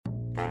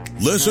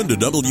Listen to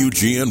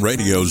WGN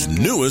Radio's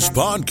newest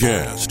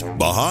podcast,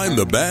 Behind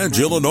the Badge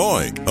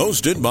Illinois,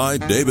 hosted by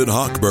David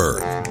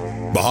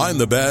Hochberg. Behind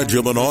the Badge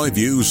Illinois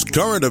views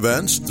current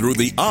events through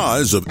the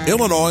eyes of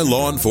Illinois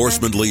law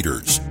enforcement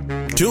leaders.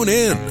 Tune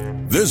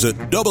in. Visit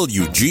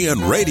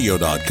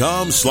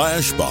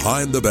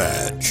WGNRadio.com/Behind the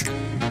Badge. At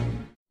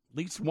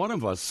least one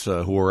of us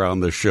who were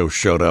on the show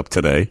showed up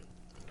today.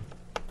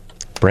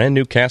 Brand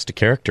new cast of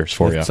characters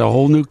for you. It's a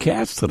whole new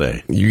cast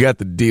today. You got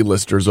the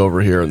D-listers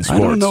over here in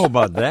sports. I don't know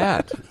about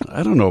that.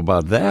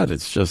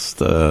 It's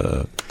just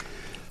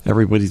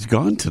everybody's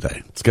gone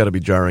today. It's got to be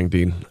jarring,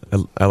 Dean.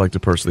 I like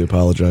to personally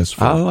apologize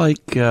for. I don't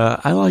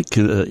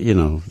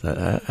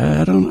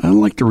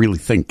like to really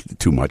think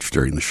too much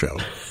during the show.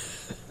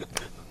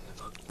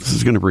 This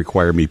is going to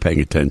require me paying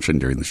attention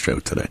during the show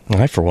today.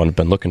 I, for one, have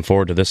been looking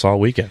forward to this all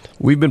weekend.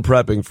 We've been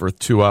prepping for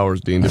 2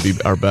 hours, Dean, to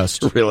be our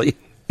best. Really?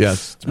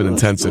 Yes, it's been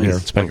intense in here.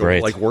 It's been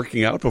great. Like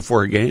working out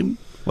before a game?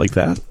 Like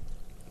that?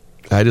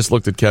 I just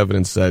looked at Kevin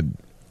and said,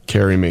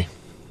 carry me.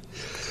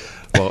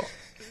 Well,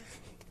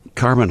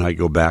 Carmen and I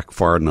go back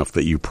far enough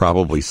that you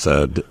probably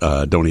said,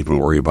 don't even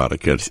worry about it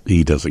because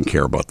he doesn't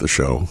care about the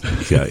show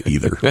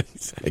either.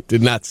 I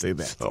did not say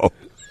that. So,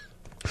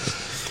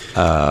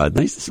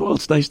 nice. Well,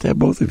 it's nice to have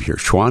both of you here.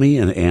 Schwani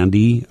and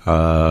Andy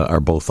are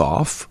both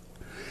off.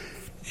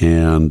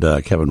 And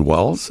Kevin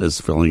Wells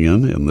is filling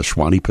in the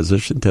Schwani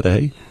position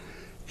today.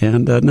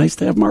 And nice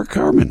to have Mark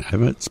Carmen.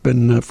 It's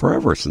been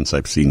forever since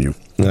I've seen you.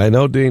 I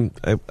know, Dean.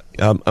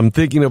 I'm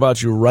thinking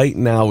about you right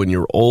now in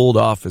your old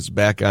office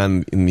back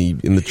on in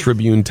the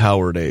Tribune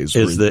Tower days.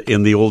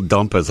 In the old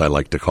dump, as I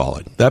like to call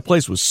it. That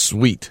place was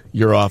sweet.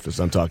 Your office,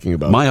 I'm talking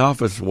about. My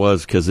office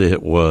was because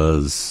it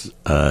was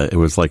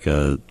like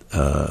you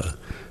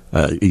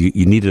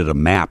needed a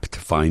map to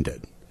find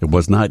it. It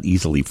was not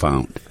easily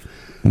found.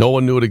 No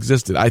one knew it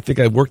existed. I think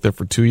I worked there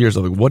for 2 years.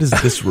 I'm like, what is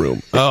this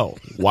room? Oh,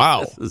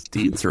 wow. This is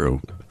Dean's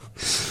room.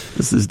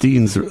 This is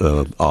Dean's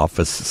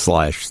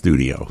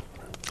office/studio.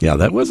 Yeah,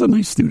 that was a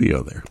nice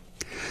studio there.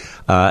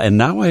 And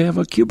now I have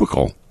a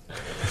cubicle.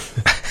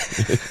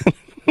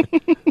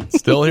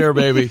 Still here,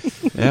 baby.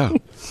 Yeah.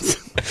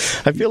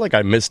 I feel like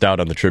I missed out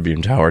on the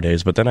Tribune Tower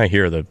days, but then I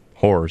hear the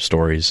horror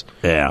stories.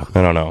 Yeah.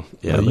 I don't know.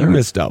 Yeah, you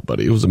missed out,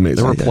 buddy. It was amazing.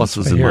 There were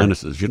pluses and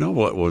minuses. You know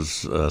what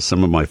was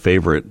some of my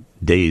favorite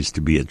days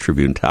to be at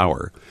Tribune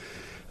Tower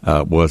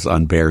was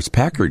on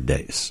Bears-Packard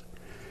days,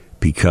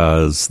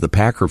 because the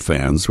Packer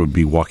fans would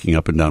be walking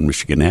up and down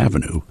Michigan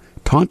Avenue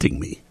taunting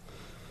me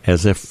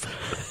as if,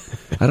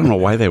 I don't know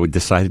why they would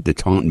decide to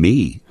taunt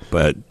me,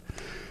 but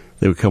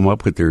they would come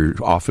up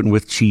often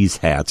with cheese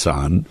hats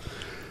on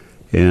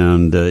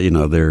and,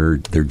 their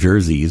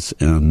jerseys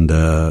and,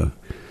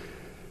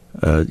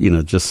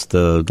 just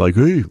like,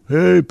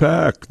 hey,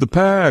 Pack, the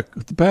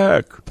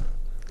Pack.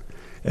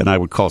 And I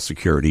would call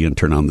security and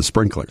turn on the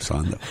sprinklers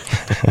on them.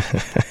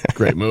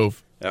 Great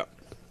move. Yeah.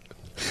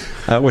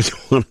 I always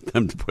wanted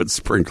them to put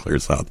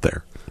sprinklers out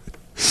there.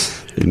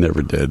 They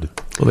never did.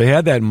 Well, they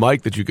had that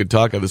mic that you could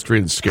talk on the street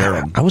and scare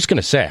them. I was going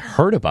to say, I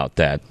heard about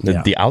that.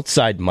 The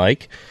outside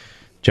mic.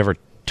 Did you ever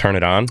turn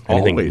it on?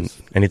 Always.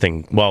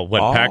 Anything? Well,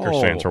 when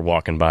Packers fans were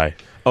walking by,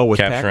 with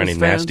capture Packers any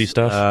fans? nasty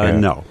stuff?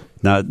 No.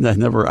 No,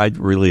 never. I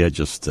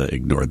just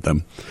ignored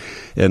them.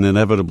 And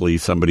inevitably,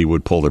 somebody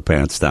would pull their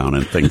pants down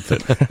and think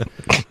that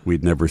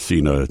we'd never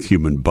seen a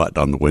human butt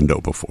on the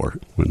window before,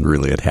 when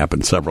really it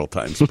happened several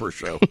times per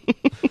show.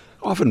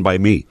 Often by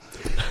me,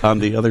 on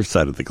the other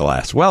side of the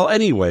glass. Well,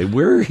 anyway,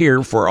 we're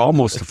here for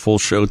almost a full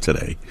show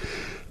today.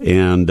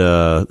 And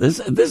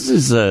this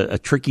is a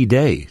tricky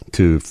day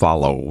to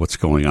follow what's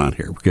going on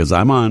here, because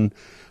I'm on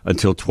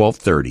until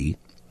 12:30.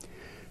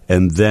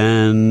 And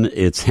then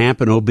it's Hamp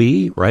and OB,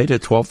 right,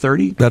 at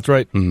 12:30? That's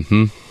right.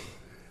 Mm-hmm.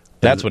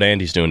 That's what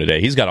Andy's doing today.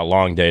 He's got a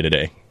long day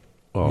today.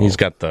 Oh. He's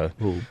got the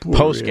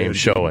post-game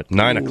show at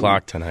 9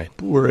 o'clock tonight.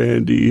 Poor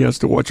Andy. He has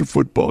to watch a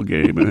football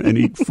game and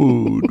eat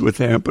food with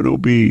Hamp and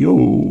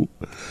OB.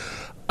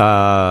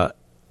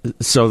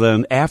 So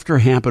then after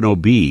Hamp and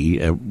OB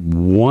at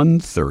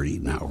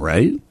 1:30 now,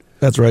 right?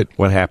 That's right.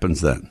 What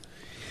happens then?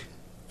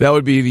 That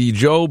would be the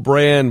Joe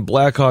Brand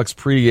Blackhawks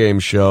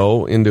pregame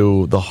show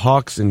into the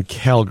Hawks in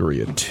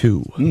Calgary at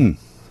 2.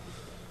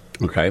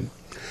 Okay.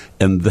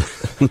 And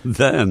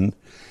then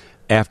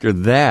after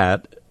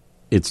that,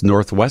 it's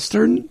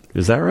Northwestern.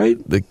 Is that right?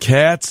 The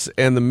Cats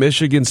and the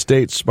Michigan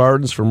State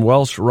Spartans from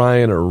Welsh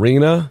Ryan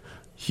Arena.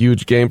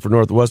 Huge game for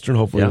Northwestern.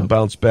 Hopefully we'll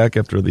bounce back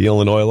after the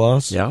Illinois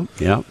loss. Yeah.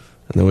 And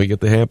then we get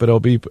the Hamp and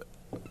OB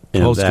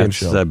post-game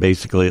show. And that's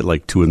basically at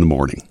like 2 in the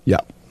morning. Yeah.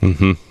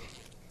 Mm-hmm.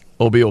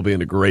 OB will be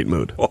in a great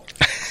mood.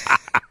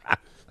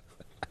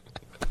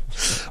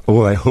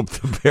 Oh, I hope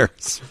the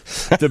Bears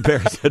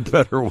had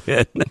better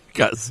win,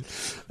 because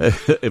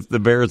if the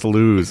Bears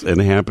lose and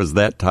Hamp is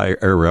that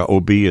tired, or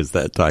OB is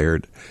that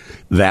tired,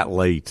 that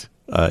late,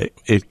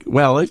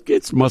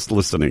 it's must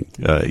listening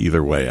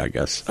either way, I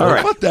guess. All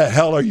right. What the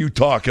hell are you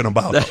talking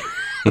about?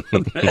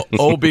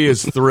 OB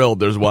is thrilled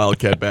there's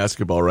Wildcat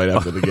basketball right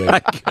after the game. I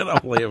can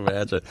only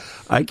imagine.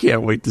 I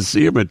can't wait to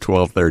see him at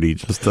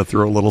 12:30 just to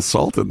throw a little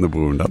salt in the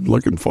wound. I'm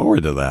looking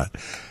forward to that.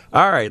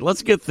 All right,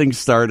 let's get things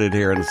started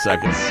here in a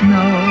second.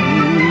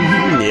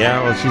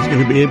 Yeah, well, she's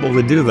going to be able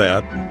to do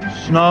that.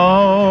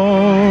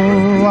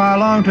 Snow, I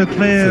long to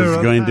clear. This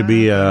is going to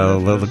be,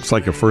 looks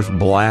like a first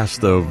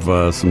blast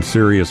of some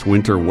serious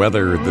winter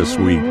weather this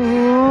week.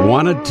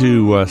 Wanted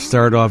to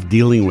start off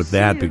dealing with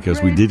that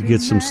because we did get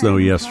some snow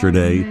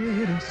yesterday.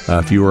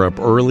 If you were up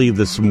early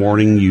this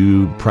morning,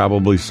 you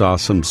probably saw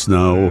some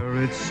snow.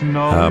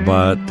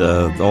 But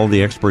all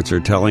the experts are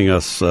telling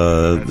us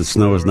the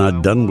snow is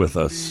not done with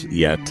us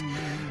yet.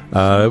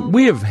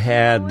 We have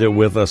had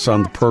with us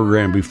on the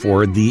program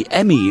before the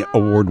Emmy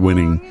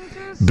award-winning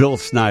Bill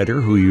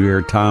Snyder, who you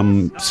hear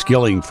Tom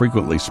Skilling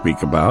frequently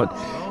speak about.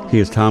 He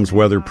is Tom's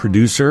weather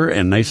producer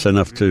and nice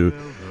enough to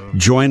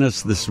join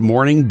us this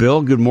morning.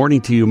 Bill, good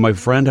morning to you, my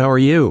friend. How are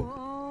you?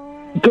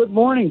 Good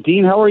morning,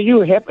 Dean. How are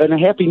you? And a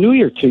Happy New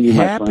Year to you,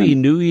 my friend. Happy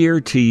New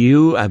Year to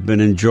you. I've been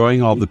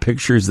enjoying all the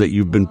pictures that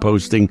you've been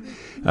posting.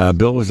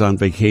 Bill was on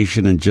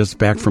vacation and just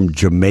back from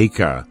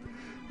Jamaica.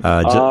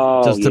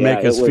 Just to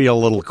make us feel a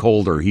little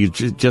colder. He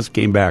just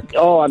came back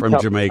from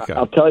Jamaica.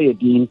 I'll tell you,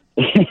 Dean.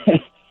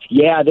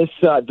 Yeah, this,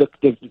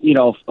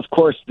 of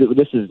course,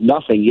 this is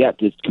nothing yet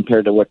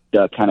compared to what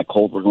kind of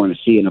cold we're going to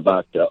see in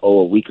about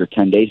a week or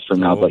 10 days from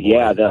now. But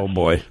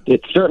boy,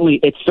 it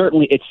certainly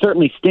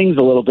stings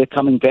a little bit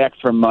coming back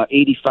from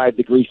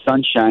 85-degree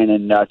sunshine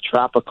and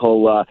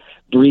tropical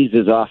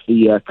breezes off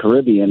the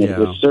Caribbean. It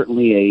was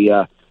certainly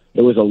a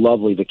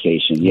lovely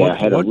vacation. Yeah,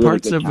 had a really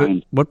good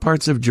time. What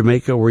parts of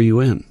Jamaica were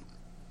you in?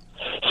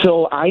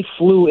 So I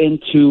flew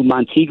into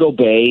Montego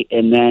Bay,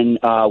 and then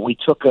we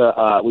took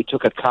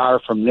a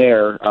car from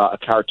there. A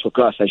car took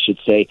us, I should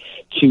say,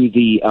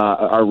 to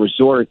our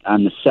resort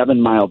on the 7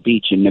 Mile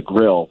Beach in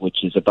Negril,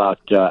 which is about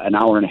an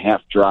hour and a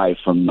half drive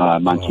from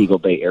Montego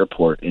Bay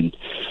Airport. And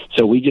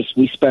so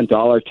we spent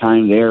all our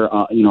time there,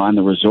 on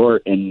the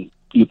resort, and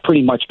you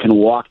pretty much can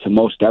walk to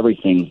most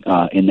everything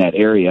in that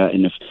area,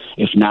 and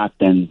if not,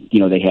 then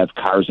they have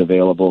cars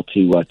available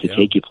to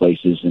take you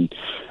places. And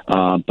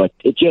but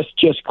it's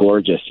just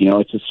gorgeous.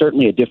 It's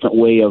certainly a different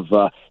way of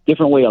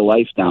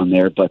life down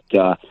there, but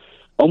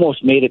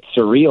almost made it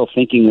surreal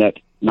thinking that,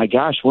 my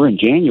gosh, we're in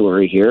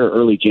January here,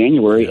 early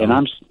January, and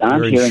I'm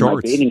here in my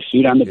bathing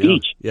suit on the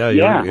beach.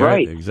 Yeah,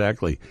 right,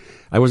 exactly.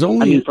 From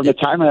the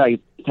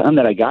time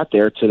that I got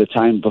there to the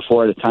time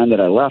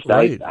that I left,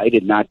 right. I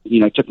did not,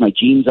 I took my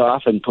jeans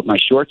off and put my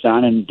shorts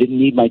on and didn't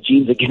need my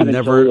jeans again.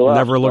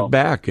 Never looked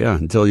back,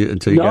 until you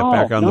got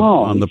back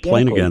on the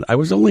plane again. I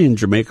was only in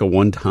Jamaica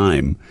one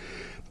time,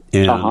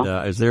 and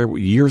I was there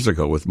years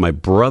ago with my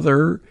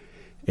brother,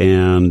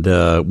 and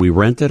we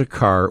rented a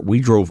car. We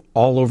drove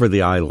all over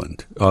the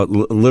island,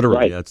 literally.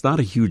 Right. It's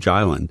not a huge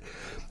island,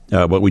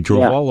 but we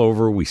drove all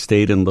over. We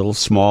stayed in little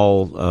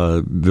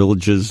small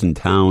villages and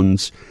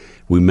towns.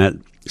 We met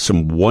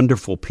some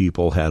wonderful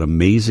people, had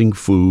amazing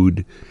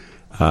food.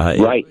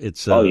 Right.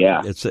 It's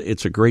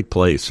a great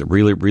place.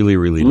 Really, really,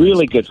 really nice.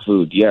 Really good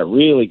food. Yeah,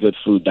 really good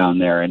food down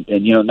there, and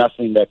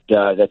nothing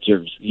that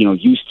you're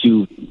used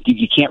to.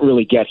 You can't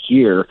really get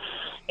here.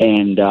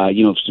 And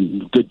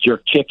some good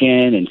jerk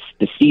chicken, and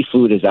the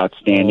seafood is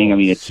outstanding.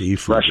 It's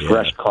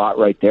fresh caught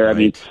right there. Right. I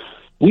mean,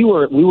 we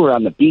were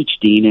on the beach,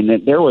 Dean, and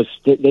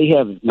they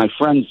have my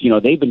friends.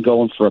 They've been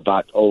going for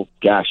about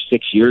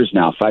 6 years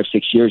now,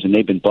 5-6 years, and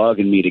they've been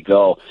bugging me to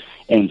go.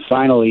 And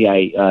finally,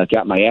 I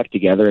got my act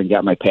together and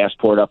got my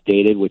passport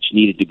updated, which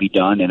needed to be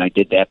done, and I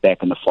did that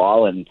back in the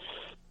fall. And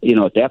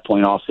at that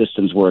point, all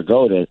systems were a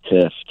go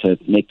to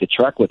make the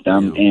trek with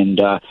them. Yeah.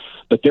 And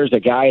but there's a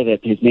guy that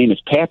his name is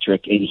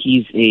Patrick, and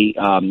he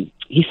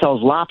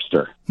sells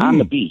lobster on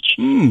the beach,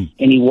 and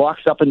he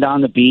walks up and down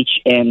the beach,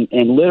 and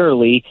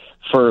literally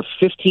for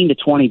 $15 to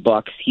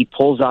 $20, he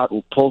pulls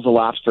the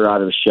lobster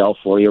out of the shell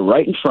for you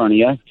right in front of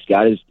you. He's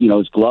got his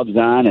his gloves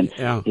on and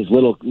his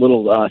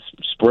little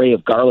spray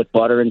of garlic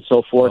butter and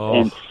so forth,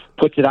 and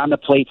puts it on the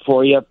plate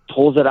for you,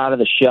 pulls it out of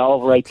the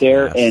shell right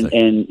there,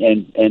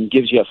 and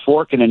gives you a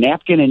fork and a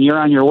napkin, and you're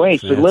on your way.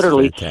 So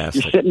literally, you're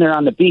sitting there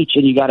on the beach,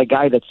 and you got a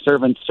guy that's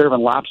serving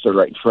lobster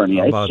right in front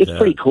of you. It's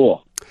pretty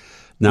cool.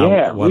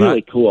 Now,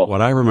 really cool.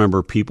 What I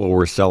remember, people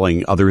were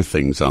selling other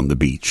things on the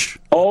beach.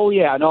 Oh,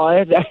 yeah. No,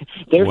 they're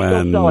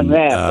still selling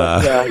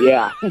that.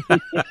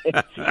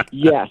 But,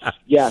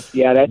 yes.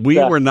 We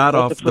were not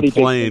off the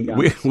plane.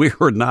 We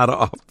were not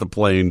off the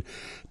plane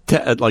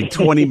like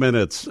 20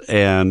 minutes,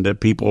 and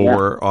people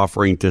were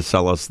offering to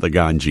sell us the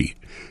ganji.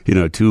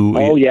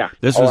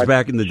 This was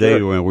back in the day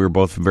when we were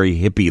both very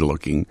hippie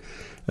looking.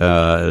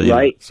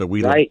 Right. So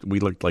we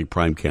looked like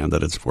prime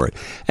candidates for it.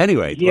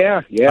 Anyway,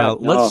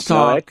 let's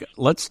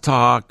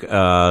talk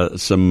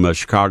some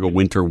Chicago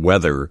winter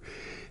weather,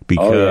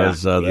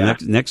 because the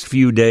next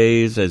few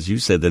days, as you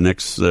said, the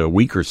next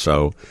week or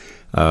so,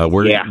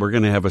 we're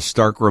going to have a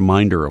stark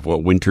reminder of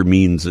what winter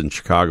means in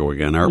Chicago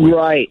again, aren't we?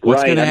 Right.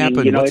 What's going to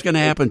happen? What's going to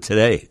happen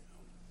today?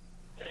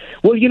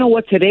 Well, you know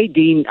what, today,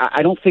 Dean,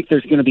 I don't think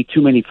there's going to be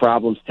too many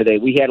problems today.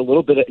 We had a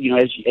little bit of,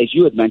 as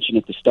you had mentioned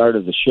at the start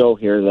of the show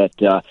here,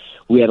 that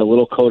we had a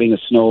little coating of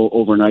snow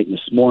overnight and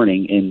this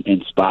morning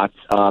in spots.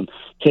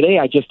 Today,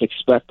 I just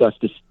expect us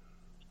to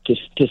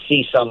to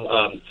see some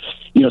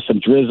some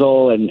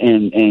drizzle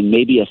and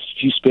maybe a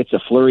few spits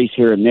of flurries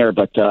here and there,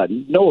 but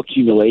no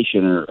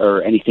accumulation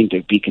or anything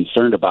to be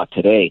concerned about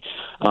today.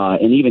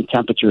 And even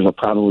temperatures will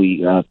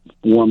probably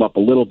warm up a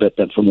little bit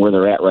from where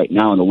they're at right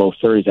now in the low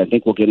 30s. I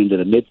think we'll get into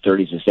the mid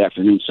 30s this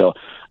afternoon. So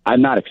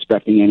I'm not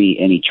expecting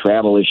any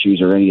travel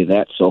issues or any of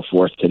that so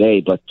forth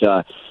today. But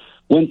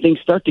when things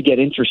start to get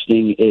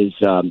interesting is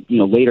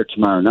later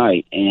tomorrow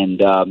night,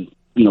 and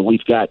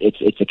we've got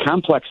it's a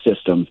complex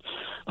system.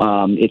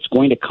 It's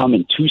going to come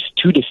in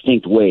two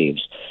distinct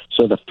waves.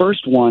 So the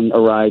first one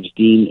arrives,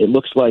 Dean, it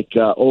looks like,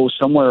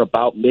 somewhere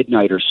about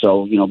midnight or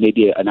so,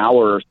 maybe an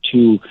hour or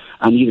two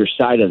on either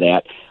side of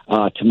that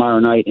tomorrow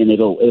night, and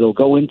it'll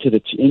go into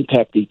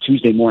impact the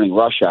Tuesday morning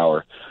rush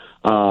hour.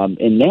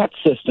 And that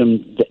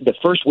system, the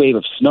first wave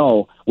of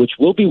snow, which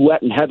will be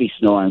wet and heavy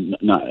snow,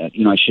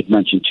 I should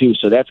mention too.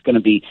 So that's going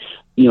to be,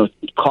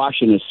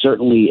 caution is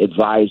certainly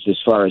advised as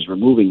far as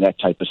removing that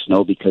type of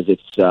snow because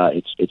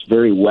it's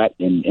very wet,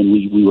 and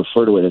we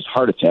refer to it as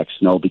heart attack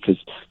snow because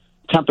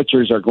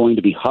temperatures are going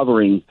to be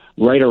hovering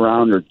right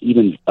around or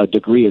even a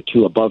degree or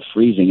two above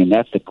freezing, and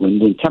that's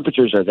when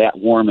temperatures are that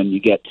warm and you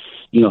get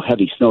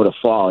heavy snow to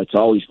fall, it's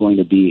always going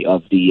to be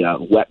of the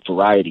wet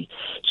variety.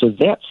 So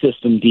that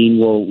system, Dean,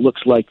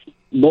 looks like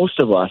most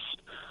of us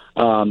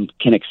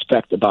can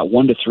expect about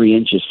 1 to 3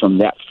 inches from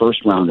that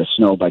first round of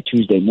snow by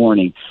Tuesday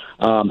morning.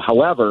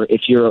 However,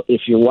 if you're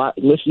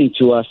listening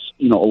to us,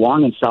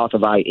 along and south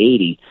of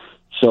I-80,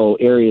 so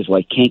areas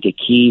like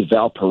Kankakee,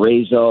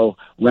 Valparaiso,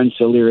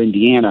 Rensselaer,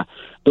 Indiana,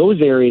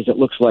 those areas it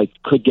looks like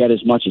could get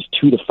as much as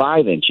 2 to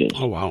 5 inches.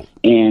 Oh, wow.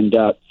 And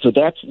so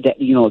that's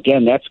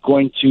again, that's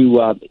going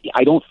to,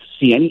 I don't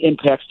see any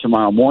impacts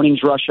tomorrow.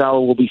 Morning's rush hour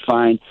will be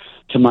fine.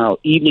 Tomorrow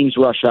evening's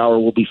rush hour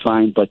will be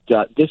fine, but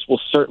this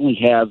will certainly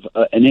have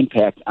an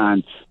impact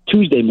on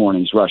Tuesday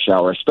morning's rush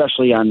hour,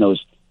 especially on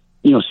those,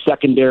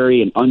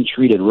 secondary and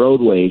untreated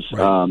roadways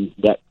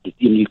that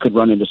you could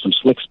run into some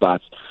slick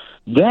spots.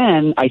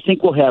 Then I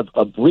think we'll have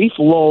a brief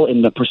lull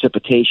in the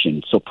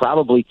precipitation. So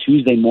probably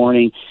Tuesday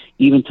morning,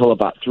 even through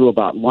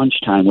about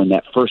lunchtime when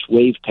that first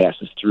wave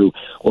passes through,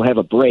 we'll have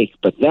a break.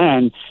 But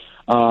then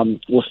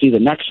we'll see the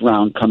next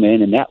round come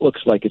in, and that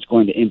looks like it's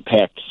going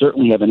to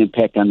certainly have an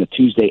impact on the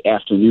Tuesday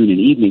afternoon and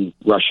evening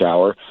rush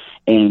hour,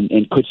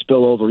 and could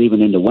spill over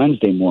even into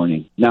Wednesday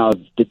morning. Now,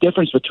 the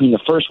difference between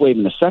the first wave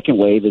and the second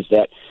wave is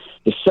that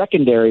the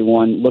secondary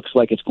one looks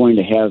like it's going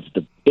to have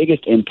the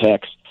biggest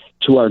impacts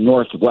to our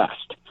northwest.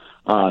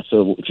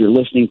 So if you're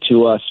listening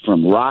to us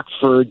from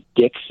Rockford,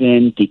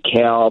 Dixon,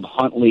 DeKalb,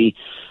 Huntley,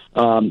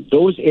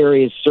 those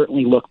areas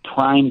certainly look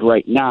primed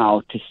right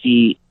now to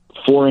see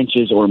 4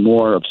 inches or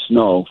more of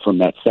snow from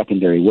that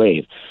secondary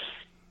wave.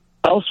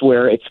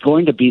 Elsewhere, it's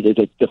going to be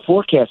the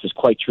forecast is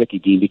quite tricky,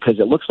 Dean, because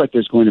it looks like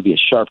there's going to be a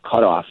sharp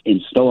cutoff in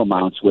snow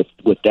amounts with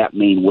that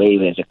main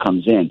wave as it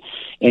comes in.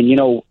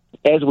 And,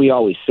 as we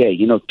always say,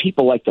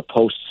 people like to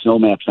post snow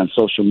maps on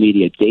social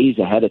media days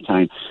ahead of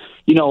time.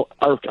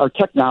 Our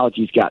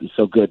technology's gotten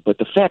so good, but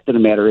the fact of the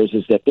matter is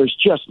that there's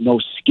just no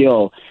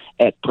skill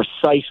at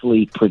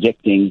precisely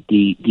predicting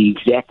the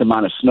exact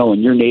amount of snow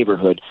in your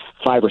neighborhood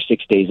 5 or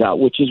 6 days out,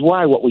 which is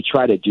why what we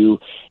try to do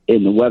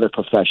in the weather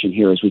profession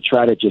here is we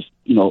try to just,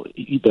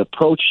 the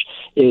approach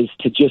is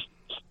to just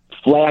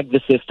flag the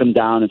system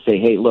down and say,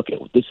 hey, look,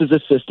 this is a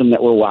system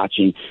that we're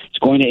watching. It's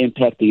going to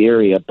impact the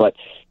area, but,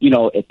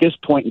 at this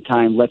point in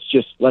time, let's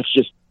just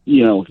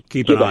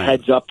keep give a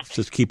heads up.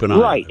 Just keep an eye.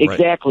 Right,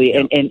 exactly.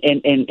 Yep. And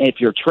if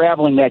you're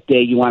traveling that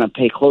day, you want to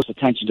pay close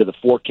attention to the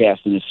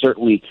forecast, and it's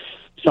certainly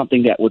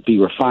something that would be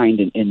refined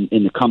in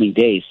the coming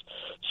days.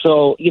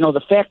 So,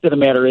 the fact of the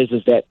matter is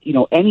that,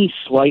 any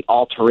slight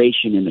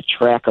alteration in the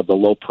track of the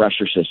low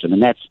pressure system,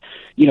 and that's,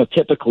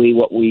 typically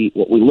what we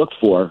look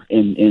for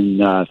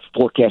in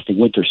forecasting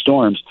winter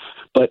storms,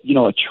 but,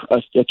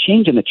 a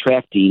change in the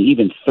track, Dean,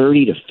 even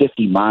 30 to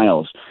 50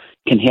 miles,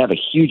 can have a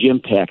huge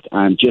impact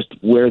on just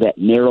where that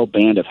narrow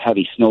band of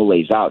heavy snow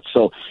lays out.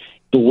 So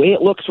the way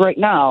it looks right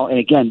now, and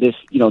again, this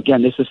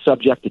is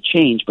subject to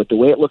change, but the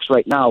way it looks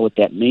right now with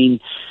that main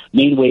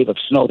wave of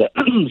snow that,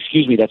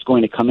 that's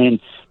going to come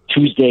in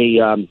Tuesday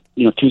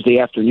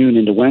afternoon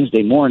into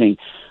Wednesday morning,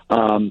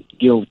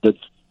 the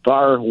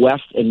far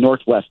west and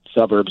northwest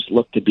suburbs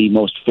look to be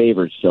most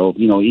favored. So,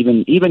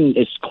 even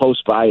as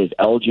close by as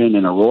Elgin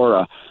and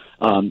Aurora,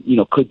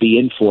 could be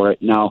in for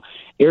it. Now,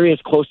 areas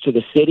close to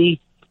the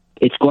city,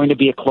 it's going to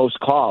be a close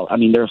call. I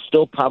mean, there'll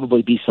still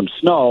probably be some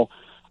snow.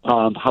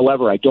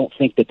 However, I don't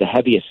think that the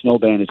heaviest snow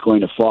band is going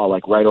to fall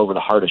like right over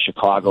the heart of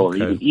Chicago, or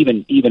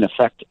even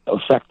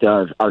affect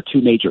our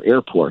two major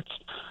airports.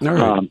 All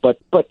right. But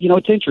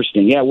it's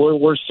interesting. Yeah,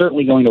 we're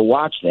certainly going to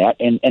watch that,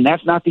 and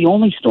that's not the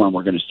only storm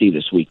we're going to see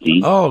this week,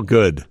 Dean. Oh,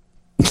 good.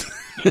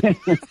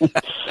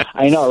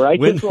 I know,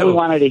 right? That's what we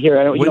wanted to hear.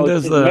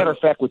 As a matter of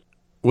fact,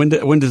 when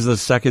does the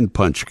second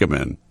punch come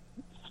in?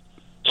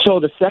 So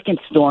the second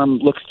storm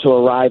looks to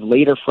arrive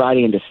later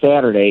Friday into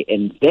Saturday,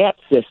 and that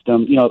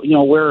system,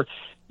 where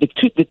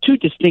the two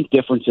distinct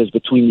differences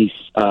between these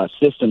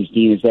systems,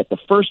 Dean, is that the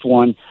first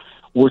one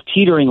we're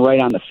teetering right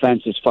on the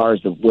fence as far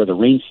as where the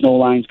rain snow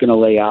line is going to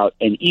lay out,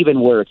 and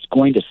even where it's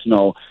going to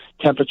snow,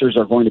 temperatures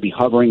are going to be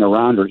hovering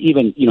around, or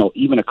even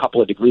a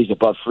couple of degrees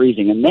above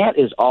freezing, and that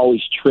is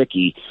always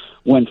tricky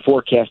when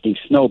forecasting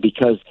snow,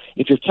 because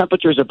if your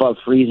temperature is above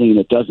freezing and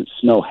it doesn't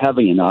snow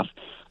heavy enough,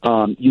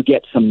 you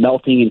get some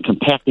melting and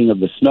compacting of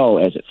the snow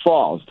as it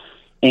falls.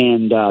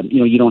 And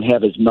you don't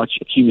have as much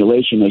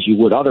accumulation as you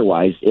would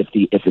otherwise if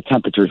the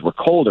temperatures were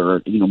colder,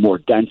 or more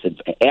dense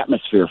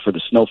atmosphere for the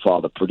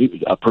snowfall,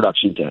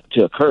 production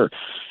to occur.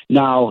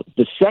 Now,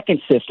 the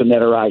second system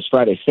that arrives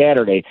Friday,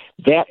 Saturday,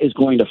 that is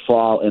going to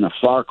fall in a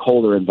far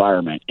colder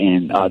environment,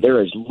 and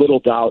there is little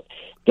doubt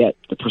that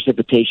the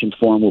precipitation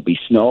form will be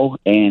snow,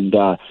 and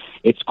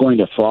it's going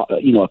to fall,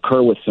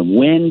 occur with some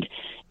wind.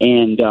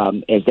 And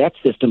as that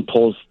system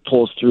pulls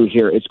through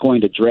here, it's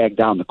going to drag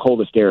down the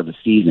coldest air of the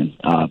season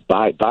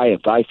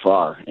by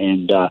far,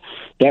 and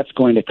that's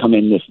going to come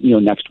in this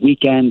next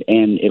weekend,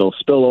 and it'll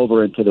spill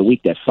over into the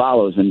week that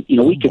follows. And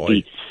we could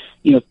be,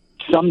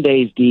 some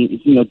days,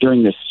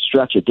 during this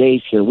stretch of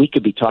days here, we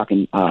could be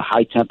talking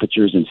high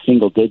temperatures in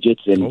single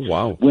digits, and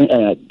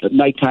the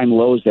nighttime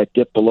lows that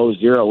dip below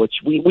zero, which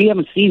we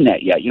haven't seen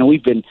that yet.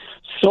 We've been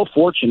so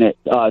fortunate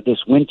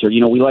this winter.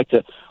 We like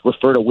to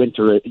refer to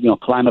winter,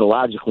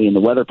 climatologically in the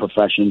weather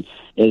profession,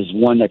 as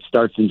one that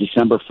starts in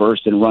December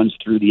 1st and runs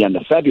through the end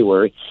of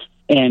February.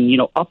 And,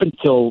 up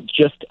until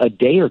just a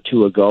day or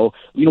two ago,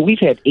 we've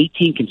had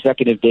 18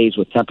 consecutive days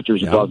with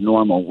temperatures above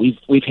normal.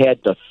 We've had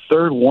the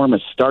third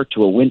warmest start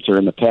to a winter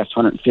in the past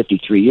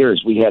 153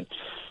 years. We had,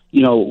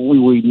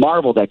 we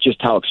marveled at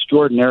just how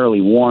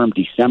extraordinarily warm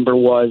December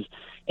was.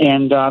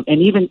 And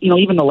even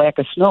the lack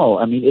of snow.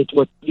 I mean,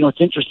 it's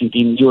interesting,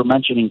 Dean. You were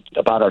mentioning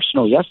about our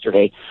snow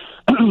yesterday.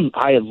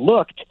 I had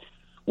looked.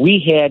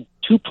 We had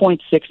 2.6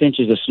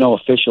 inches of snow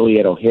officially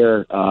at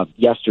O'Hare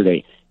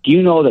yesterday. Do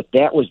you know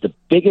that was the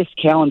biggest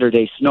calendar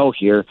day snow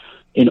here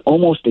in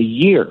almost a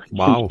year?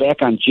 Wow. Since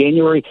back on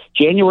January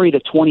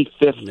the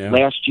 25th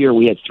last year,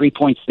 we had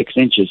 3.6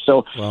 inches.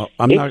 So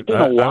it's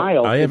been a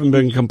while. I haven't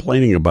been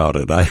complaining about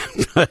it.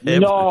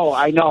 No,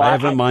 I know. I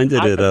haven't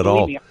minded it at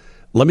all.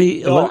 I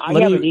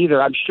haven't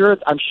either. I'm sure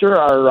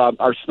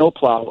our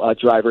snowplow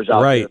drivers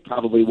out there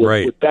probably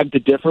would beg to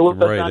differ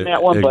with us on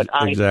that one. But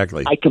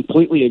I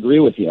completely agree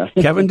with you.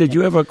 Kevin, did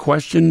you have a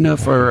question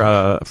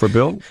for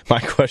Bill? My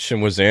question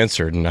was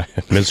answered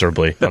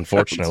miserably,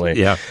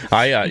 unfortunately.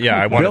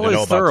 I wanted to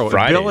know about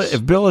Fridays.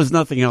 If Bill is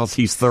nothing else,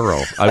 he's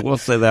thorough. I will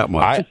say that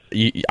much.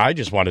 I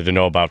just wanted to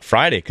know about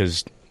Friday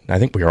because I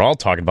think we were all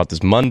talking about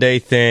this Monday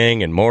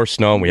thing and more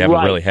snow, and we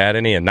haven't really had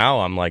any. And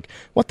now I'm like,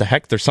 what the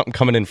heck? There's something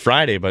coming in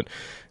Friday, but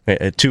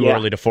too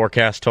early to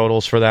forecast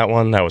totals for that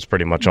one. That was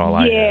pretty much all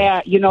I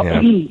had.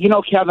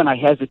 Kevin,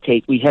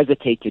 we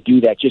hesitate to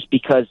do that just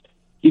because,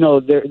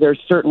 there's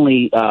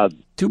certainly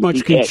too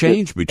much can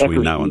change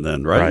between now and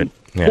then, right?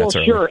 Yeah, well,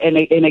 sure.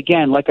 And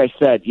again, like I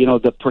said,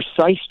 the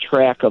precise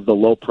track of the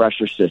low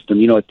pressure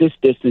system, at this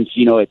distance,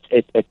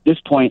 at this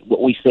point,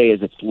 what we say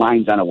is it's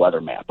lines on a weather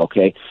map.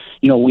 Okay.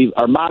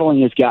 Our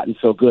modeling has gotten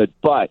so good,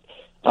 but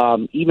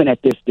even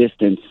at this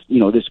distance,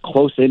 this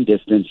close in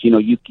distance,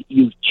 you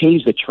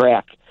change the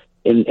track.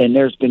 And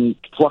there's been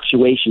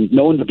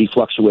known to be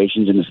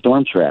fluctuations in the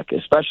storm track,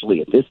 especially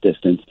at this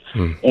distance.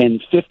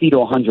 And 50 to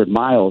 100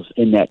 miles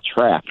in that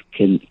track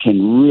can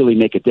really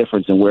make a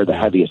difference in where the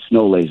heaviest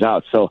snow lays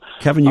out. So,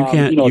 Kevin, you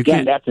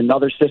can't. That's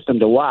another system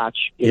to watch.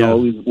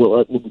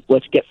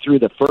 Let's get through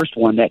the first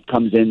one that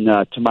comes in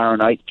tomorrow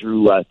night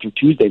through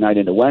Tuesday night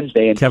into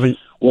Wednesday. And Kevin,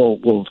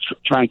 we'll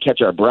try and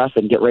catch our breath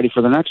and get ready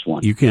for the next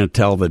one. You can't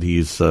tell that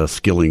he's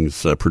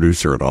Skilling's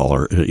producer at all,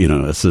 or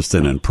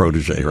assistant and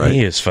protege, right?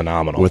 He is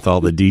phenomenal with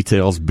all the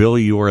details. Bill,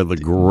 you are the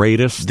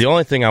greatest. The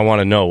only thing I want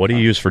to know: what do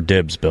you use for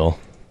dibs, Bill?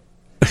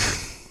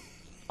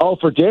 Oh,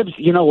 for dibs,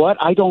 you know what?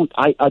 I don't.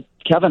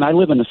 Kevin, I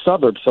live in the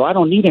suburbs, so I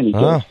don't need any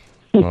dibs.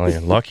 Oh,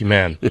 you're lucky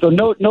man. So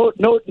no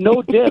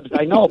dibs.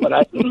 I know, but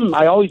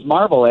I always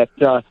marvel at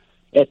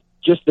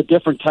just the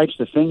different types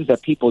of things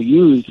that people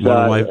use.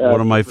 One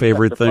of my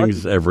favorite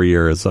things every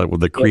year is with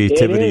the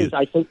creativity. It is,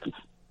 I think.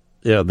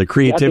 Yeah, the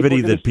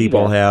creativity that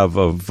people have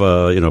of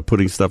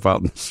putting stuff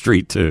out in the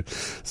street to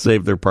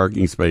save their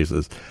parking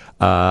spaces.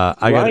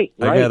 I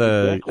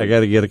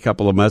gotta get a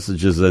couple of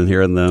messages in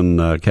here, and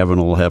then Kevin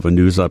will have a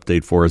news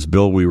update for us.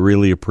 Bill, we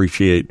really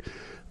appreciate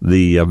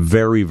the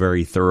very,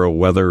 very thorough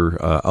weather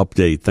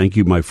update. Thank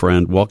you, my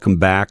friend. Welcome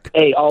back.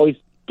 Hey,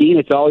 Dean,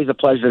 it's always a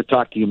pleasure to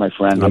talk to you, my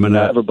friend.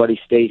 Everybody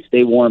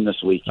stay warm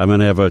this week. I'm going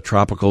to have a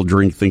tropical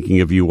drink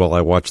thinking of you while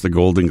I watch the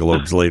Golden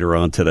Globes later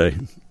on today.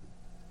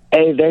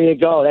 Hey, there you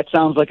go. That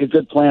sounds like a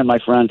good plan, my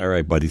friend. All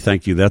right, buddy.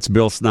 Thank you. That's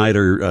Bill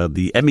Snyder,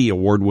 the Emmy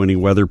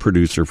Award-winning weather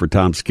producer for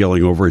Tom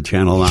Skilling over at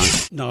Channel 9.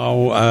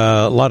 No,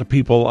 a lot of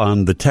people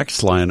on the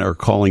text line are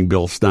calling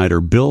Bill Snyder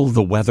Bill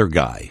the Weather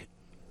Guy.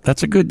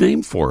 That's a good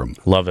name for him.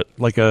 Love it.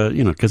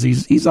 Because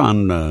he's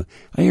on, I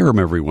hear him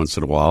every once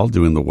in a while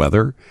doing the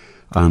weather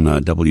on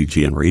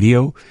WGN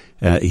Radio.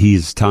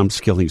 He's Tom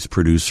Skilling's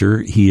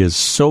producer. He is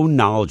so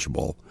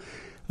knowledgeable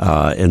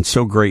and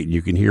so great.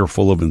 You can hear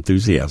full of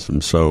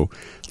enthusiasm. So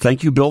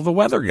thank you, Bill the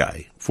Weather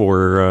Guy,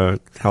 for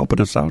helping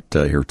us out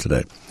here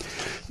today.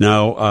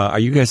 Now, are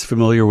you guys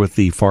familiar with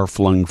the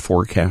far-flung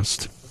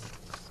forecast?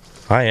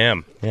 I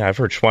am. Yeah, I've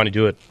heard Schwani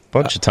do it a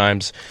bunch of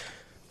times,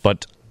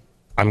 but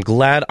I'm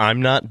glad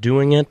I'm not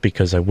doing it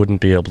because I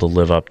wouldn't be able to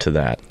live up to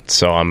that.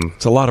 So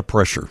It's a lot of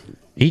pressure.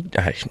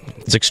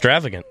 It's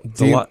extravagant.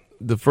 It's a lot.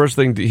 The first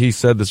thing he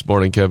said this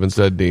morning, Kevin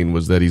said, Dean,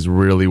 was that he's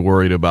really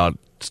worried about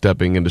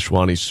stepping into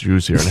Schwani's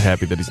shoes here and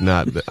happy that he's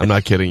not. I'm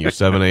not kidding you,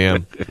 7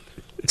 a.m.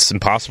 It's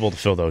impossible to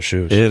fill those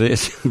shoes. It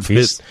is.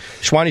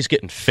 Schwani's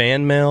getting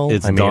fan mail.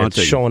 It's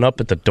daunting. It's showing up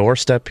at the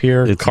doorstep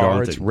here. It's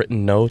cards, daunting.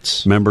 Written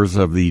notes. Members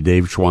of the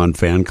Dave Schwan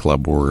fan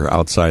club were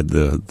outside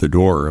the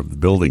door of the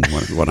building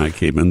when I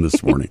came in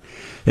this morning.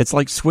 It's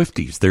like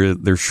Swifties.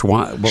 They're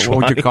Schwan. What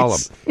would you call them?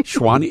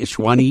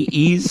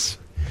 Schwanies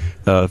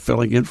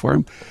filling in for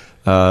him.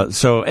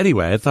 So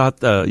anyway, I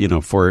thought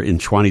for in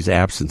Schwani's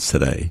absence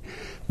today,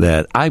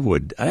 that I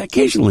would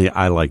occasionally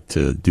I like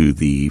to do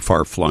the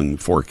far-flung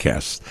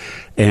forecast,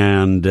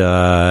 and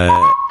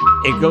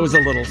it goes a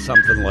little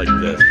something like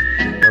this,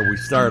 where we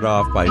start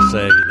off by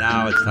saying,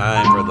 now it's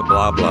time for the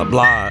blah blah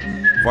blah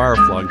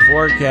far-flung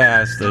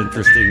forecast, the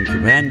interesting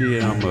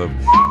compendium of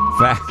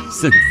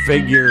facts and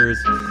figures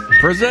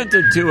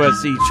presented to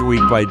us each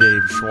week by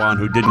Dave Schwan,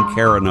 who didn't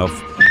care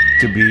enough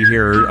to be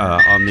here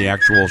on the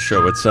actual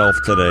show itself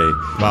today.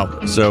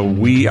 Wow. So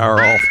we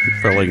are all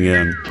filling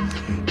in.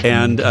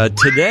 And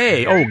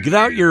today, get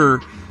out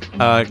your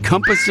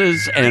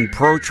compasses and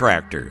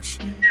protractors.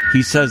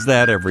 He says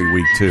that every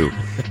week, too.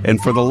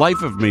 And for the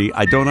life of me,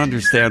 I don't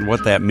understand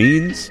what that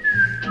means,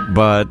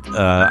 but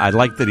I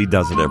like that he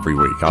does it every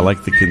week. I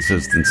like the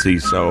consistency.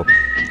 So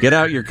get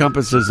out your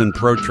compasses and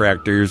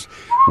protractors.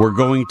 We're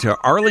going to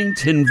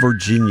Arlington,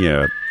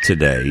 Virginia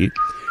today,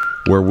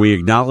 where we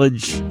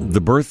acknowledge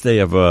the birthday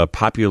of a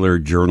popular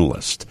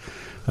journalist.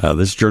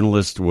 This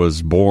journalist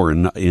was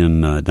born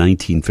in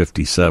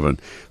 1957.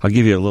 I'll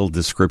give you a little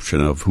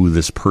description of who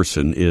this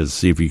person is.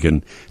 See if you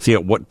can see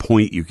at what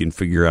point you can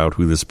figure out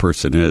who this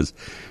person is.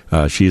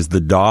 She is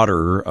the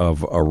daughter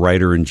of a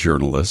writer and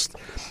journalist.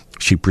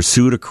 She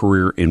pursued a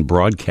career in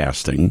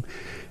broadcasting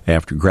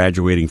after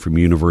graduating from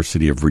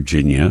University of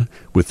Virginia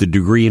with a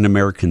degree in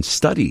American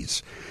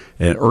Studies.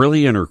 And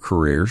early in her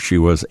career, she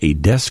was a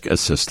desk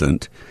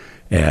assistant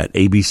at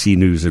ABC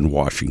News in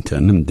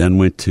Washington, and then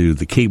went to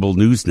the Cable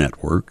News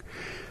Network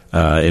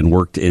and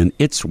worked in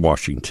its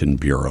Washington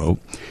bureau.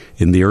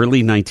 In the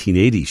early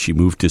 1980s, she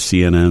moved to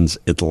CNN's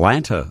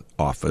Atlanta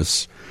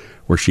office,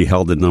 where she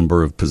held a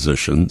number of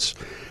positions.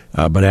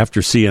 But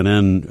after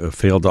CNN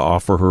failed to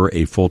offer her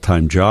a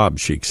full-time job,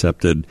 she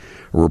accepted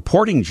a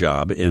reporting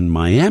job in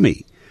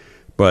Miami,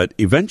 but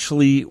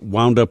eventually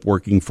wound up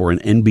working for an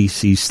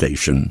NBC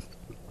station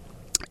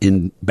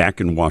back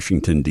in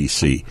Washington,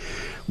 D.C.,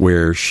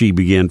 where she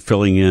began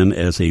filling in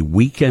as a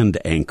weekend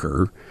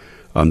anchor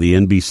on the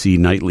NBC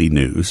Nightly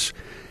News.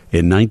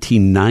 In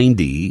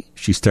 1990,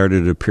 she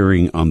started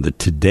appearing on the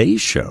Today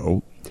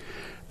Show.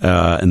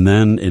 And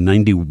then in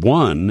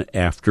 91,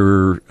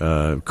 after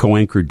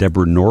co-anchor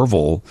Deborah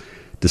Norville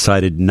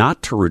decided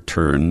not to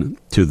return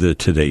to the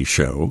Today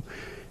Show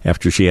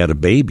after she had a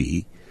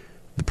baby,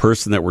 the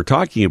person that we're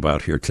talking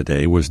about here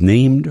today was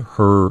named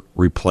her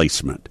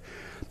replacement.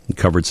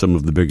 Covered some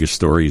of the biggest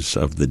stories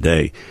of the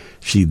day.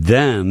 She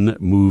then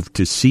moved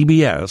to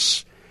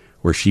CBS,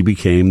 where she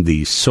became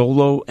the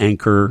solo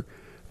anchor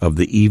of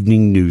the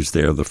evening news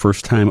there, the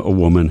first time a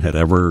woman had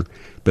ever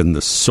been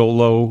the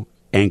solo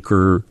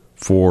anchor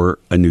for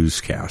a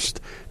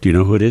newscast. Do you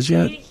know who it is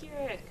yet?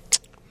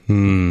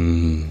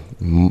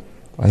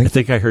 I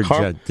think I heard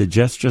Jess. Did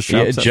Jess just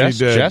shout? Yeah,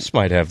 Jess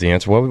might have the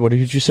answer. What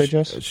did you say,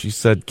 Jess? She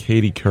said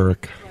Katie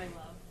Couric.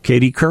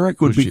 Katie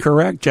Couric would be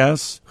correct,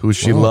 Jess. Who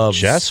she loves.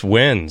 Jess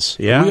wins.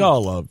 Yeah. We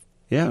all love.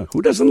 Yeah.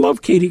 Who doesn't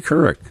love Katie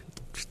Couric?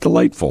 She's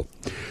delightful.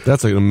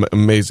 That's an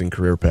amazing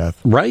career path.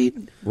 Right,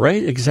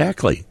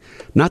 exactly.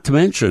 Not to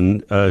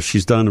mention,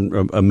 she's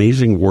done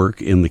amazing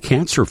work in the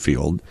cancer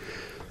field,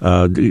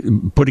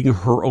 putting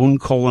her own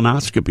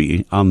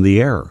colonoscopy on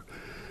the air,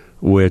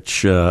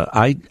 which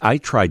I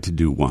tried to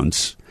do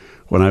once.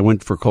 When I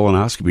went for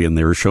colonoscopy and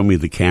they were showing me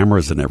the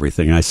cameras and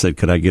everything, I said,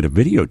 could I get a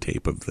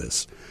videotape of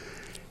this?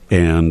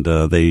 And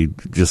they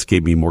just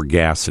gave me more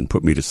gas and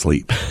put me to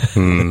sleep.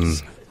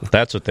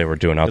 That's what they were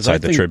doing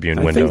outside the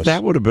Tribune windows. I think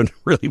that would have been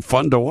really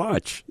fun to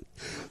watch.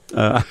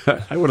 I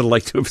would have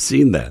liked to have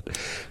seen that.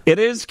 It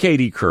is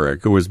Katie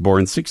Couric, who was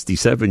born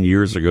 67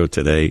 years ago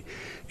today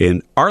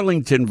in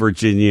Arlington,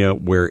 Virginia,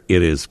 where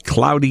it is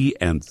cloudy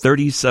and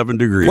 37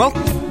 degrees. Well,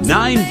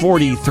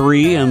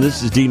 9:43, and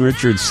this is Dean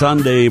Richards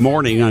Sunday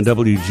morning on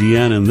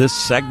WGN. In this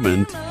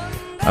segment,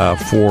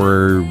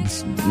 for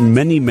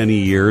many, many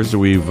years,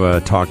 we've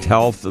talked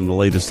health and the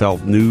latest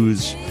health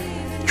news,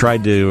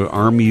 tried to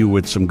arm you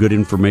with some good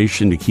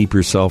information to keep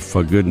yourself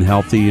good and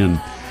healthy.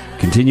 And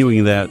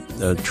continuing that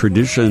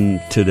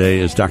tradition today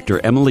is Dr.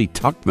 Emily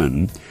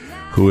Tuckman,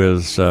 who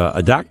is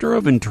a doctor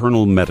of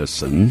internal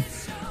medicine,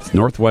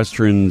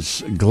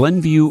 Northwestern's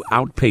Glenview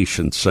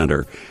Outpatient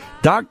Center.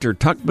 Dr.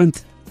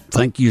 Tuckman,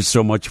 thank you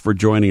so much for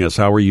joining us.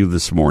 How are you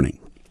this morning?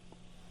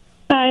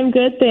 I'm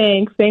good,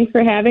 thanks. Thanks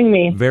for having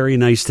me. Very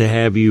nice to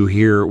have you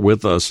here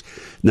with us.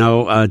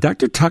 Now,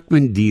 Dr.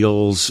 Tuckman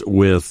deals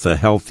with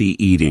healthy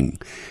eating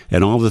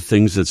and all the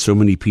things that so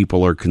many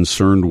people are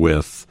concerned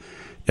with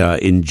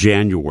in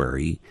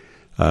January,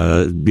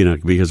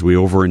 because we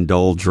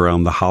overindulge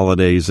around the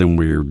holidays and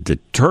we're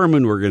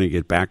determined we're going to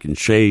get back in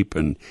shape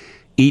and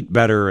eat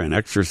better and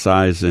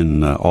exercise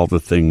and all the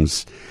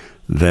things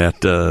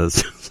that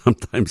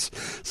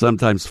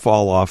sometimes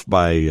fall off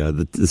by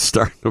the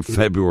start of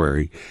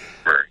February.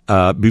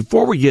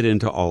 Before we get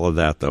into all of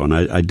that, though, and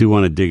I do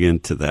want to dig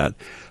into that,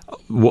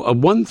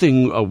 one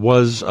thing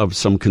was of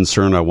some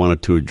concern I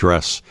wanted to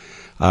address.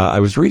 I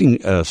was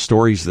reading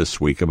stories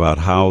this week about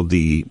how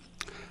the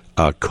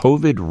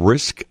COVID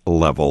risk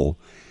level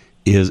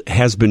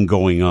has been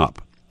going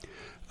up,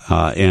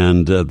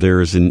 and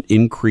there is an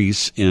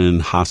increase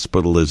in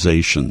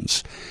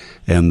hospitalizations,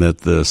 and that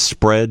the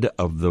spread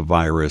of the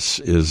virus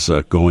is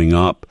going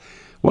up.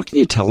 What can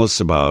you tell us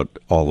about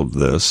all of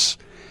this?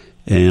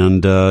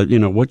 And,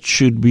 what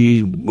should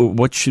we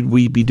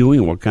be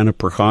doing? What kind of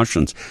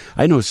precautions?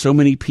 I know so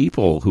many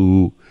people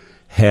who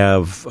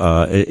have,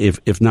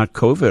 if not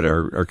COVID,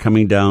 are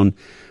coming down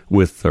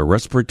with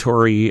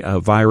respiratory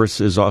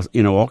viruses,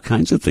 all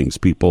kinds of things.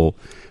 People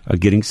are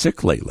getting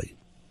sick lately.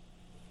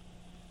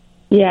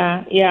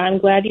 Yeah, I'm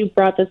glad you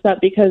brought this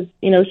up because,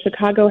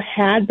 Chicago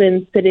had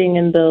been sitting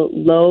in the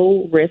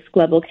low risk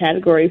level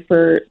category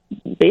for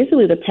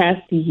basically the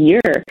past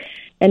year.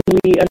 And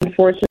we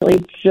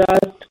unfortunately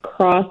just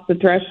crossed the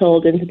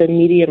threshold into the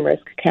medium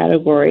risk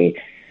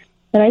category.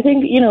 And I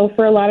think,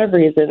 for a lot of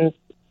reasons,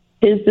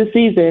 is the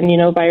season.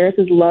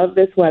 Viruses love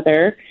this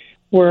weather.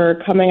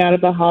 We're coming out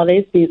of the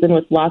holiday season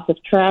with lots of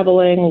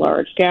traveling,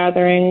 large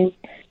gatherings.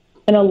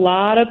 And a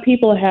lot of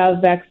people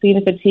have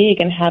vaccine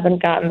fatigue and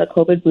haven't gotten the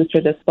COVID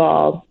booster this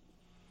fall.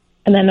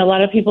 And then a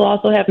lot of people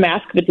also have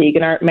mask fatigue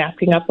and aren't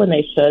masking up when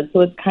they should.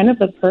 So it's kind of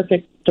the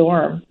perfect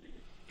storm.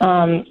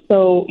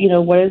 So,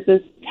 what does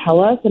this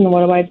tell us and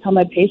what do I tell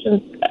my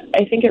patients?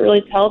 I think it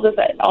really tells us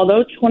that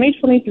although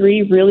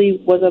 2023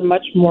 really was a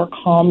much more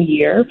calm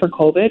year for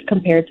COVID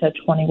compared to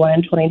 21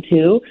 and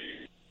 22,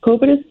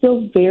 COVID is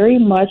still very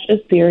much a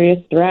serious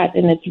threat,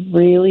 and it's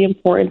really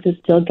important to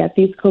still get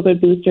these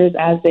COVID boosters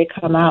as they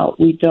come out.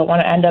 We don't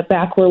want to end up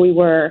back where we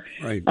were.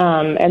 Right.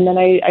 And then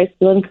I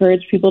still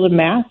encourage people to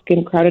mask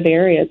in crowded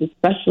areas,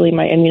 especially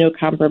my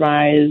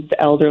immunocompromised,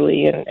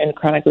 elderly, and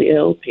chronically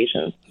ill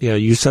patients. Yeah,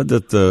 you said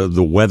that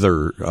the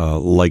weather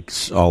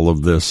likes all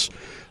of this.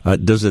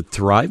 Does it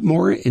thrive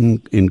more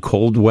in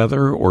cold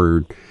weather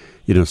or,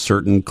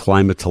 certain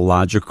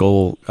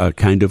climatological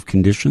kind of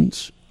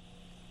conditions?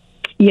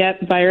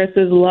 Yep,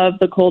 viruses love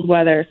the cold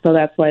weather, so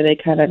that's why they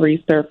kind of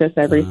resurface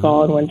every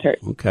fall and winter.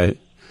 Okay.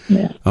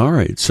 Yeah. All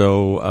right.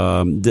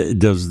 So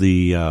does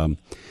the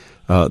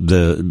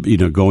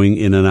going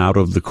in and out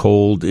of the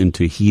cold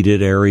into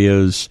heated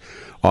areas,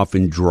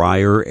 often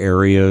drier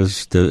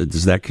areas,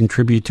 does that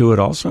contribute to it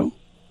also?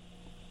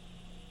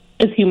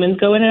 As humans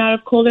go in and out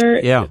of cold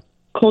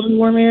and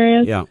warm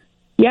areas? Yeah.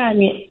 Yeah, I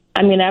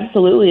mean,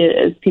 absolutely.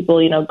 As people,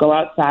 go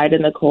outside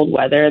in the cold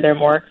weather, they're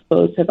more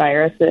exposed to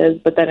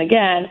viruses. But then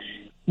again,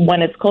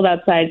 when it's cold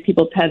outside,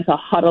 people tend to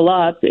huddle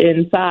up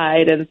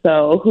inside. And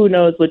so who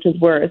knows which is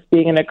worse,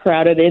 being in a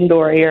crowded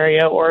indoor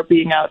area or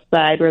being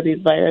outside where these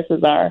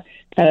viruses are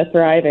kind of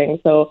thriving.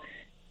 So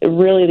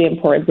really the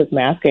importance of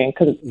masking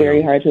because it's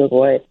very hard to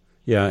avoid.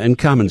 Yeah, and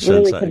common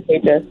sense. Really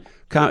contagious.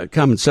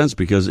 Common sense,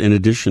 because in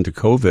addition to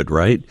COVID,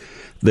 right,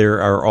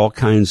 there are all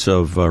kinds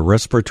of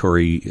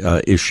respiratory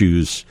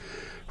issues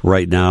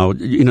right now.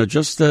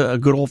 Just a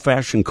good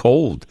old-fashioned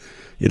cold.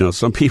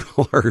 Some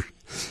people are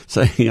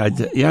saying,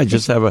 I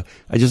just have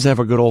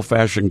a good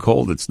old-fashioned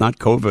cold. It's not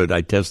COVID.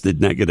 I tested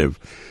negative,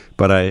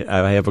 but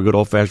I have a good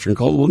old-fashioned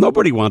cold. Well,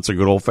 nobody wants a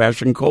good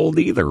old-fashioned cold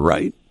either,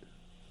 right?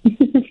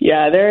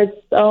 Yeah, there's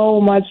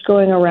so much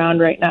going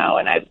around right now,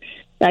 and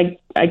I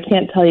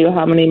can't tell you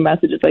how many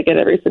messages I get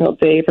every single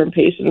day from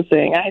patients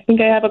saying, I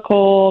think I have a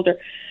cold, or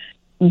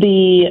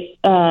the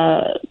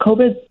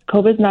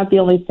COVID's not the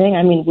only thing.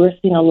 I mean, we're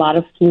seeing a lot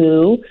of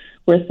flu.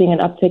 We're seeing an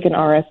uptick in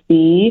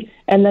RSV.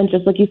 And then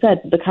just like you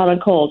said, the common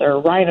cold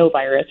or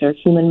rhinovirus or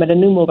human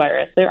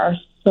metapneumovirus. There are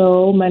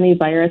so many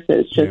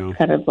viruses just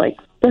kind of like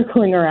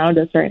circling around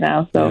us right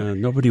now. So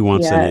nobody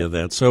wants any of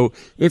that. So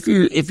if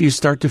you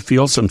start to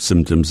feel some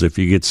symptoms, if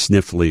you get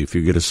sniffly, if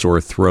you get a sore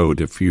throat,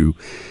 if you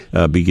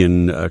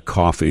begin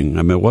coughing,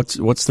 I mean,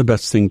 what's the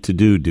best thing to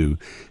do?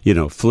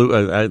 Flu?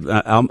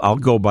 I'll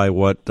go by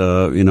what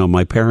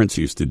my parents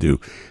used to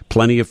do.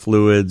 Plenty of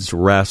fluids,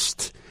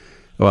 rest.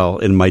 Well,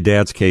 in my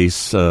dad's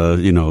case,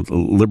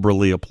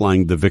 liberally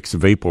applying the Vicks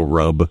Vapor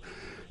Rub.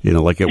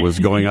 Like it was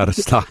going out of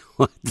style.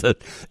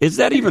 Is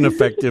that even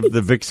effective, the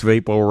Vicks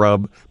Vapor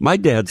Rub? My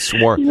dad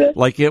swore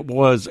like it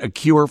was a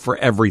cure for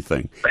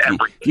everything.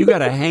 If you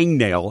got a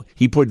hangnail,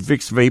 he put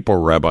Vicks Vapor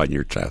Rub on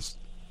your chest.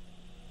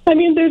 I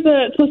mean, there's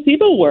a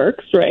placebo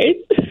works, right?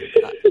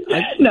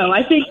 No,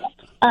 I think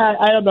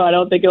I don't know. I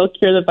don't think it'll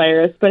cure the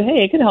virus, but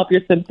hey, it can help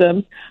your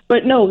symptoms.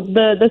 But no,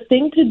 the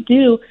thing to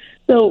do.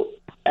 So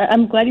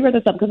I'm glad you brought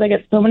this up because I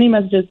get so many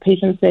messages,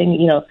 patients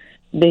saying,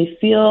 they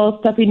feel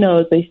stuffy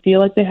nose, they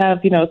feel like they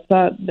have,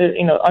 they're,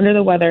 under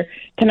the weather.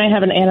 Can I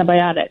have an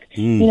antibiotic?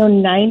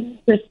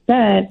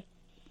 90%.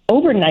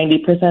 Over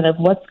 90% of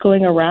what's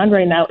going around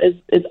right now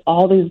is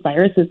all these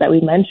viruses that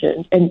we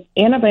mentioned. And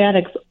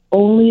antibiotics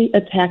only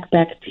attack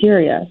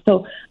bacteria.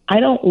 So I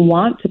don't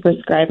want to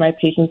prescribe my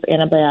patients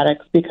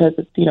antibiotics because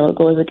it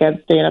goes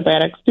against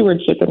antibiotic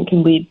stewardship and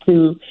can lead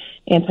to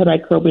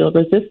antimicrobial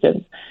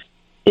resistance.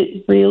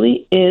 It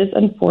really is,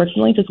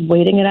 unfortunately, just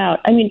waiting it out.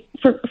 I mean,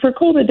 for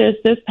COVID,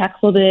 there's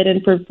Paxlovid,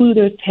 and for flu,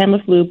 there's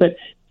Tamiflu, but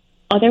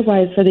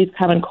otherwise, for these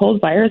common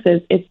cold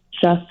viruses, it's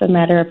just a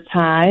matter of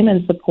time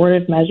and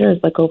supportive measures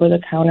like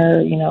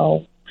over-the-counter,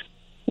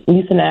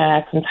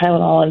 Mucinex and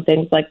Tylenol and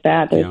things like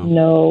that. There's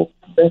no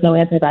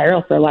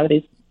antiviral for a lot of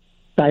these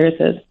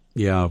viruses.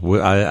 Yeah,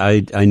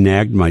 I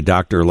nagged my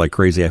doctor like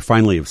crazy. I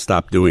finally have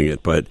stopped doing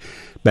it, but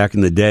back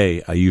in the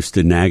day, I used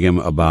to nag him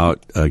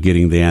about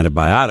getting the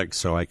antibiotics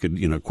so I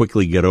could,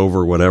 quickly get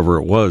over whatever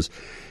it was.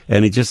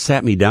 And he just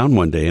sat me down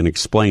one day and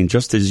explained,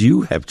 just as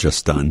you have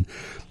just done,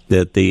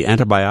 that the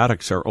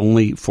antibiotics are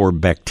only for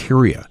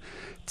bacteria.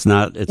 It's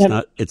not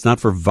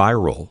for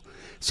viral.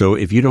 So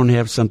if you don't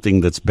have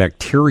something that's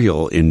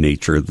bacterial in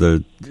nature,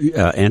 the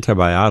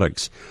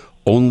antibiotics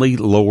only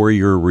lower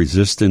your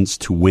resistance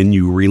to when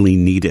you really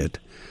need it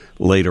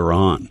later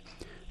on.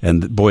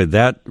 And boy,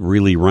 that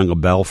really rung a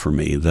bell for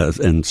me.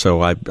 And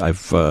so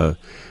I've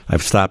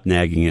stopped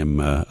nagging him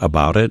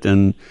about it.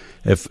 And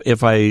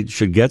if I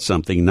should get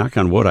something, knock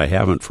on wood, I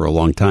haven't for a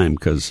long time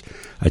because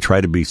I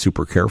try to be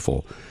super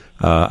careful.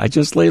 I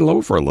just lay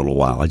low for a little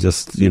while. I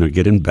just,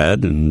 get in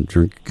bed and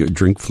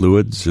drink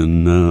fluids.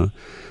 And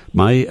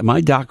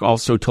my doc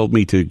also told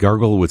me to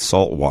gargle with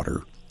salt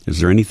water.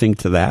 Is there anything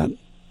to that?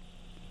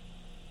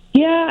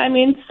 Yeah, I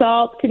mean,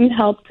 salt can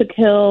help to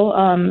kill,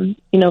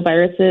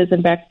 viruses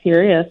and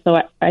bacteria. So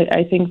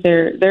I think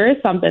there is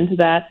something to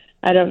that.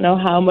 I don't know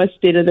how much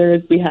data there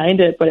is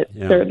behind it, but it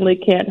certainly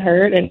can't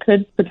hurt and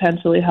could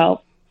potentially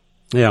help.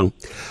 Yeah.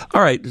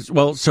 All right.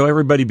 Well, so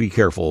everybody be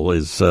careful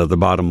is the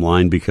bottom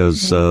line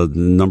because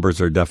numbers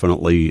are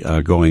definitely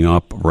going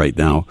up right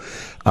now.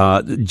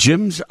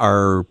 Gyms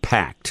are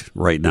packed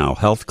right now.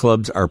 Health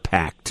clubs are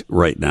packed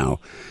right now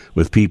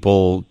with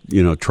people,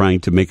 trying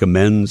to make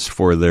amends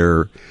for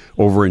their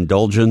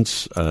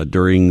overindulgence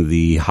during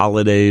the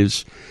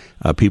holidays.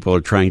 People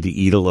are trying to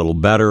eat a little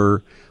better,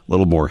 a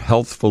little more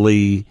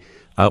healthfully.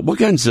 What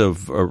kinds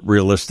of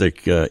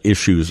realistic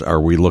issues are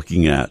we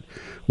looking at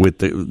with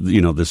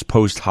this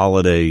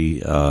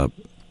post-holiday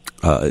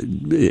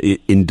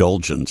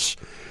indulgence?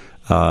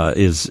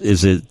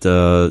 Is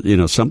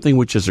it something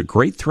which is a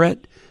great threat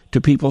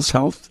to people's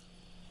health?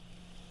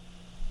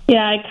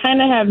 Yeah, I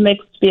kind of have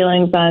mixed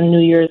feelings on New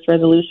Year's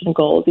resolution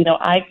goals.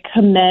 I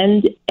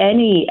commend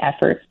any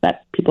efforts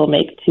that people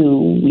make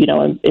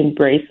to,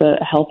 embrace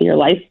a healthier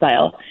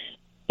lifestyle.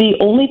 The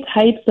only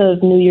types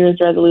of New Year's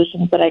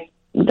resolutions that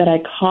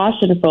I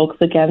caution folks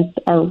against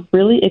are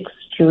really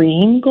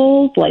extreme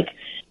goals, like,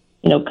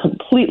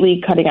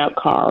 completely cutting out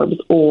carbs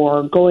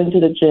or going to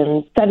the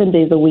gym 7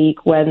 days a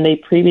week when they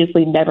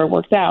previously never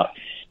worked out,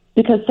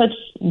 because such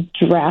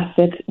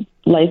drastic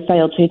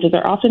lifestyle changes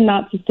are often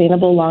not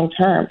sustainable long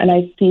term. And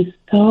I see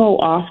so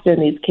often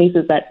these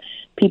cases that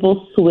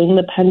people swing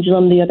the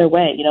pendulum the other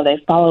way. They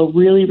follow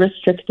really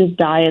restrictive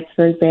diets,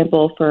 for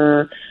example,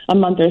 for a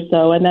month or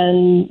so, and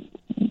then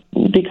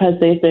because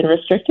they've been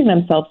restricting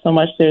themselves so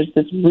much, there's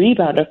this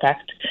rebound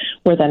effect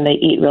where then they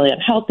eat really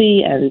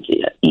unhealthy and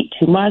eat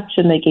too much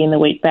and they gain the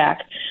weight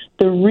back.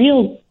 The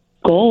real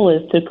goal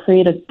is to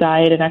create a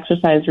diet and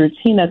exercise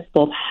routine that's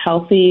both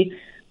healthy,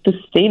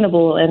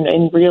 sustainable,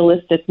 and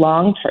realistic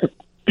long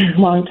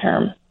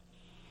term.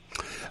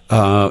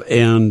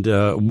 And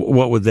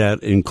what would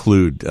that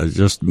include?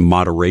 Just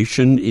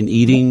moderation in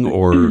eating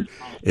or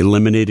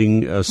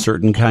eliminating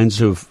certain kinds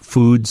of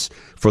foods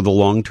for the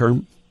long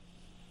term?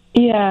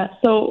 Yeah,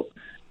 so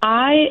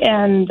I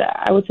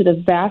would say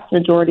the vast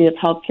majority of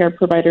healthcare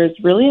providers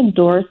really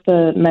endorse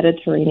the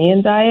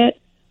Mediterranean diet,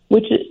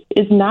 which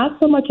is not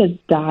so much a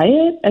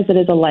diet as it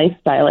is a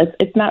lifestyle.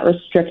 It's not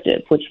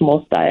restrictive, which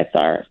most diets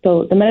are.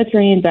 So the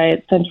Mediterranean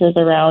diet centers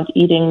around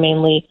eating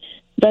mainly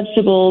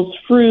vegetables,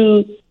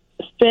 fruits,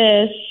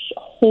 fish,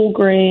 whole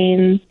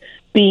grains,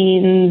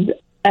 beans,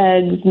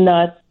 eggs,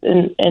 nuts,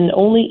 and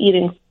only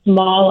eating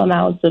small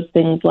amounts of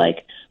things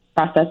like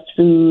processed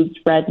foods,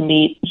 red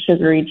meat,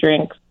 sugary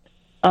drinks.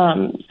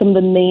 Some of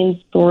the main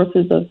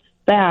sources of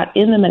fat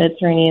in the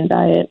Mediterranean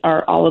diet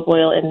are olive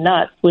oil and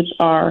nuts, which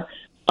are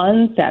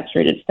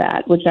unsaturated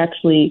fat, which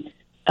actually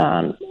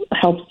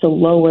helps to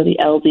lower the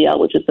LDL,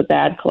 which is the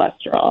bad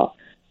cholesterol.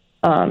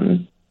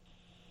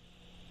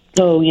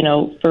 So,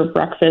 for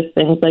breakfast,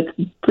 things like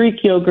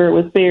Greek yogurt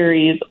with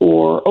berries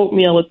or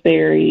oatmeal with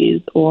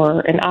berries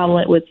or an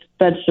omelet with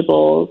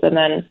vegetables, and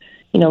then,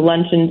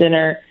 lunch and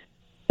dinner,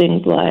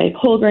 things like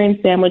whole grain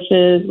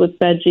sandwiches with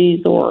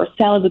veggies or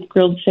salad with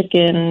grilled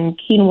chicken,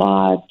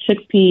 quinoa,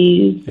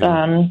 chickpeas,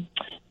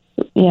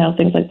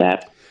 things like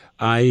that.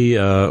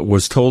 I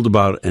was told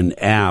about an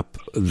app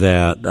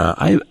that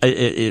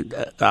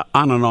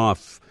on and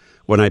off,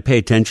 when I pay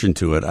attention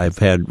to it, I've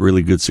had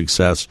really good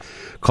success,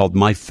 called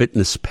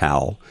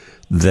MyFitnessPal,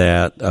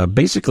 that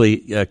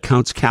basically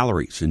counts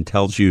calories and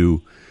tells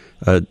you,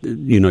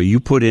 you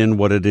put in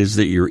what it is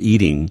that you're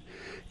eating,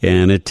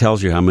 and it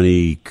tells you how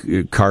many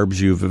carbs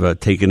you've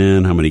taken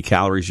in, how many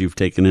calories you've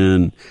taken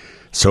in,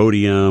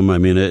 sodium. I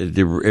mean, it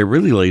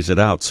really lays it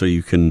out so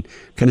you can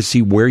kind of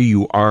see where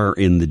you are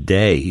in the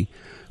day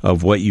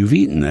of what you've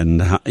eaten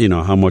and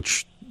how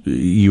much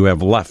you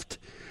have left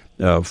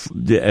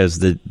as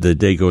the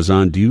day goes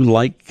on. Do you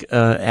like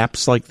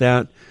apps like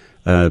that,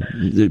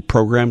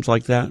 programs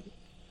like that?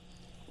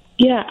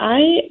 Yeah,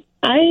 I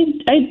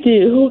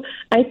do.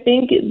 I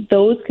think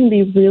those can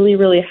be really,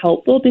 really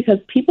helpful because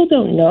people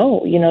don't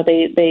know.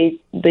 They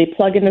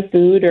plug in the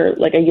food, or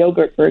like a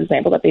yogurt, for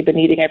example, that they've been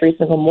eating every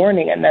single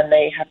morning, and then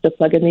they have to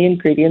plug in the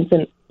ingredients,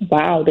 and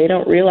wow, they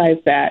don't realize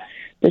that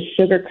the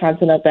sugar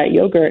content of that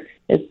yogurt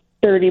is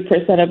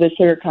 30% of the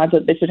sugar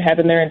content they should have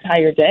in their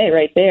entire day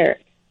right there.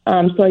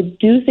 So I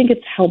do think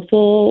it's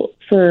helpful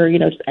for,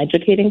 just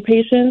educating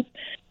patients.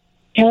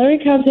 Calorie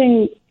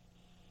counting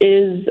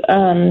is,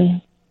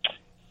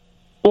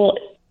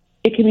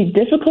 it can be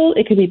difficult.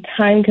 It can be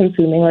time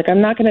consuming. Like, I'm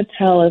not going to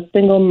tell a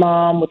single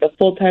mom with a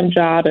full-time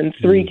job and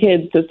 3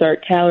 kids to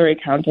start calorie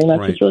counting.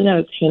 That's just really not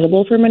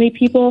attainable for many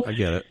people. I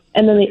get it.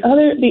 And then the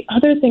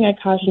other thing I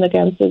caution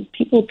against is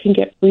people can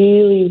get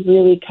really,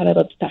 really kind of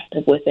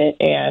obsessive with it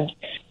and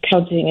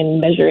counting and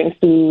measuring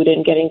food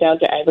and getting down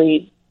to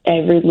every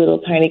little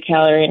tiny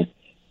calorie. And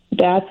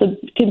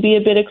can be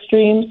a bit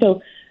extreme.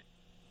 So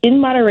in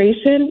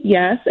moderation,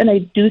 yes, and I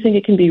do think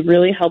it can be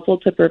really helpful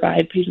to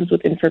provide patients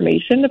with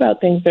information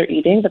about things they're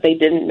eating that they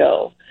didn't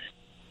know.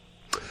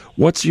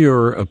 What's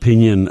your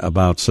opinion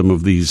about some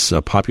of these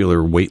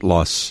popular weight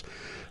loss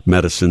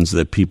medicines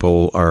that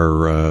people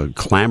are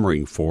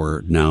clamoring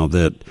for now,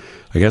 that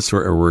I guess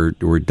were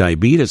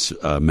diabetes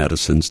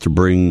medicines to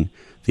bring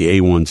the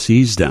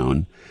A1Cs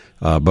down,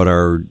 but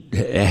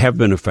have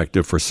been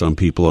effective for some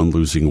people in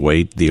losing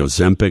weight? The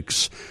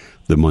Ozempics,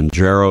 the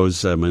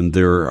Mounjaros, I mean,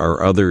 there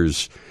are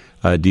others.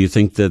 Do you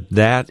think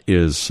that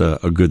is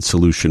a good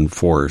solution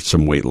for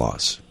some weight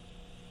loss?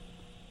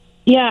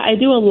 Yeah, I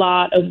do a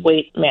lot of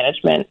weight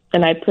management,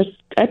 and I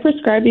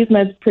prescribe these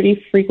meds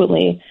pretty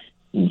frequently.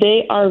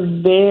 They are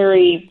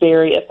very,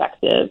 very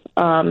effective,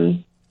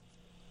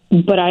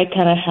 but I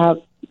kind of have,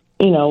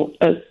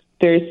 a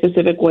very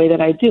specific way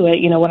that I do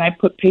it. When I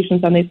put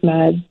patients on these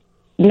meds,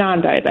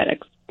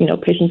 non-diabetics,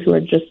 patients who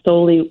are just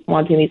solely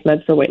wanting these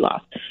meds for weight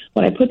loss.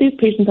 When I put these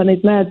patients on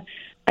these meds,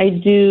 I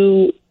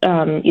do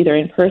either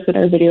in-person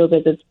or video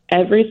visits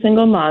every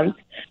single month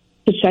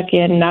to check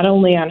in not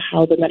only on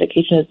how the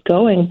medication is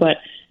going, but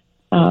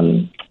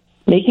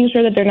making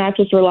sure that they're not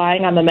just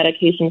relying on the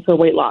medication for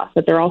weight loss,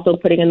 that they're also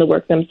putting in the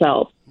work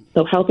themselves.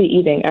 So healthy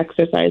eating,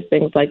 exercise,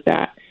 things like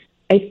that.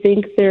 I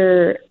think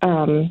there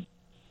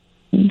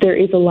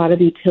is a lot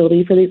of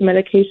utility for these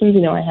medications.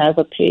 I had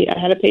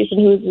a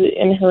patient who was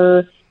in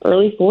her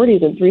early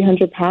 40s and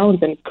 300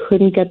 pounds and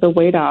couldn't get the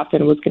weight off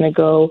and was going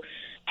to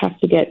have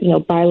to get,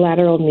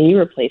 bilateral knee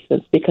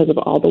replacements because of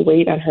all the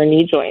weight on her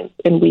knee joints.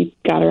 And we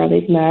got her on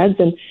these meds,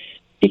 and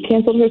she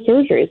canceled her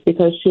surgeries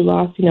because she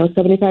lost,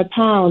 75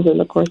 pounds in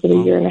the course of a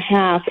year and a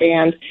half.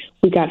 And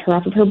we got her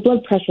off of her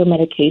blood pressure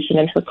medication,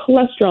 and her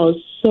cholesterol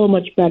is so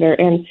much better.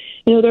 And,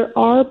 there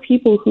are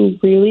people who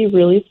really,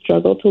 really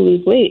struggle to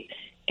lose weight.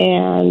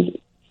 And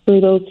for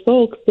those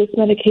folks, these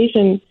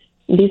medications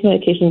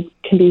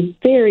can be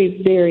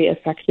very, very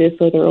effective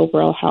for their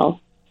overall health.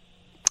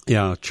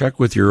 Yeah, check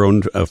with your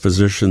own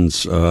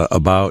physicians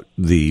about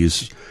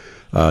these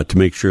to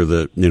make sure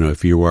that,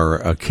 if you are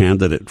a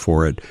candidate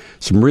for it.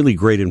 Some really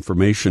great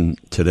information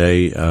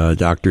today,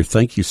 Doctor.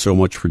 Thank you so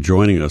much for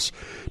joining us.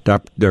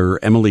 Dr.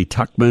 Emily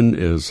Tuchman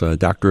is a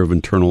doctor of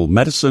internal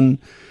medicine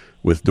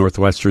with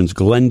Northwestern's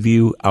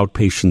Glenview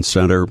Outpatient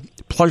Center.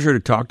 Pleasure to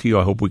talk to you.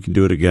 I hope we can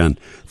do it again.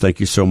 Thank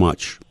you so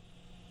much.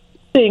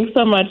 Thanks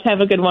so much. Have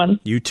a good one.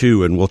 You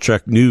too, and we'll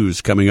check news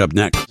coming up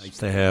next. Nice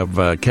to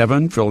have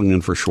Kevin filling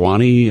in for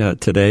Shwani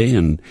today,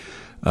 and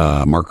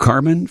Mark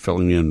Carman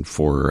filling in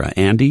for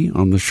Andy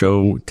on the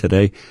show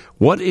today.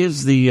 What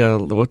is the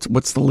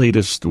what's the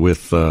latest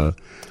with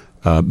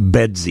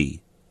Bedsy?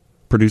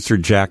 Producer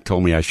Jack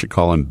told me I should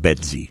call him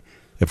Bedsy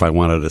if I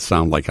wanted to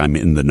sound like I'm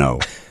in the know.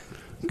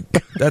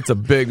 That's a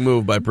big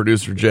move by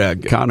producer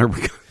Jack. Connor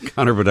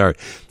Bedard,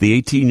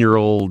 the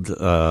 18-year-old,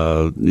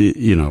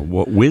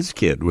 whiz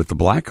kid with the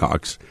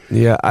Blackhawks,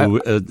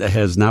 who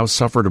has now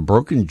suffered a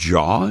broken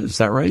jaw. Is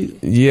that right?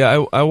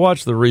 Yeah, I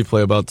watched the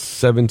replay about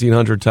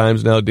 1,700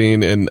 times now,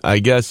 Dean, and I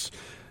guess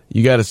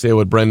you got to say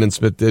what Brendan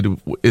Smith did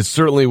is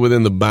certainly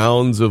within the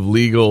bounds of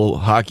legal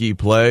hockey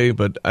play,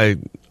 but I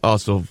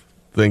also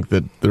think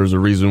that there's a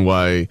reason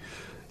why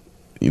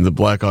the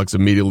Blackhawks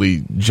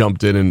immediately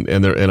jumped in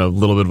and a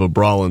little bit of a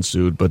brawl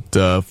ensued.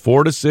 But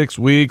 4 to 6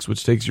 weeks,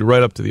 which takes you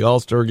right up to the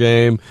All-Star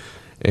game,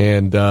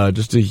 and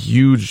just a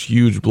huge,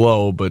 huge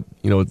blow. But,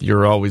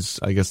 you're always,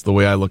 I guess the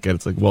way I look at it,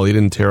 it's like, well, he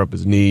didn't tear up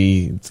his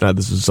knee. It's not.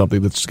 This is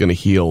something that's just going to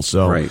heal.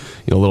 So, right.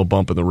 A little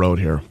bump in the road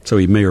here. So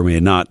he may or may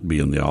not be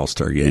in the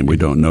All-Star game. We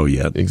don't know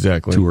yet.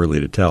 Exactly. Too early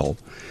to tell.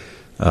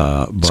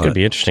 It's going to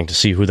be interesting to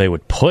see who they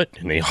would put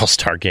in the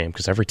All-Star game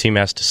because every team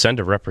has to send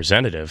a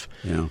representative.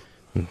 Yeah.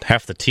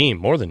 Half the team,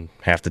 more than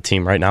half the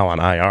team right now on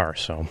IR.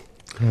 So,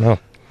 I don't know.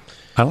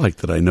 I like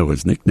that I know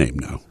his nickname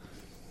now.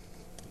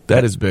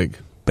 That is big.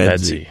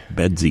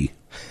 Bedsy.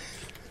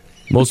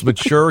 Most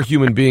mature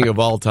human being of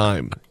all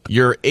time.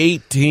 You're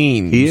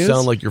 18. He you is?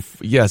 sound like you're.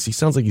 Yes, he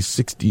sounds like he's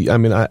 60. I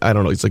mean, I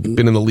don't know. He's like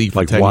been in the league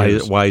for 10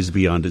 years. Wise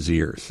beyond his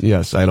years.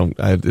 Yes, I don't.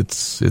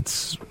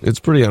 It's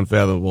pretty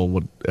unfathomable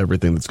what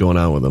everything that's going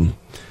on with him.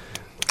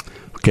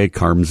 Okay,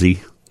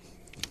 Carmsy.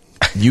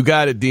 You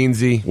got it,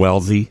 Deansy.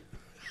 Wellsy.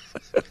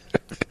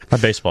 My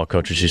baseball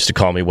coaches used to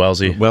call me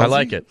Wellsy. I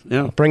like it.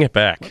 Yeah. Bring it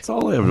back. Let's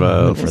all have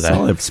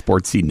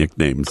sportsy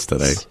nicknames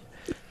today.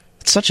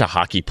 It's such a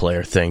hockey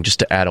player thing, just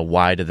to add a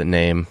Y to the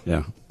name.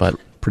 Yeah. But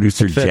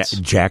producer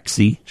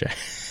Jaxie.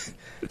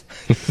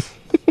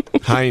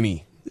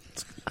 Heine.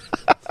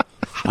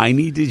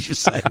 Heine, did you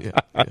say?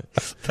 Yeah.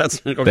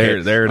 That's okay. There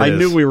it is. I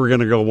knew we were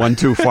going to go one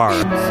too far.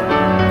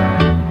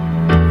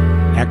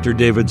 Actor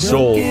David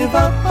Soul,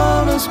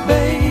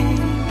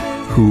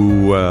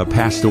 who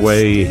passed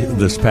away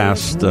this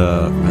past,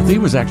 I think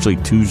it was actually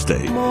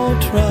Tuesday.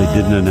 They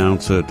didn't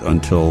announce it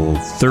until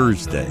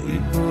Thursday.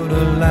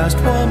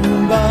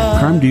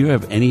 Carm, do you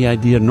have any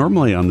idea?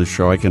 Normally on the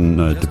show I can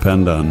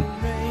depend on,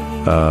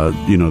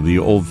 the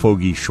old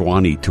fogey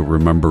Schwani to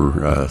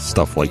remember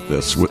stuff like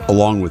this,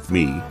 along with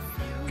me,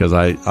 because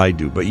I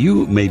do. But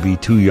you may be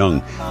too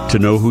young to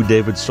know who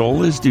David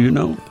Soul is. Do you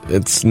know?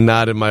 It's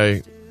not in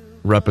my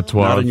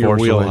repertoire, not in your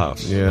unfortunately.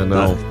 wheelhouse. Yeah,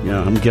 no.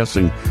 I'm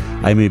guessing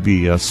I may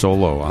be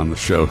solo on the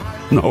show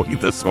knowing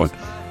this one.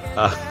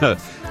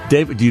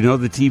 David, do you know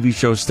the TV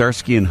show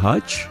Starsky and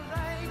Hutch?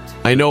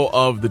 I know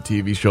of the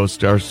TV show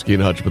Starsky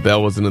and Hutch, but that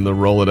wasn't in the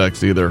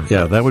Rolodex either.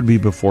 Yeah, that would be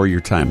before your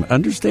time.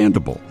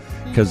 Understandable,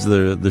 because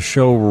the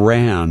show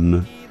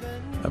ran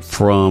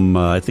from,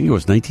 I think it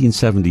was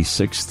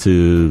 1976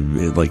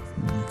 to like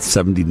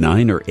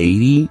 79 or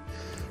 80,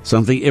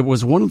 something. It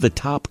was one of the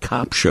top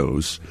cop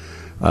shows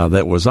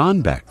that was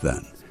on back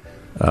then.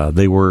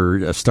 They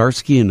were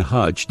Starsky and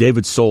Hutch.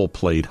 David Soul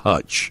played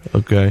Hutch.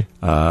 Okay.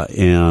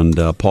 And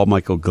Paul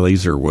Michael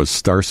Glaser was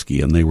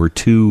Starsky, and they were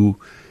two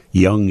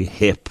young,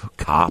 hip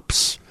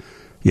cops,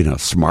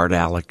 smart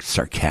aleck,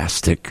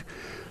 sarcastic.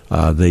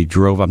 They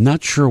drove, I'm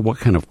not sure what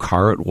kind of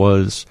car it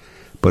was,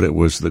 but it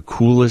was the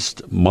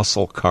coolest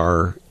muscle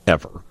car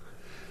ever.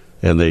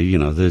 And they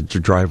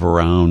drive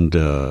around,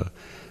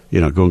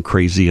 going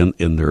crazy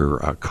in their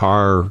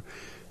car.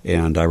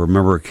 And I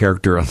remember a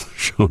character on the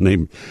show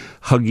named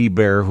Huggy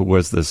Bear, who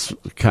was this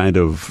kind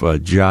of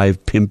jive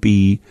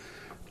pimpy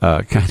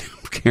kind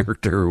of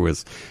character.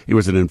 He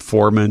was an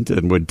informant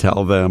and would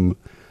tell them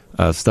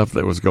stuff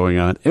that was going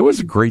on. It was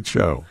a great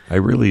show. I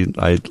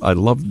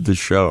loved the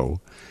show.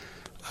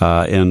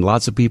 And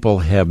lots of people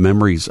have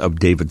memories of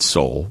David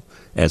Soul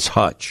as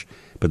Hutch.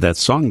 But that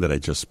song that I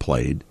just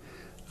played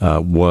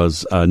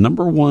was a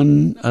number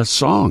one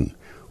song.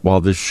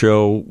 While this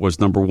show was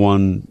number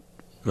one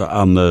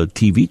on the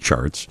TV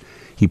charts,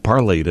 he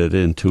parlayed it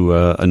into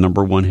a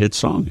number one hit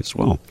song as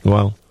well.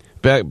 Wow.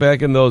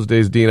 Back in those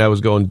days, Dean, I was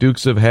going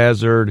Dukes of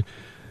Hazzard,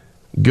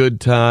 Good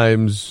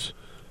Times,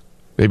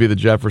 maybe the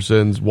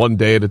Jeffersons, One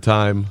Day at a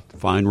Time.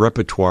 Fine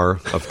repertoire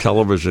of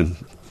television.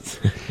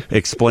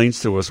 Explains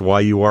to us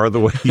why you are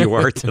the way you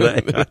are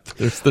today.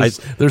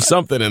 There's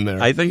something in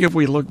there. I think if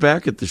we look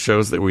back at the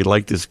shows that we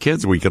liked as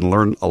kids, we can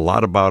learn a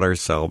lot about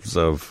ourselves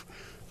of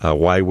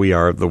why we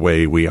are the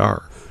way we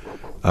are.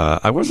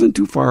 I wasn't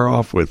too far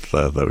off with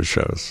those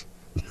shows,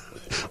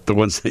 the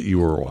ones that you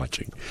were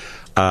watching.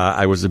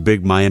 I was a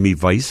big Miami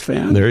Vice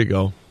fan. There you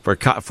go. For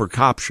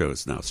cop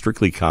shows now,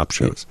 strictly cop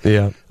shows.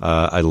 Yeah.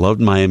 I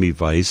loved Miami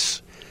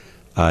Vice.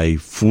 I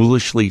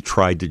foolishly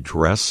tried to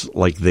dress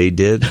like they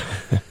did.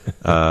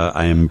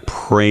 I am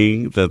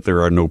praying that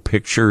there are no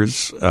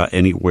pictures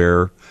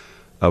anywhere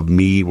of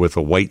me with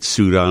a white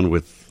suit on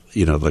with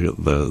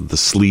the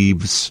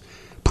sleeves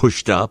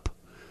pushed up.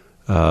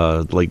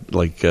 Like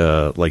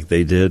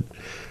they did.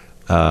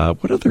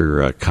 What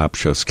other cop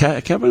shows?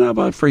 Kevin, how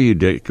about for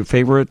you?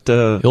 Favorite?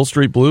 Hill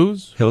Street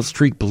Blues? Hill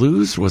Street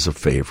Blues was a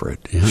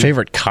favorite. Yeah.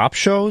 Favorite cop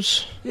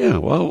shows? Yeah,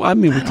 well, I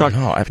mean, we're talking.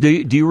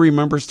 Do you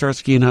remember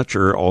Starsky and Hutch,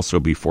 or also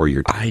before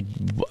your time?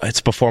 It's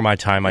before my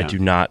time. Yeah. I do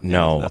not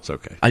know. Yeah, that's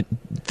okay.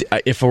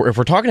 If we're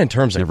talking in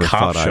terms of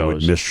cop shows, I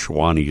would miss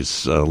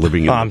Schwani's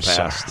living in the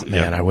past. Sorry,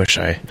 man, I wish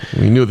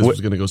We knew this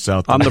was going to go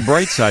south. On the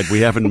bright side,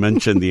 we haven't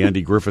mentioned the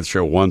Andy Griffith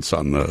Show once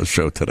on the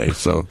show today,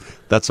 so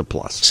that's a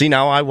plus. See,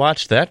 now I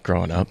watched that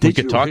growing up. We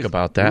could talk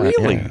about that.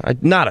 Really? Yeah.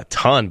 Not a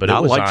ton, but not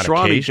it was like on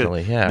Schwanny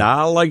occasionally.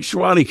 Not like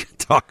Schwanny could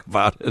talk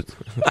about it.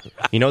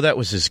 You know, that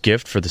was his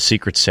gift for the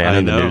Secret Santa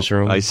in the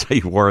newsroom. I say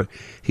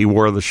he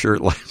wore the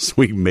shirt last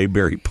week,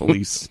 Mayberry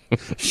Police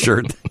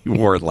shirt. He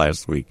wore it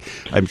last week.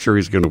 I'm sure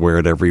he's going to wear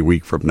it every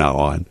week from now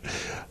on.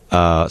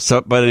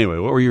 But anyway,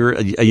 what were your?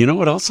 You know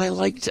what else I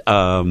liked?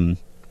 NYPD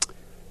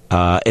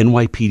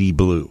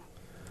Blue.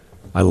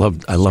 I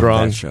loved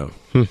that show.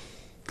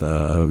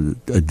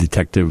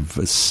 Detective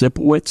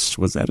Sipowicz,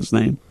 was that his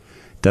name?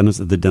 Dennis.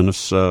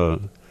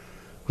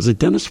 Was it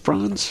Dennis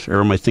Franz, or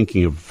am I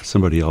thinking of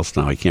somebody else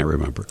now? I can't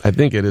remember. I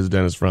think it is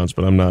Dennis Franz,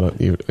 but I'm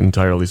not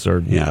entirely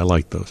certain. Yeah, I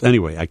like those.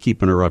 Anyway, I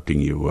keep interrupting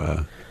you,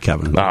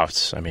 Kevin. I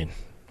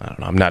don't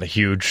know. I'm not a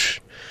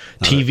huge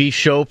TV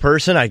show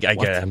person.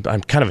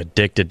 I'm kind of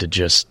addicted to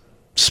just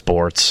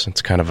sports.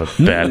 It's kind of a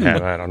bad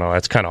habit. I don't know.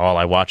 That's kind of all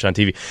I watch on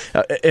TV.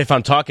 If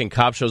I'm talking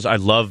cop shows,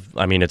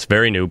 it's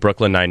very new,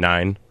 Brooklyn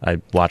Nine-Nine. I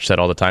watch that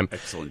all the time.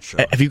 Excellent show.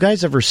 Have you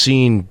guys ever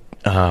seen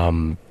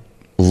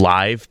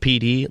Live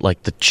PD,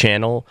 like the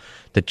channel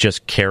that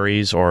just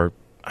carries, or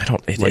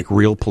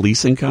real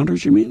police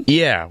encounters, you mean?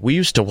 Yeah, we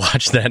used to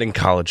watch that in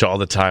college all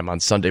the time on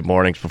Sunday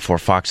mornings before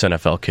Fox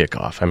NFL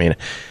kickoff. I mean,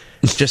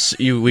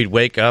 we'd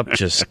wake up,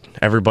 just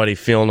everybody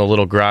feeling a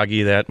little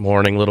groggy that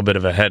morning, a little bit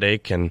of a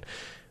headache, and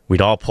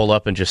we'd all pull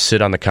up and just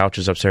sit on the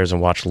couches upstairs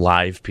and watch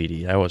Live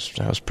PD. That was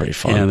pretty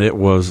fun. And it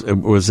was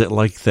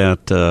like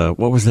that?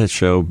 What was that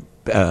show?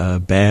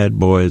 Bad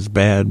Boys,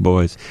 where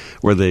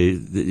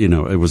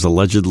it was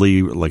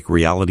allegedly like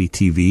reality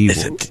TV.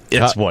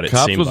 It's what it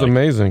Cops seemed was like.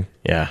 Amazing.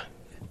 Yeah.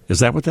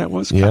 Is that what that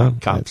was? Yeah.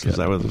 Cops, is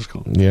that what it was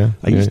called? Yeah.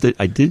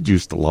 I did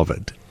used to love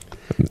it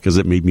because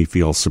it made me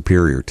feel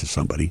superior to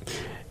somebody.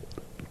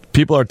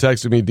 People are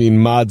texting me, Dean,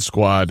 Mod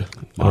Squad.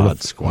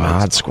 Mod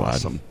Squad.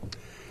 Awesome.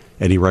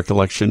 Any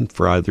recollection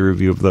for either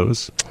of you of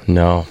those?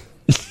 No.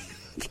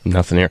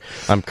 Nothing here.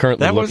 I'm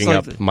currently looking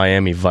up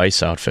Miami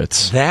Vice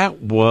outfits.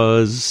 That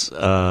was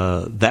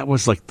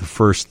like the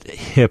first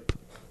hip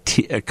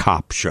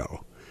cop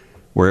show,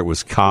 where it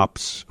was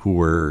cops who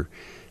were,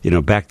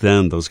 back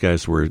then those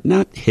guys were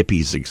not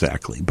hippies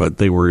exactly, but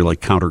they were like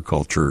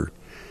counterculture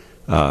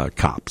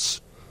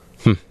cops.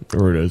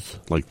 There it is,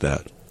 like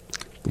that.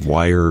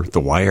 The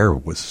Wire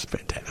was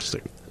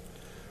fantastic.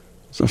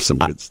 So some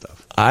good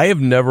stuff. I have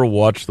never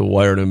watched The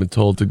Wire, and I've been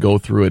told to go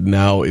through it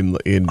now, and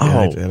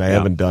I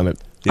haven't done it.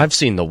 Yeah. I've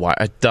seen The Wire.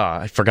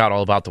 I forgot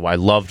all about The Wire. I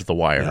loved The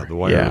Wire.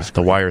 Yeah,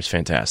 The Wire is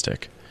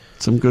fantastic.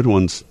 Some good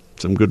ones.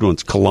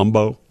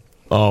 Columbo.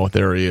 Oh,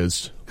 there he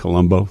is.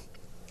 Columbo.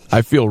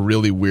 I feel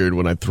really weird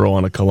when I throw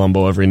on a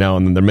Columbo every now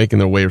and then. They're making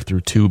their way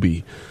through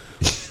Tubi.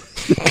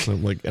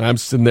 And I'm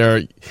sitting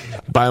there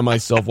by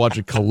myself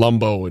watching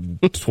Columbo in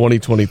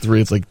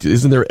 2023. It's like,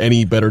 isn't there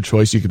any better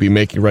choice you could be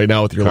making right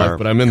now with your life?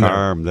 But I'm in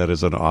there. That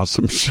is an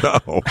awesome show.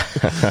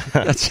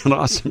 That's an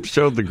awesome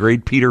show. The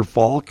great Peter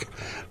Falk.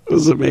 It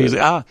was amazing.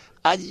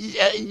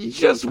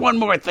 Just one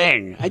more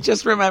thing. I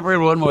just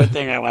remembered one more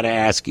thing I want to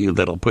ask you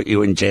that'll put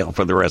you in jail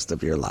for the rest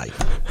of your life.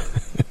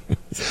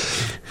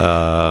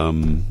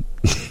 I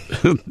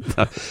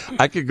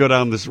could go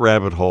down this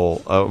rabbit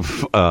hole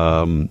of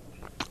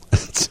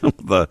some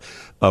of the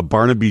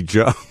Barnaby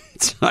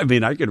Jones. I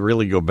mean, I could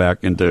really go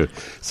back into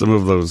some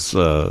of those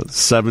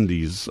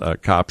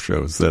 70s cop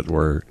shows that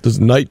were... Does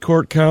Night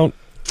Court count?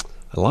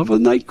 I love a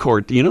Night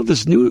Court.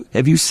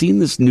 Have you seen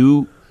this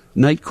new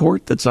Night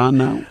Court that's on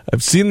now?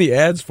 I've seen the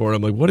ads for it.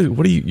 I'm like, what are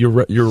you?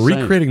 You're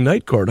recreating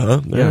Night Court,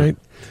 huh? Yeah. All right.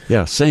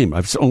 Yeah, same.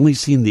 I've only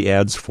seen the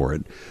ads for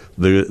it.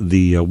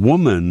 The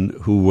woman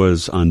who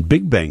was on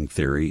Big Bang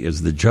Theory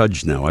is the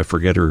judge now. I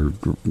forget her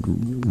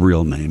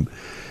real name.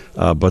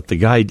 But the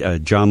guy,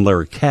 John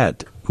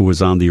Larroquette, who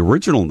was on the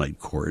original Night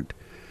Court,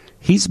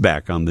 he's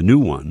back on the new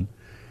one.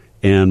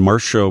 And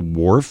Marcia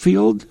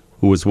Warfield,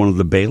 who was one of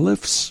the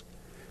bailiffs,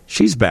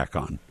 she's back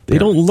on. They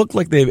don't look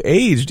like they've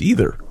aged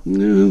either.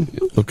 No.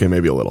 Okay,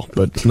 maybe a little,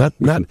 but not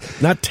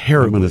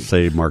terribly. I'm going to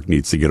say Mark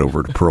needs to get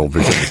over to Pearl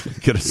Vision.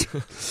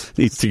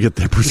 Needs to get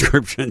their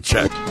prescription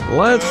checked.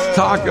 Let's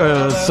talk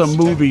some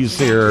movies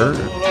here.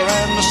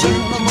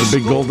 The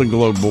big Golden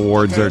Globe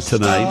Awards are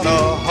tonight.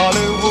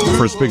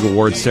 First big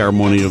award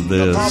ceremony of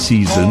the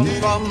season.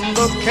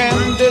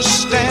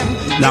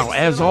 Now,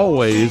 as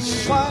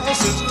always,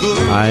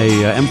 I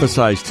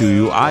emphasize to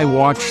you, I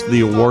watch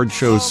the award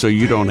shows so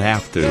you don't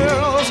have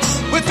to.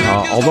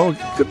 Although it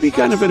could be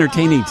kind of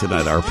entertaining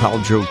tonight. Our pal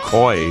Joe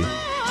Coy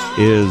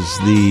is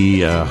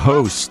the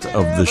host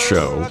of the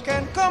show.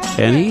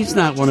 And he's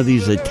not one of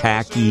these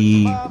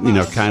attacky,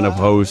 kind of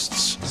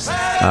hosts.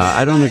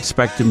 I don't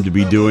expect him to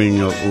be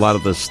doing a lot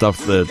of the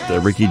stuff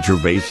that Ricky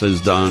Gervais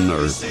has done,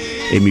 or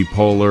Amy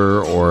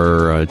Poehler,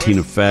 or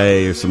Tina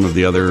Fey, or some of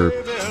the other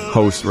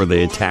hosts where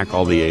they attack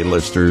all the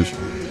A-listers.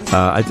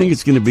 I think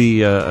it's going to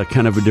be a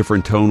kind of a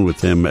different tone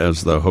with him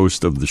as the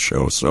host of the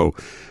show. So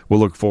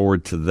we'll look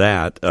forward to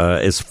that.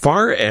 As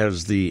far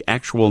as the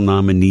actual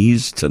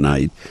nominees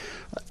tonight,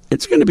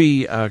 it's going to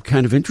be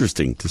kind of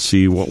interesting to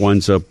see what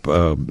winds up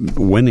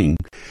winning.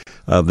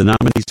 The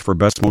nominees for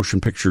Best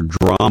Motion Picture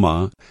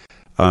Drama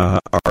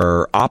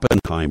are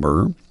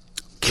Oppenheimer,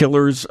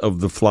 Killers of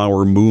the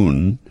Flower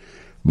Moon,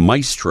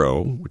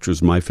 Maestro, which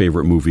was my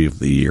favorite movie of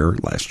the year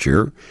last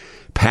year,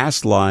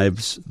 Past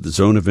Lives, The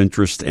Zone of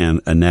Interest,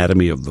 and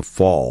Anatomy of the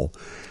Fall.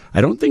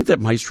 I don't think that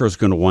Maestro is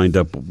going to wind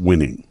up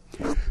winning.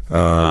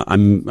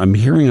 I'm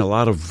hearing a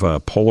lot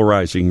of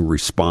polarizing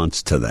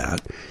response to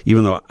that,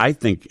 even though I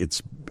think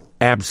it's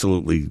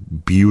absolutely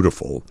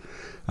beautiful.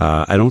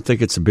 I don't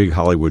think it's a big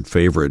Hollywood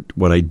favorite.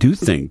 What I do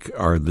think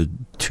are the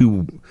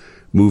two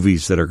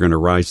movies that are going to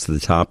rise to the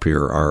top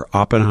here are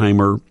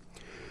Oppenheimer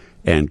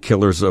and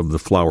Killers of the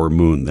Flower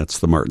Moon. That's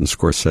the Martin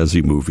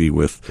Scorsese movie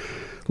with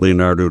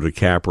Leonardo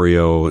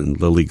DiCaprio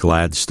and Lily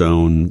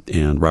Gladstone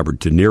and Robert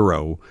De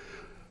Niro.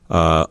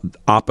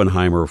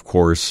 Oppenheimer, of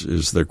course,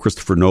 is the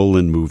Christopher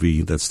Nolan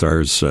movie that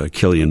stars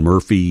Cillian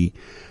Murphy.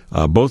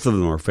 Both of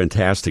them are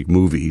fantastic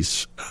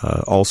movies,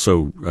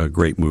 also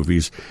great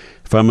movies.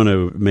 If I'm going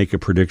to make a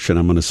prediction,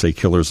 I'm going to say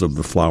Killers of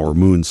the Flower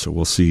Moon, so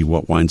we'll see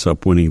what winds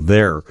up winning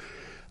there.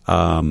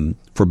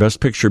 For Best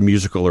Picture,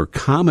 Musical, or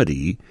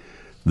Comedy,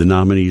 the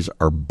nominees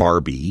are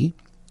Barbie,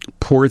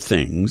 Poor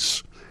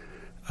Things,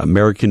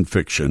 American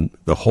Fiction,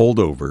 The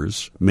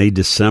Holdovers, May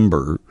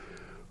December,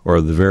 or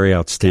the very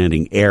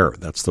outstanding Air.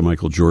 That's the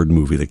Michael Jordan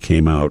movie that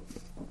came out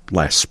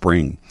last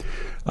spring.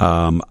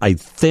 I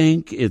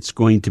think it's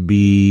going to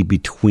be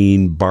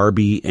between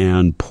Barbie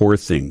and Poor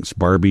Things.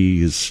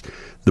 Barbie is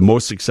the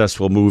most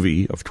successful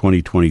movie of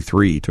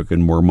 2023, took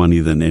in more money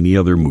than any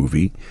other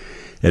movie.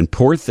 And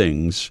Poor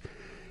Things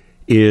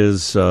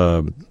is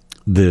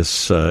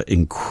this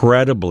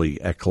incredibly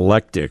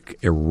eclectic,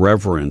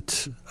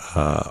 irreverent,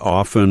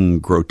 often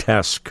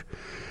grotesque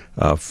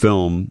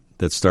film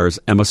that stars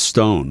Emma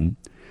Stone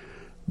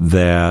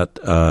that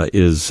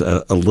is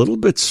a little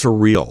bit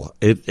surreal.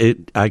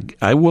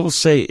 I will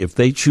say, if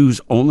they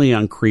choose only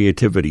on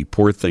creativity,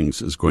 Poor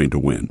Things is going to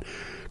win,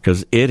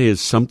 because it is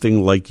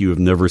something like you have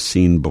never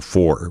seen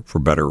before, for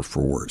better or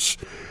for worse.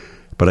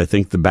 But I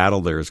think the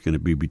battle there is going to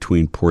be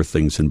between Poor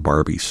Things and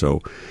Barbie.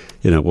 So,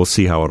 we'll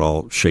see how it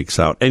all shakes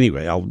out.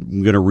 Anyway,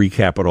 I'm going to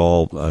recap it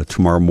all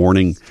tomorrow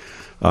morning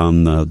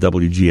on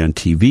WGN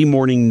TV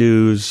Morning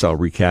News. I'll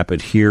recap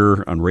it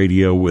here on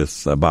radio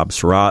with Bob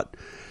Surratt,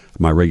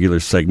 my regular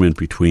segment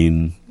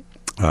between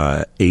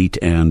 8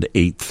 and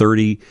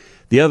 8:30.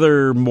 The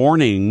other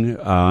morning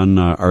on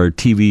our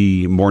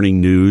TV Morning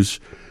News,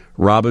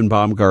 Robin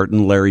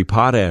Baumgarten, Larry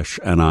Potash,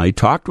 and I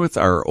talked with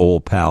our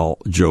old pal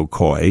Joe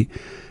Coy,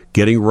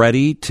 getting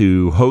ready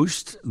to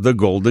host the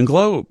Golden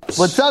Globes.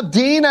 What's up,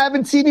 Dean? I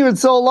haven't seen you in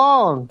so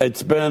long.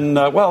 It's been,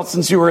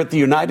 since you were at the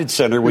United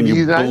Center when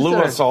you blew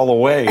us all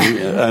away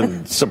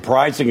and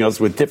surprising us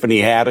with Tiffany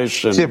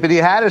Haddish. Tiffany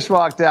Haddish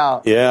walked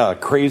out. Yeah,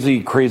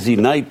 crazy, crazy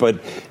night. But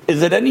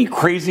is it any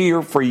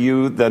crazier for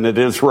you than it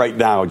is right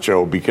now,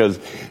 Joe? Because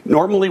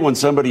normally when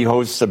somebody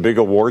hosts a big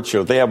award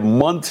show, they have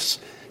months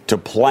to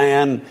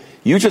plan.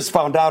 You just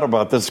found out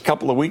about this a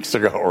couple of weeks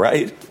ago,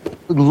 right?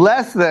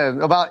 Less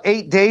than about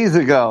 8 days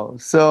ago.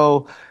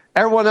 So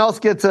everyone else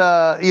gets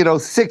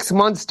 6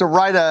 months to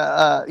write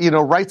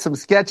write some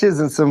sketches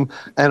and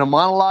a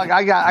monologue.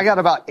 I got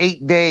about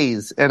 8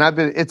 days, and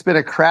it's been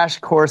a crash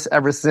course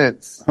ever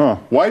since. Huh?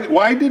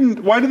 Why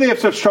do they have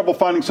such trouble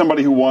finding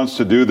somebody who wants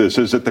to do this?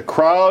 Is it the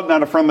crowd,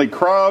 not a friendly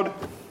crowd?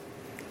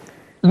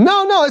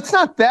 No, it's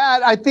not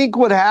that. I think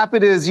what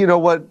happened is,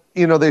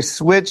 they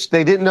switched.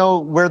 They didn't know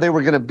where they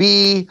were going to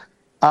be.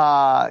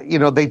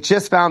 They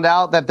just found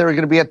out that they were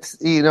going to be at,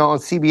 on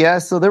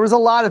CBS. So there was a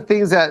lot of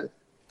things that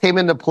came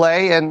into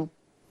play, and,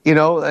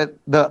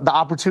 the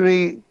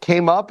opportunity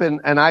came up,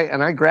 and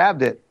I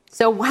grabbed it.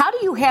 So how do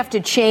you have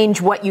to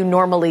change what you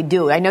normally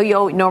do? I know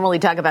you normally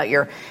talk about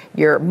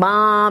your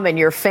mom and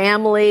your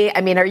family.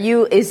 I mean,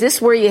 is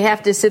this where you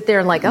have to sit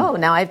there and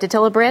now I have to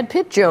tell a Brad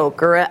Pitt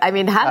joke? Or, how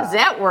does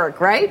that work,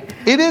 right?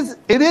 It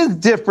is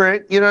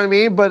different, you know what I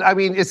mean? But,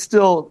 it's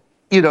still,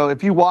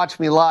 if you watch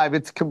me live,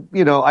 it's,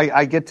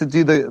 I get to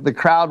do the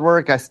crowd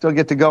work. I still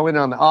get to go in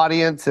on the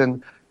audience,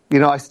 and,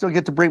 I still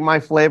get to bring my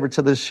flavor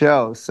to the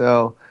show.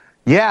 So,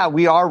 yeah,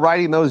 we are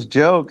writing those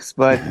jokes,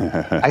 but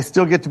I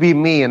still get to be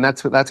me, and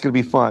that's going to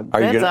be fun.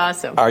 That's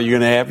awesome. Are you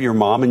going to have your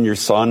mom and your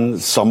son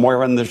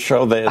somewhere in the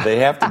show? They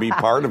have to be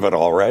part of it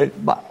all, right?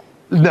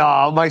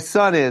 No, my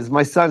son is.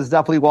 My son's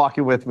definitely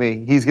walking with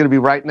me. He's going to be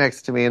right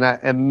next to me,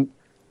 and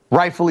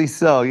rightfully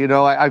so.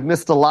 I've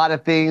missed a lot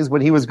of things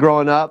when he was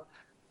growing up.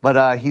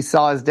 But he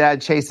saw his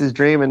dad chase his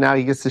dream, and now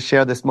he gets to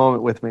share this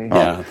moment with me.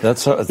 Yeah,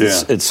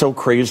 it's so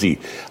crazy.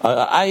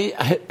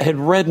 I had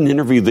read an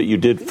interview that you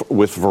did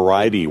with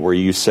Variety where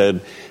you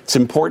said it's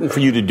important for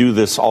you to do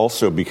this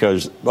also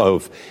because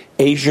of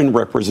Asian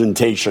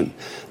representation.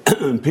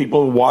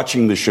 People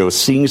watching the show,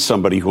 seeing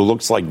somebody who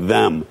looks like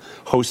them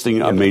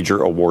hosting a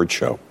major award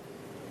show.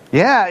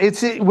 Yeah,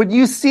 when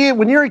you see it,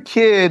 when you're a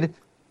kid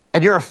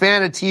and you're a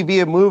fan of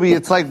TV and movie,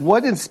 it's like,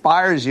 what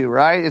inspires you,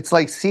 right? It's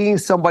like seeing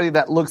somebody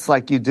that looks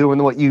like you do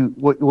and what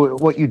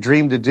you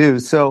dream to do.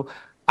 So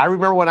I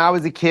remember when I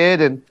was a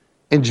kid and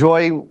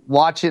enjoying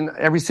watching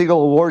every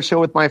single award show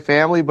with my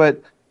family,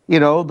 but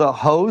the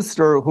host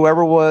or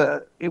whoever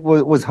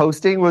was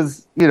hosting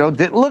was,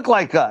 didn't look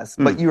like us.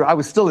 But I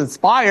was still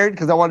inspired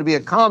because I wanted to be a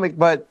comic.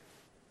 But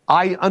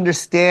I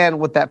understand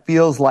what that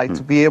feels like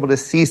to be able to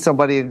see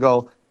somebody and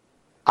go,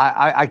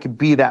 I could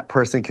be that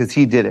person because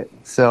he did it,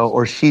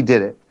 or she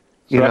did it,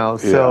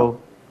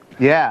 So,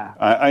 yeah,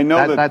 I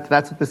know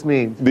that's what this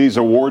means. These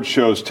award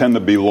shows tend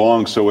to be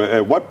long. So,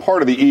 at what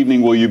part of the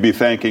evening will you be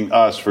thanking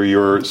us for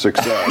your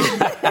success?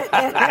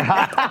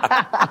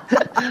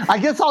 I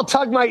guess I'll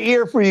tug my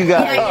ear for you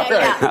guys.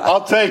 Yeah.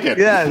 I'll take it.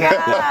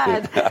 Yeah.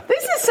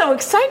 This is so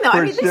exciting, though.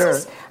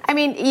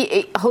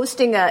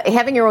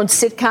 Having your own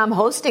sitcom,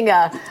 hosting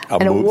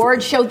an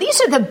award show.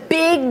 These are the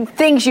big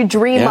things you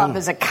dream of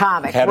as a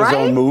comic, Had right? his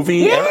own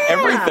movie,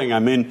 everything. I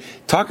mean,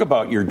 talk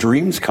about your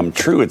dreams come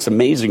true. It's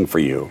amazing for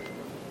you.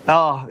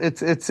 Oh,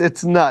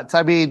 it's nuts.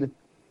 I mean,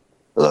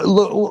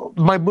 look,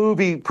 my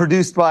movie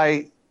produced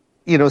by,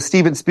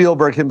 Steven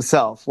Spielberg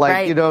himself.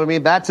 Like, you know what I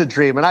mean? That's a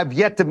dream. And I've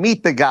yet to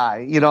meet the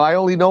guy. I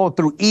only know him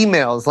through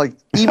emails, like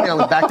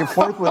emailing back and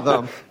forth with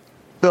him.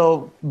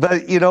 So,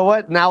 but you know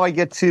what? Now I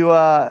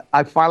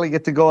finally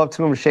get to go up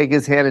to him, shake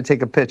his hand, and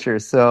take a picture.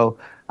 So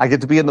I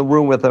get to be in the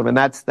room with him, and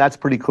that's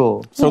pretty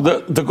cool. So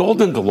the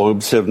Golden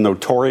Globes have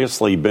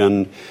notoriously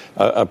been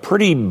a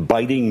pretty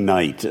biting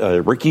night.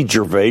 Ricky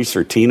Gervais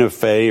or Tina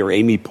Fey or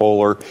Amy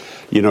Poehler,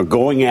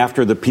 going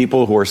after the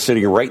people who are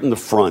sitting right in the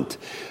front.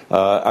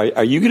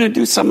 Are you going to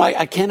do something?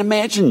 I can't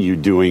imagine you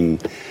doing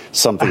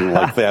something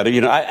like that.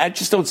 I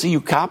just don't see you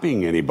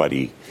copying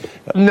anybody.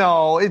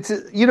 No,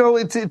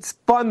 it's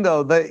fun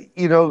though.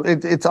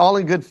 It's all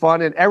in good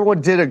fun, and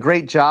everyone did a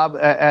great job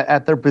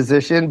at their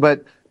position.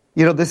 But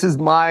this is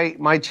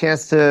my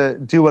chance to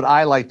do what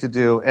I like to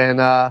do,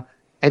 and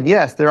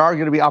yes, there are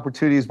going to be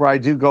opportunities where I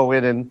do go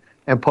in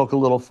and poke a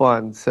little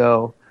fun.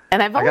 So,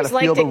 and I've always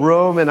got to feel the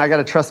room, and I got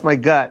to trust my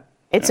gut.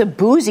 It's a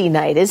boozy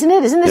night, isn't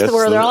it? Isn't this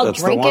where they're all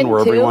that's drinking, the one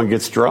where too? everyone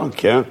gets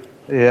drunk, yeah.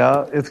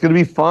 Yeah, it's going to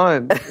be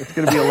fun. It's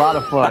going to be a lot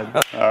of fun.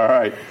 All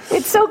right.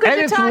 It's so good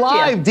to talk to you.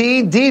 And it's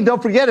live, Dean,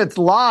 don't forget it's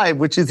live,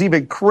 which is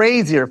even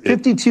crazier.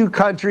 52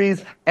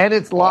 countries, and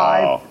it's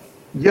live. Wow.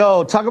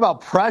 Yo, talk about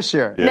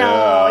pressure. Yeah,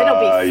 no, it'll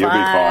be fun. You'll be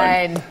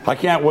fine. I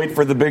can't wait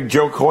for the big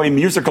Joe Coy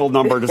musical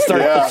number to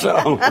start the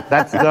show.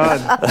 That's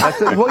done.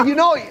 That's it. Well,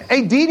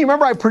 hey, Dean, you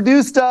remember I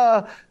produced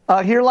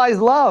Here Lies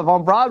Love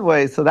on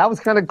Broadway, so that was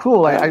kind of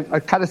cool. I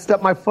kind of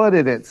stepped my foot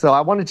in it. So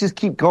I want to just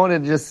keep going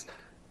and just,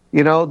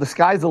 the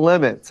sky's the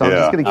limit. So I'm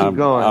just going to keep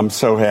going. I'm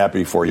so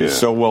happy for you. Yeah.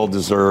 So well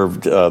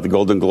deserved. The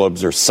Golden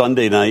Globes are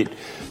Sunday night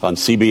on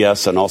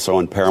CBS and also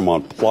on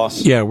Paramount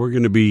Plus. Yeah, we're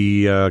going to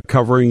be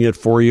covering it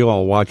for you.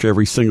 I'll watch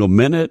every single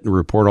minute and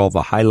report all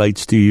the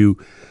highlights to you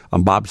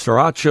on Bob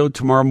Sirott Show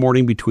tomorrow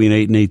morning between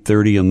 8 and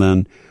 8:30, and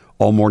then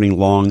all morning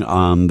long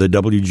on the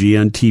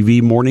WGN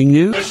TV Morning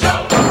News.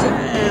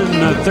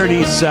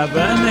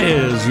 10:37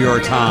 is your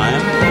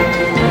time.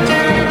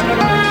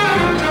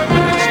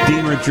 It's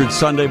Dean Richards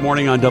Sunday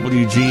morning on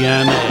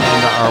WGN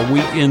and our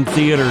Weekend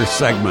Theater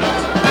segment.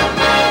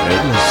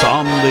 It's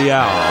on the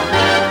hour.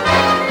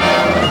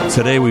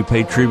 Today we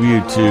pay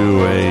tribute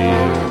to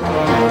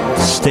a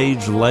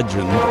stage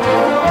legend,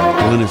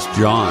 Glynis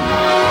John.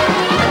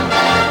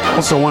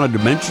 Also wanted to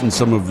mention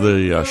some of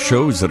the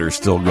shows that are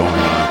still going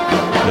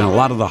on. And a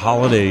lot of the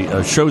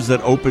holiday shows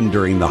that open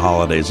during the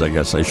holidays, I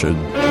guess I should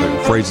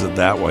phrase it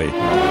that way,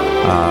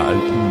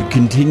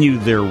 continue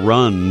their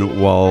run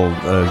while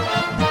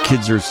the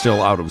kids are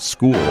still out of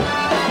school.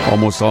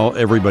 Almost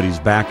everybody's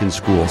back in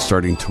school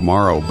starting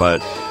tomorrow,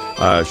 but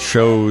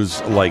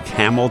shows like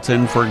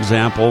Hamilton, for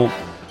example,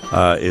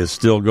 is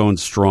still going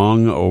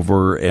strong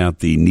over at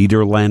the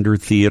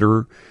Nederlander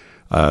Theater.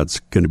 It's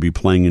going to be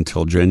playing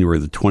until January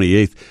the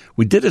 28th.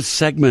 We did a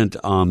segment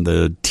on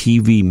the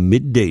TV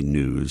Midday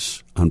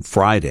News on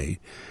Friday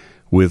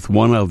with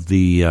one of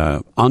the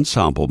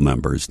ensemble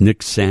members,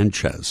 Nick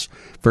Sanchez,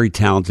 very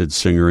talented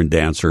singer and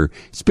dancer.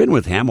 He's been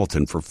with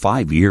Hamilton for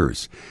 5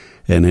 years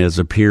and has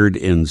appeared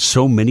in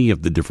so many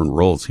of the different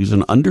roles. He's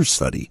an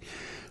understudy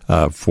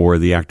for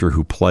the actor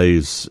who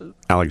plays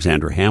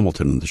Alexander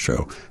Hamilton in the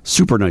show.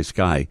 Super nice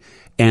guy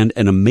and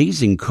an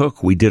amazing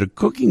cook. We did a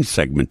cooking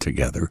segment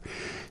together,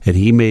 and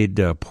he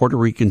made Puerto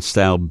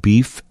Rican-style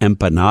beef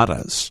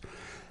empanadas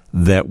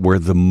that were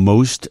the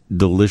most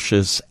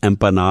delicious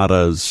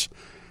empanadas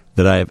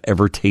that I have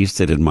ever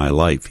tasted in my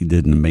life. He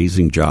did an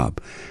amazing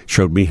job.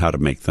 Showed me how to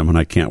make them, and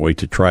I can't wait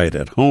to try it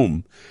at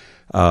home.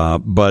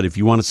 But if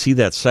you want to see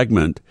that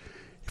segment,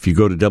 if you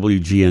go to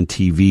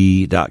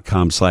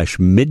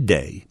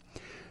WGNTV.com/midday,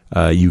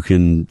 you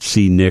can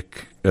see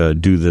Nick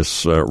do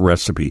this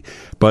recipe.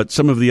 But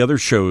some of the other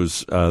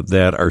shows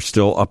that are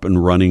still up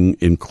and running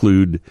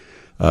include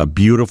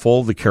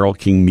Beautiful, the Carole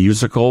King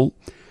musical.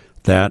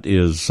 That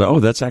is,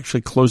 that's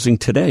actually closing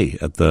today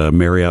at the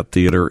Marriott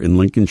Theater in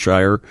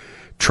Lincolnshire.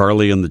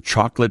 Charlie and the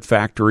Chocolate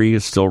Factory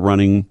is still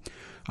running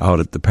out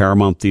at the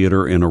Paramount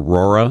Theater in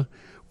Aurora.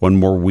 One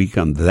more week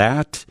on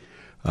that.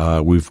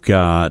 We've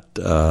got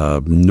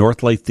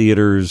Northlake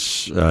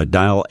Theater's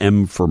Dial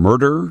M for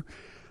Murder.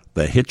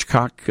 the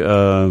Hitchcock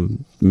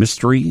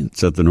mystery.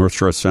 It's at the North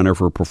Shore Center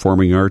for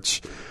Performing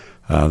Arts.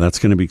 That's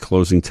going to be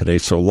closing today.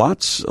 So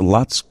lots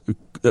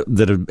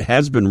that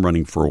has been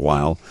running for a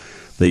while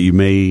that you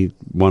may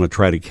want to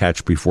try to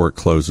catch before it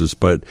closes.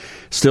 But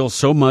still,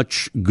 so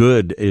much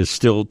good is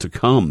still to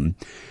come,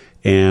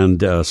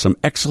 and some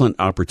excellent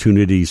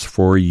opportunities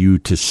for you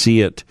to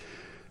see it.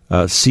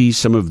 See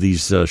some of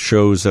these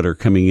shows that are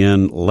coming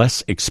in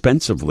less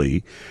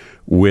expensively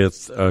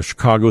with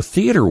Chicago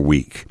Theater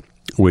Week,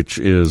 which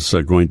is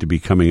going to be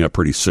coming up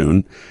pretty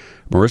soon.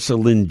 Marissa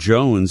Lynn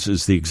Jones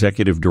is the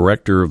executive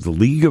director of the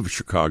League of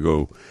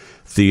Chicago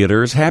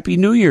Theaters. Happy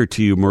New Year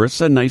to you,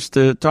 Marissa. Nice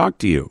to talk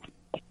to you.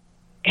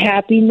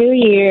 Happy New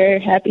Year.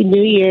 Happy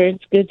New Year.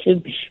 It's good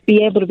to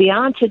be able to be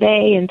on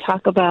today and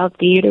talk about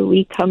Theater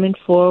Week coming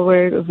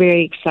forward. We're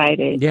very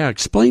excited. Yeah,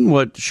 explain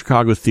what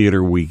Chicago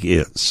Theater Week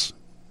is.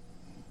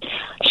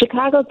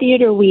 Chicago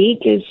Theater Week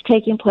is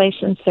taking place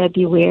in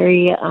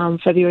February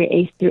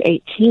 8th through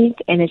 18th,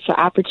 and it's an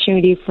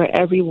opportunity for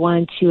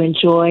everyone to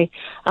enjoy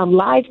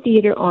live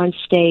theater on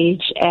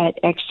stage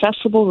at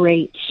accessible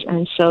rates.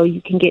 And so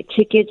you can get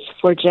tickets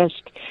for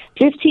just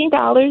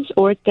 $15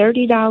 or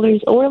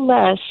 $30 or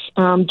less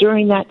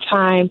during that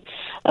time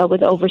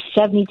with over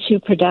 72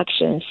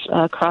 productions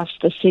across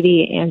the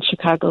city and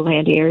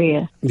Chicagoland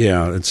area.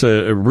 Yeah, it's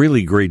a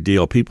really great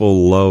deal.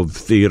 People love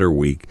Theater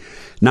Week,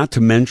 not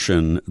to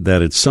mention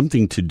that it's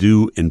something to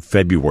do in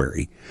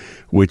February,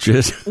 which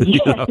is,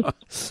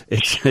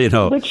 it's,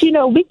 But,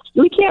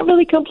 we can't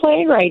really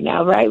complain right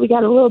now, right? We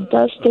got a little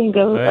dusting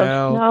of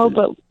snow,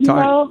 but,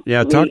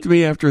 talk to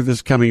me after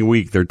this coming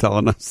week. They're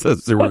telling us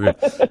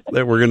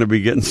that we're going to be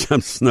getting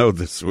some snow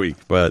this week,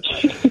 but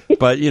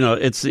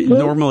it's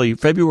normally,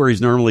 February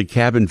is normally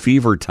cabin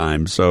fever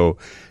time, so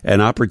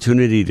an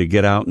opportunity to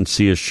get out and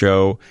see a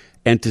show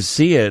and to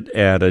see it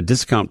at a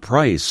discount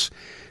price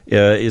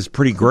is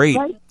pretty great.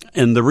 Right.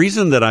 And the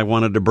reason that I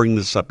wanted to bring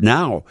this up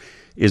now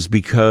is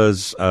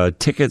because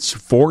tickets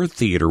for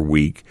Theater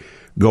Week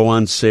go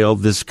on sale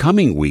this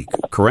coming week,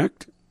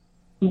 correct?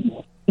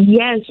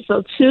 Yes,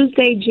 so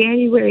Tuesday,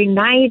 January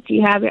 9th,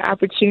 you have the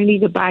opportunity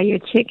to buy your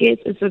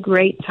tickets. It's a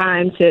great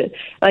time to,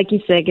 like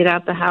you said, get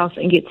out the house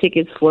and get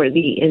tickets for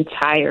the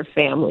entire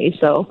family.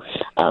 So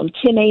 10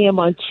 a.m.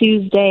 on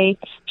Tuesday,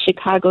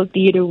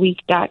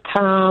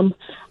 ChicagoTheaterWeek.com.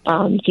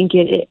 You can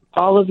get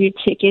all of your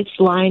tickets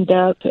lined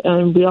up,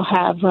 and we'll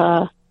have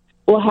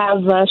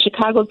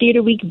Chicago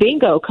Theater Week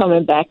Bingo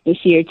coming back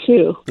this year,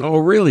 too. Oh,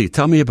 really?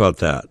 Tell me about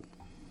that.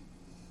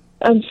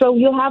 So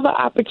you'll have an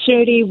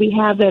opportunity. We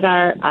have at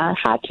our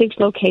Hot Chicks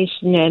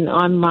location and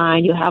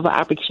online, you'll have an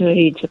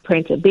opportunity to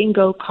print a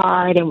bingo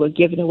card, and we're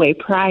giving away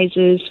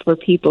prizes for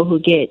people who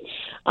get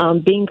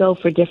bingo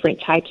for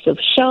different types of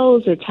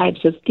shows or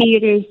types of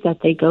theaters that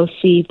they go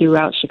see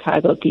throughout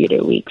Chicago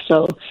Theater Week.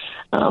 So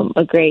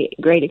a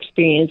great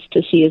experience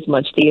to see as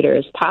much theater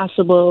as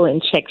possible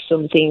and check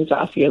some things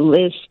off your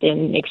list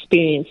and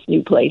experience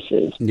new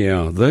places.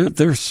 Yeah,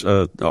 there's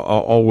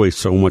always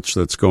so much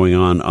that's going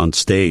on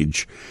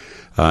stage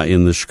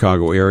in the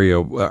Chicago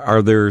area.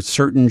 Are there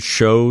certain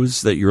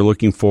shows that you're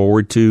looking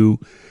forward to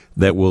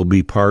that will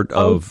be part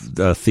of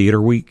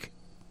Theater Week?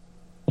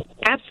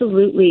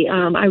 Absolutely.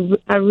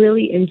 I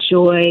really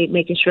enjoy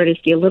making sure to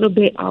see a little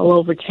bit all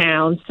over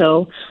town.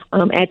 So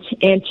at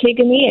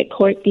Antigone at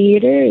Court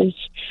Theater is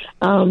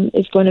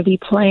going to be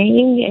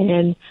playing,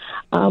 and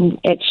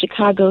at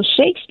Chicago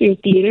Shakespeare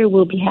Theater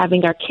we'll be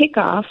having our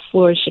kickoff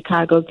for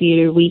Chicago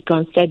Theater Week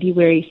on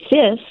February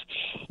 5th,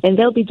 and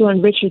they'll be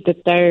doing Richard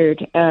III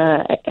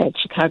at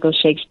Chicago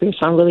Shakespeare.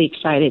 So I'm really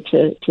excited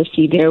to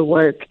see their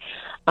work.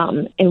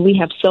 And we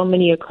have so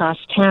many across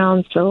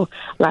town. So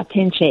La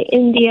Pinche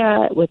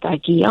India with our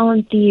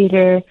Guion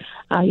Theater.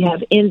 You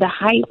have In the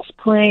Heights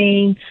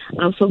playing.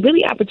 So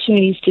really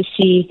opportunities to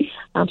see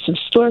some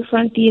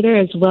storefront theater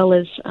as well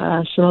as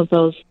some of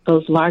those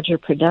larger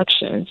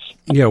productions.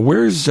 Yeah,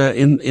 where's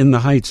In the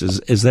Heights?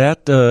 Is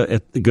that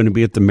going to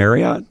be at the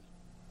Marriott?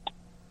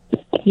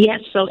 Yes,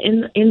 so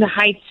In the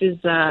Heights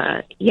is,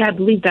 I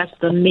believe that's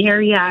the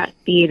Marriott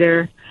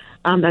Theater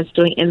that's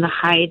doing In the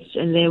Heights.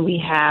 And then we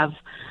have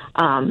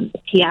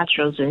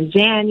Teatro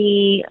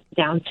Zinzanni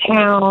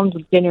downtown,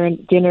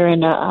 dinner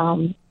and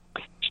a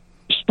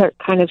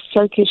kind of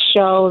circus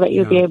show that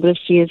you'll be able to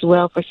see as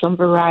well for some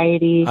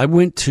variety. I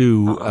went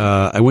to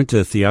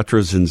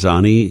Teatro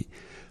Zinzanni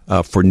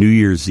for New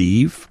Year's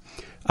Eve.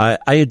 I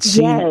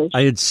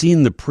had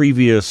seen the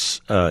previous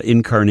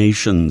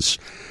incarnations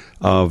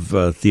of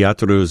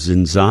Teatro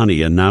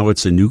Zinzanni, and now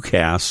it's a new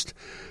cast,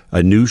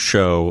 a new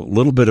show, a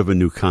little bit of a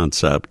new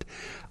concept.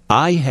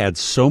 I had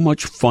so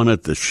much fun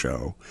at this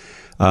show.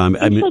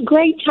 It's a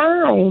great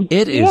time.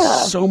 It is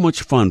so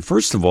much fun.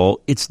 First of all,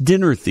 it's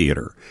dinner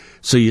theater.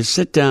 So you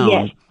sit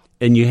down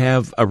and you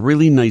have a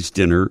really nice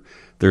dinner.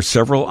 There's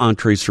several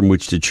entrees from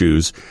which to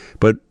choose.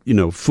 But,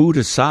 food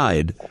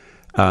aside,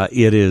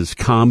 it is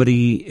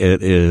comedy.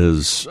 It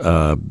is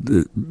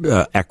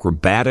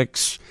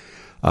acrobatics.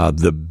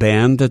 The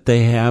band that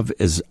they have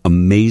is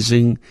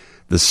amazing.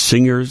 The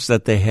singers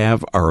that they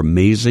have are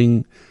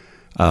amazing.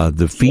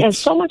 the feats. Yeah,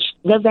 so much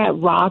of that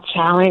raw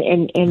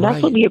talent, and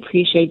that's what we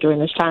appreciate during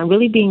this time,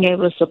 really being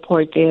able to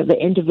support the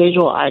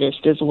individual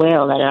artists as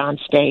well that are on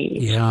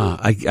stage. Yeah,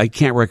 I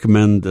can't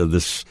recommend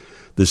this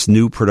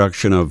new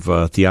production of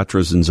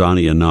Teatro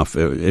Zinzanni enough.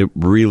 It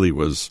really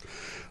was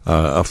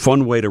a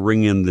fun way to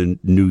ring in the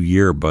new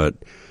year, but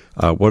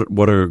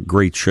what a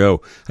great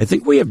show. I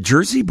think we have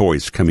Jersey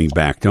Boys coming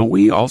back, don't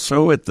we,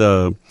 also at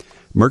the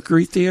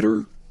Mercury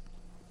Theater?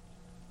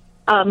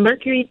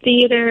 Mercury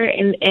Theater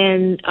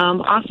and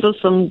also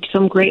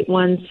some great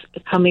ones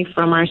coming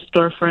from our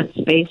storefront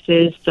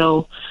spaces.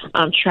 So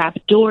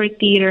Trapdoor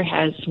Theater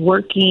has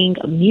Working,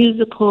 a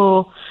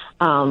musical.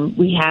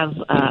 We have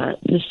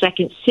the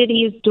Second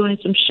City is doing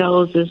some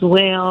shows as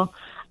well.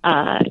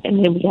 And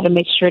then we got to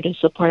make sure to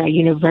support our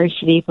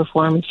university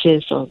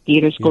performances. So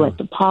Theater School at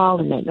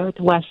DePaul and at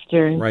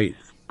Northwestern. Right.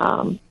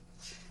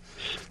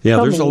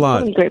 There's a lot.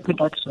 So many great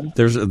productions.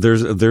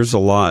 There's a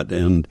lot,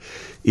 and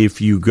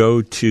if you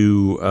go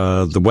to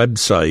the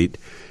website,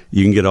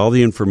 you can get all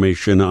the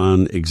information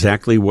on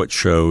exactly what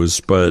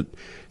shows. But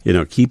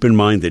keep in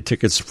mind that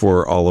tickets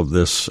for all of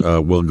this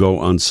will go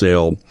on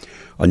sale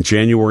on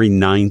January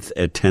 9th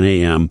at 10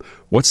 a.m.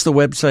 What's the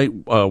website?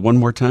 One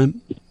more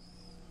time.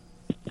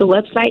 The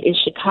website is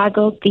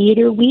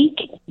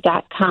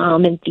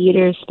ChicagoTheaterWeek.com, and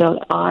theater is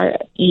spelled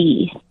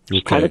R-E.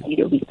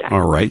 ChicagoTheaterWeek.com.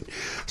 All right.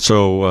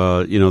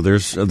 So,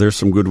 there's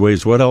some good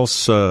ways. What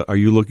else are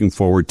you looking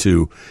forward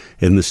to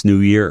in this new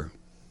year?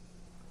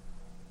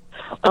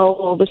 Oh,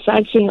 well,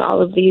 besides seeing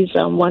all of these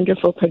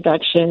wonderful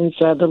productions,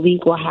 the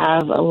League will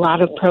have a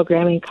lot of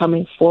programming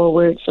coming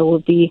forward. So we'll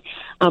be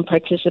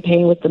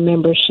participating with the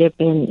membership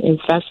in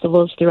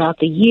festivals throughout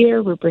the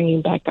year. We're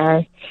bringing back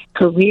our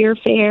career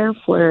fair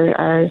for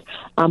our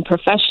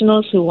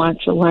professionals who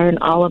want to learn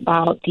all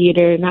about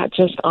theater, not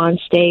just on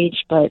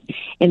stage, but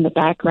in the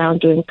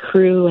background doing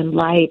crew and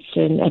lights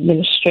and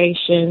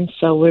administration.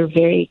 So we're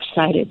very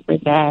excited for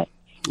that.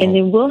 And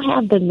then we'll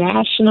have the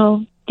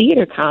National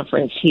Theater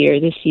Conference here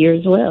this year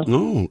as well.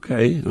 Oh,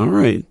 okay. All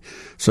right.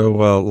 So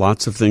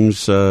lots of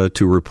things to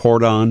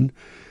report on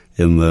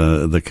in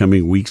the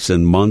coming weeks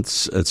and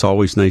months. It's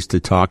always nice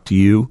to talk to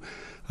you.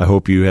 I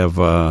hope you have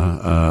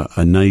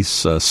a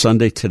nice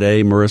Sunday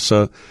today,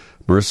 Marissa.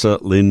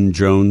 Marissa Lynn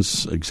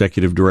Jones,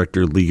 Executive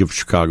Director, League of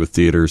Chicago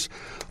Theaters.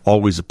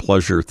 Always a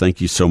pleasure. Thank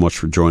you so much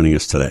for joining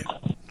us today.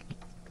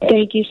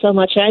 Thank you so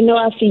much. I know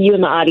I'll see you in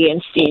the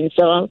audience soon,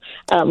 so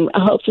I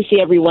hope to see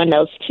everyone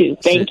else too.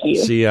 Thank you.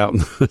 See you out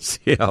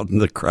in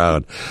the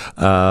crowd.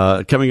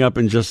 Coming up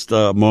in just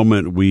a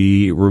moment,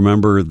 we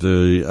remember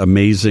the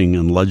amazing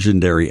and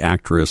legendary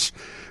actress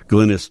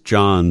Glynis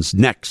Johns.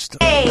 Next,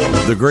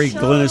 the great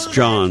Glynis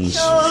Johns,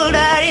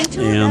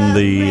 and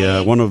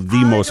the one of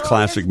the most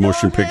classic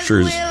motion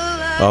pictures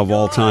of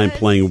all time,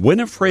 playing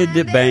Winifred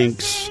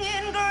Banks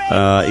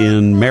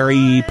in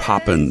Mary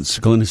Poppins.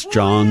 Glynis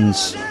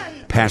Johns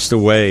passed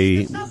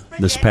away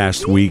this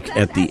past week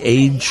at the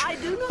age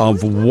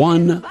of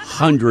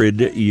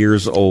 100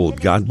 years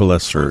old. God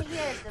bless her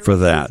for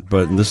that.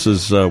 But this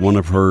is one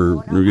of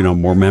her,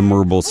 more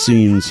memorable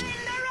scenes,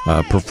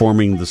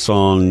 performing the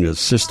song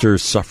Sister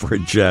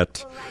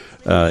Suffragette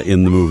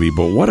in the movie.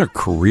 But what a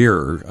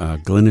career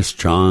Glynis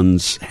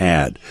Johns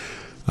had.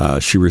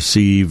 She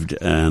received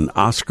an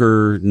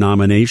Oscar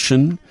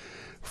nomination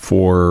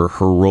for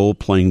her role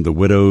playing the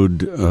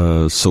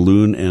widowed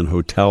saloon and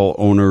hotel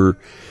owner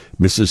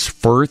Mrs.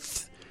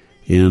 Firth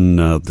in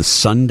The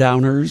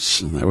Sundowners.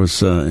 That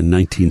was in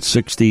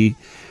 1960.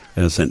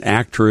 As an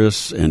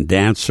actress and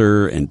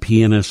dancer and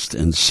pianist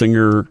and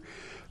singer,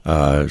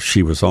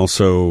 she was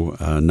also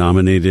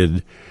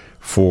nominated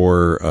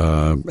for,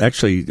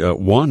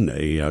 won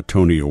a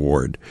Tony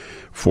Award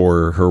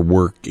for her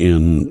work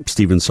in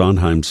Stephen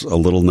Sondheim's A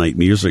Little Night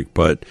Music.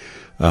 But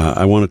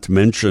I wanted to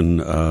mention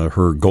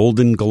her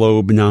Golden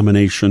Globe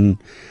nomination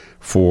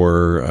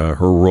for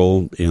her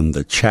role in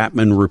The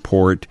Chapman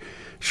Report.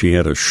 She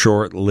had a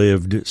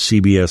short-lived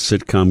CBS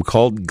sitcom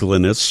called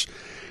Glynis,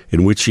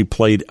 in which she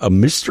played a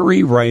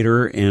mystery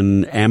writer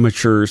and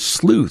amateur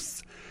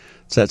sleuth.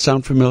 Does that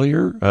sound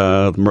familiar?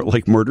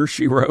 Like Murder,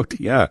 She Wrote?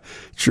 Yeah, it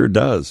sure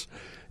does.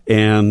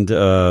 And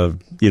for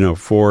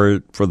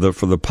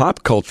the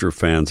pop culture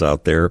fans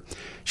out there,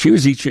 she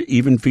was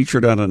even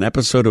featured on an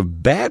episode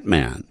of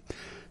Batman.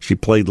 She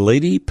played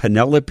Lady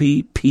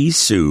Penelope Pea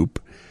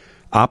Soup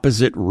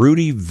opposite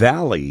Rudy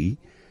Valley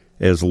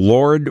as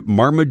Lord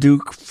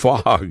Marmaduke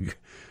Fogg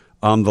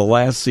on the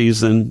last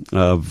season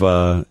of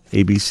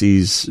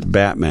ABC's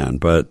Batman.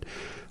 But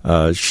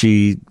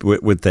she,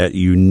 with that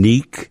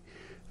unique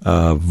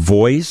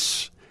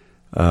voice,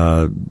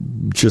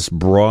 just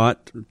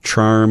brought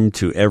charm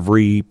to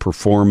every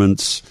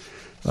performance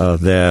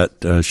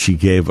that she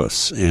gave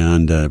us.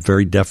 And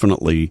very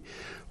definitely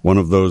one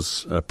of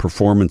those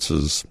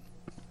performances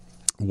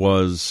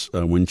was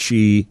when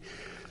she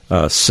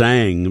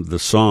sang the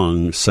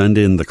song Send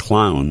in the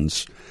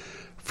Clowns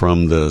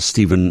from the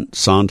Stephen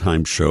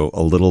Sondheim show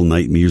A Little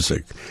Night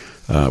Music.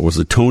 Was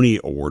a Tony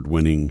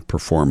Award-winning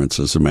performance,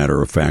 as a matter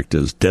of fact,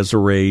 as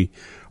Desiree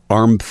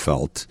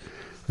Armfeldt,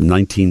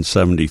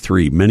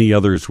 1973. Many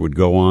others would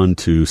go on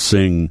to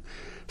sing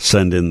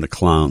Send in the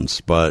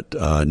Clowns, but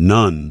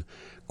none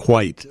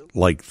quite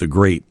like the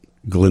great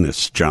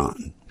Glynis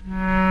John.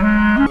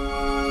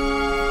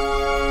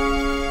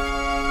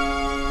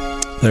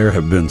 There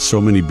have been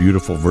so many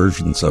beautiful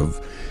versions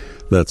of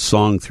that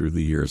song through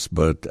the years,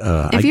 but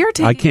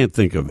I can't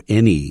think of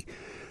any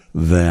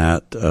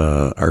that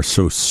are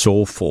so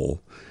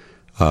soulful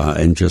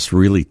and just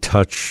really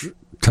touch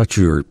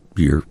your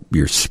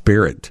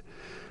spirit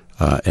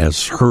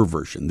as her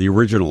version, the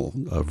original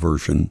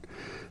version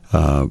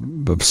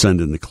of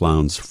Send in the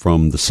Clowns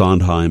from the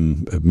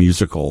Sondheim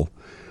musical,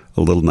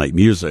 A Little Night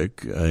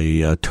Music,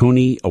 a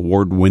Tony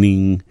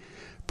Award-winning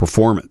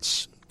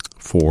performance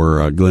for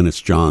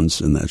Glynis Johns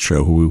in that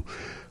show, who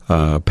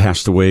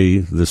passed away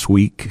this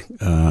week.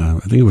 I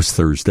think it was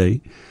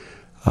Thursday,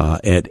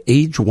 at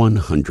age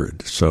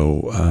 100.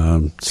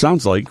 So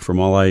sounds like, from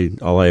all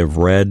I have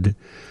read,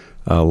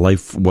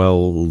 life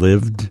well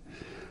lived.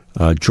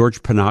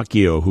 George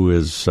Pinocchio, who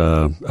is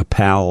a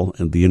pal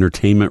and the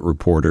entertainment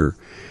reporter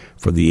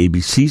for the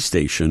ABC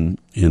station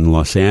in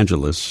Los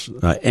Angeles,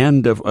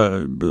 and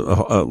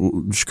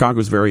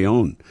Chicago's very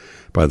own,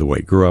 by the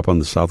way. Grew up on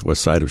the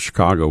southwest side of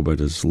Chicago, but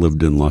has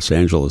lived in Los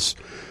Angeles,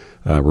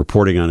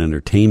 reporting on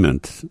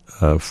entertainment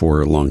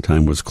for a long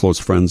time. Was close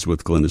friends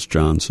with Glynis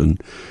Johns,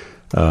 and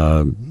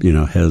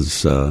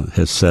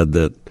has said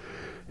that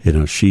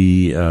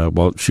she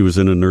was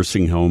in a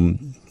nursing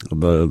home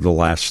the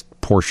last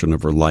portion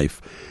of her life,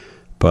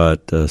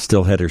 but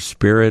still had her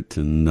spirit,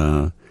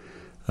 and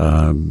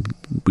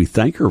we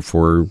thank her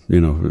for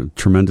a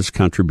tremendous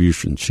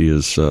contribution. She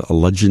is a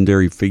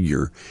legendary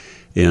figure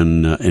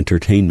in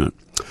entertainment.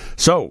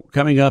 So,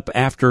 coming up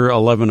after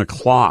 11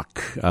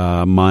 o'clock,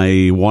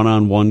 my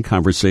one-on-one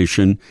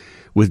conversation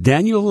with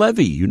Daniel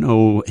Levy. You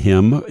know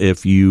him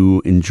if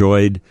you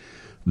enjoyed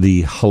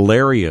the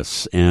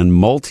hilarious and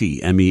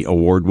multi-Emmy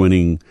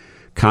award-winning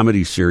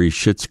comedy series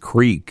Schitt's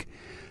Creek.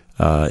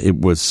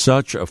 It was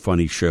such a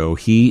funny show.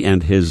 He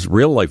and his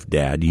real-life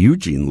dad,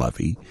 Eugene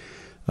Levy,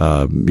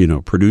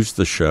 produced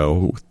the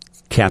show.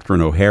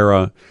 Catherine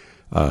O'Hara,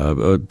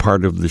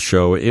 part of the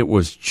show. It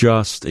was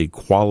just a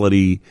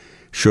quality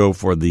show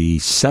for the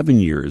 7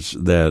 years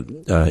that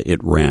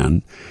it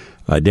ran.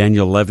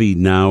 Daniel Levy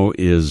now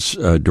is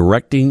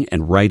directing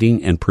and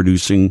writing and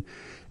producing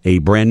a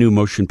brand new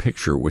motion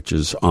picture, which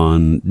is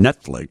on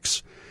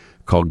Netflix,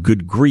 called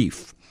Good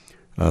Grief.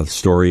 A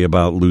story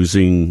about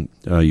losing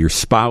your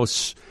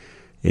spouse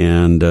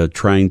and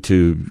trying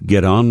to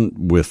get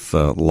on with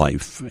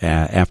life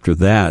after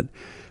that.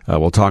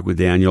 We'll talk with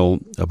Daniel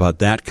about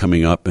that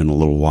coming up in a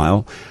little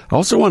while. I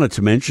also wanted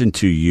to mention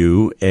to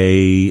you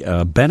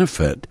a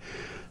benefit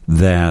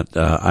that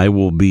I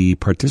will be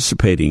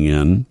participating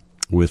in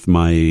with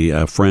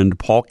my friend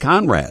Paul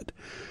Conrad,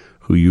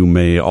 who you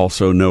may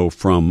also know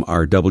from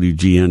our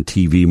WGN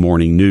TV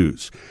Morning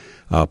News.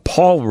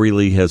 Paul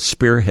really has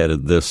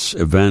spearheaded this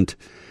event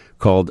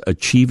called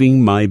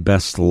Achieving My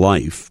Best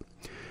Life,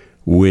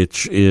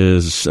 which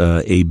is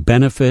a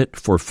benefit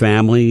for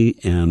family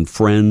and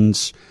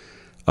friends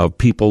of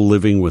people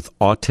living with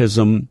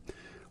autism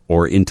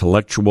or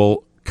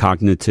intellectual,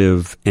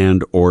 cognitive,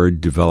 and or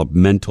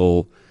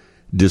developmental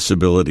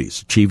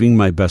disabilities. Achieving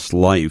My Best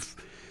Life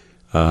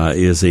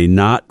is a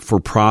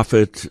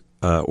not-for-profit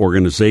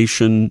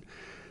organization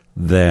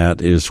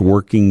that is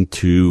working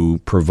to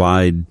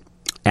provide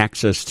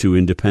access to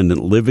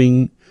independent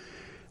living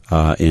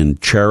and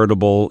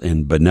charitable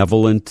and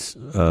benevolent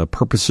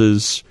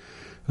purposes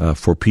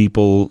for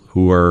people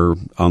who are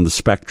on the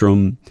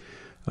spectrum,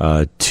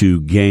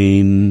 to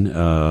gain,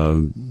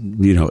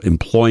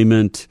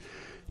 employment,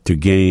 to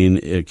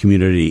gain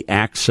community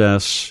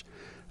access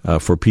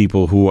for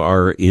people who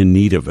are in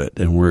need of it.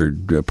 And we're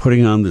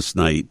putting on this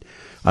night.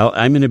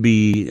 I'm going to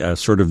be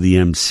sort of the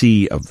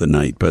MC of the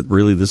night, but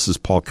really this is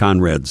Paul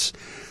Conrad's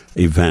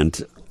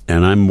event,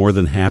 and I'm more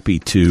than happy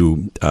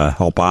to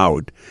help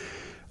out.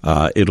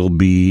 It'll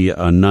be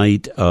a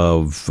night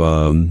of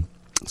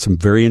some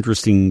very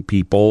interesting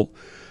people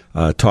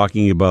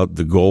talking about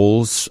the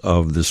goals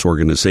of this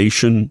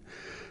organization,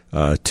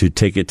 to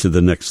take it to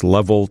the next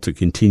level, to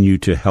continue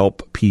to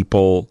help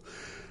people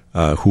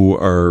who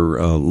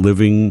are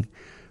living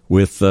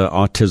with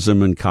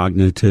autism and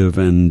cognitive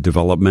and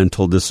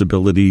developmental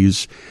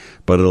disabilities.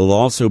 But it'll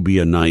also be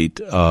a night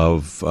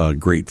of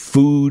great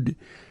food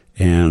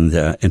and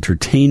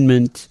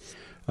entertainment.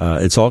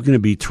 It's all going to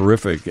be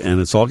terrific, and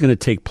it's all going to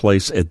take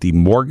place at the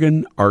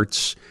Morgan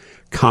Arts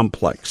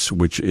Complex,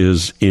 which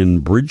is in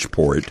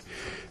Bridgeport.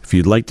 If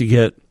you'd like to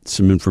get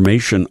some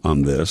information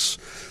on this,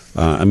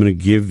 I'm going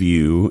to give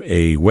you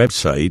a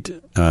website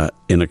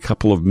in a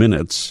couple of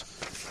minutes,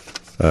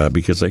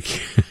 because I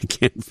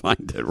can't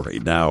find it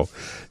right now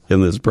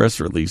in this press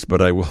release,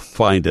 but I will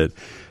find it,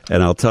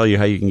 and I'll tell you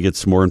how you can get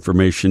some more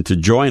information to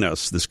join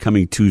us this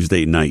coming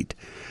Tuesday night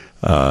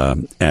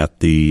at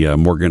the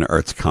Morgan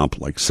Arts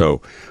Complex.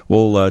 So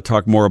we'll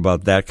talk more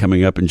about that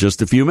coming up in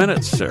just a few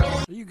minutes,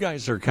 Sarah. You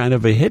guys are kind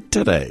of a hit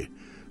today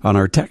on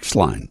our text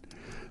line.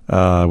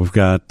 We've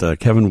got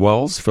Kevin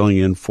Wells filling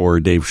in for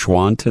Dave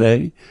Schwann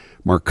today.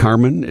 Mark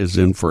Carman is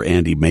in for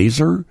Andy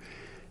Mazer.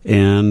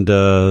 And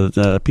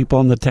the people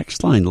on the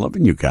text line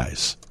loving you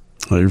guys.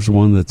 There's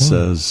one that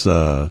says,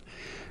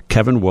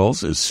 Kevin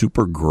Wells is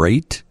super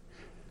great.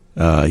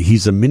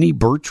 He's a mini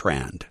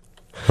Bertrand.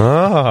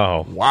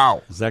 Oh.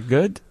 Wow. Is that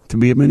good to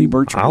be a mini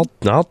Bertrand?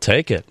 I'll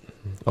take it.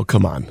 Oh,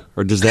 come on.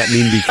 Or does that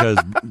mean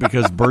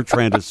because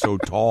Bertrand is so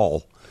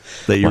tall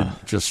that you're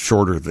just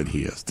shorter than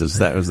he is? Is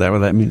that what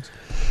that means?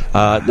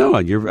 No,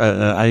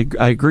 I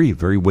agree.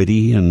 Very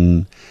witty,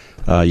 and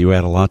you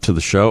add a lot to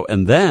the show.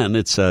 And then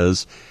it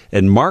says,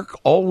 and Mark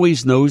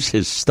always knows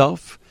his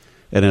stuff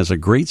and has a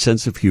great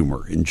sense of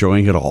humor,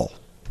 enjoying it all.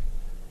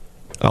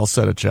 I'll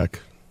set a check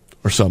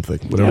or something.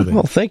 Whatever.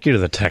 Well, thank you to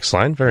the text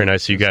line. Very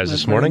nice of you guys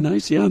this morning.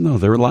 Nice. Yeah, no,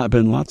 there have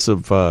been lots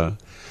of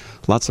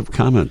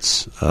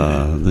comments.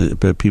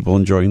 People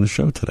enjoying the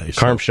show today.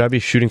 Carm, should I be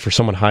shooting for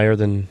someone higher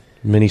than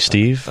Mini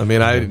Steve? I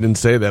mean, I didn't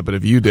say that, but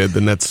if you did,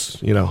 then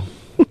that's,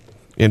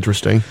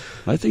 interesting.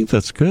 I think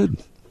that's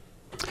good.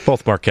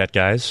 Both Marquette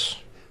guys.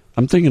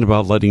 I'm thinking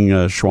about letting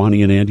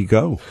Schwanny and Andy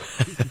go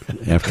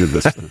after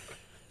this.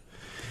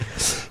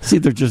 See,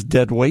 they're just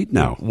dead weight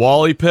now.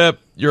 Wally Pip,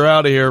 you're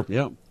out of here.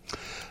 Yep.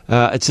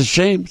 It's a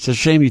shame. It's a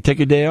shame you take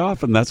a day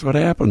off, and that's what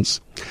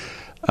happens.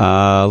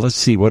 Let's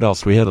see, what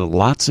else? We had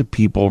lots of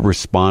people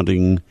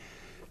responding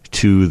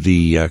to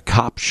the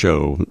cop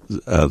show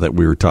that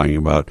we were talking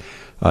about.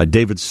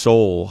 David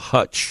Soul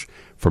Hutch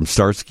from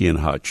Starsky and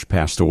Hutch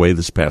passed away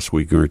this past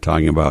week. We were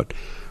talking about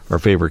our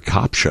favorite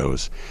cop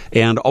shows.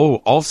 And,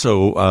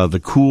 also the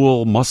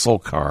cool muscle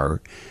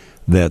car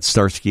that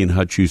Starsky and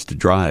Hutch used to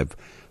drive.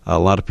 A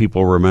lot of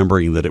people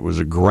remembering that it was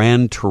a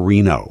Gran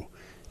Torino.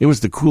 It was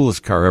the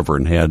coolest car ever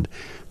and had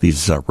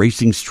these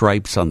racing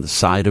stripes on the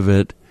side of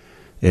it.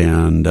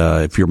 And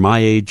if you're my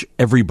age,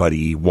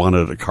 everybody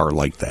wanted a car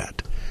like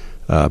that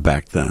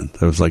back then.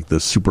 It was like the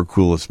super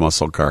coolest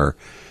muscle car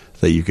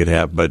that you could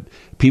have. But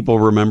people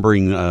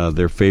remembering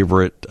their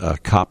favorite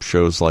cop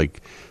shows,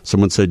 like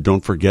someone said,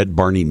 don't forget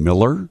Barney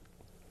Miller.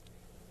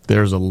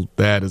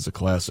 That is a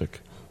classic.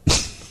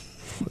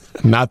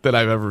 Not that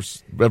I've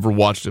ever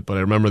watched it, but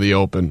I remember the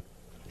open.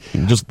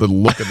 Just the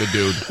look of the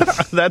dude.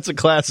 That's a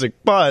classic,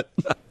 but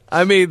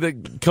I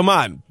mean, come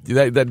on.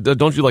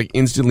 Don't you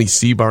instantly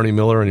see Barney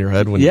Miller in your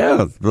head when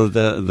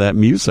that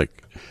music.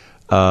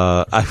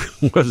 I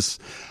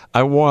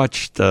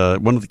watched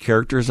one of the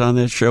characters on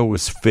that show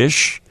was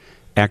Fish,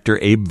 actor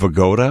Abe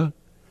Vigoda,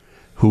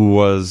 who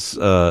was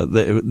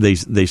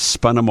they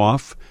spun him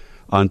off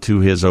onto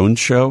his own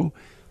show,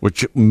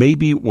 which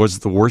maybe was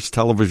the worst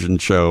television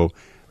show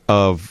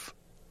of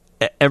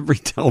every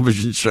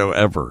television show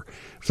ever.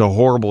 It was a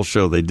horrible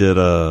show. They did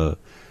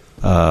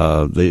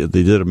they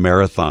did a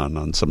marathon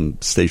on some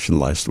station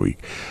last week.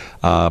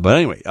 But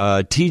anyway,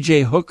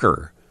 T.J.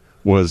 Hooker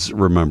was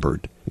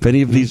remembered. If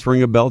any of these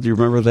ring a bell, do you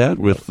remember that?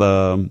 With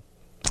what's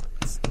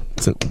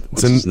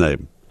his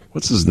name?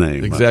 What's his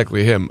name?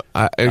 Exactly him.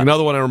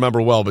 Another one I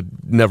remember well, but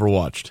never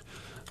watched.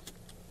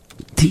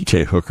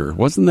 T.J. Hooker.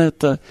 Wasn't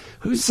that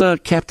who's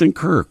Captain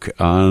Kirk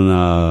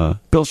on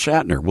Bill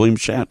Shatner? William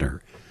Shatner.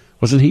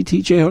 Wasn't he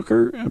T.J.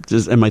 Hooker?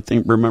 Am I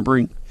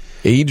remembering?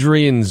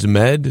 Adrian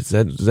Zmed, is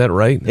that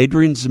right?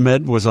 Adrian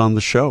Zmed was on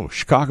the show,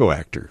 Chicago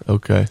actor.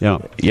 Okay.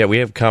 Yeah, we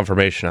have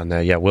confirmation on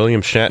that. Yeah,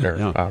 William Shatner.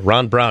 Yeah.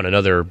 Ron Brown,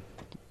 another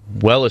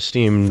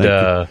well-esteemed...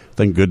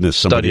 Thank goodness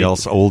somebody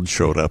else old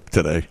showed up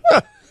today.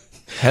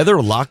 Heather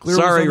Locklear.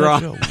 Sorry, was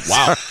on Ron. That show?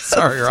 Wow.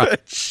 Sorry, Ron.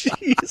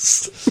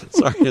 Jeez.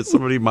 Sorry,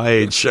 somebody my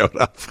age showed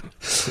up.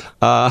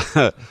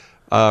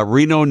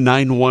 Reno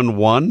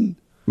 911,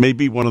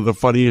 maybe one of the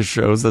funniest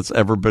shows that's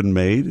ever been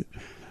made.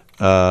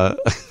 I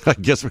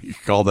guess we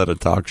could call that a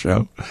talk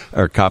show,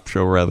 or cop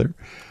show, rather.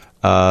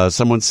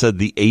 Someone said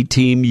the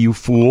A-Team, you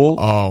fool.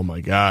 Oh,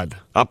 my God.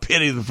 I'll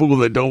pity the fool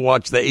that don't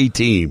watch the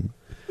A-Team.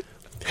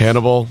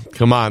 Hannibal,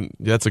 come on.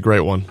 That's a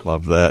great one.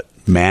 Love that.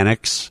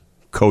 Mannix,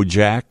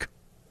 Kojak.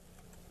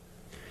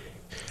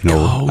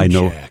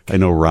 I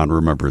know Ron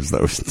remembers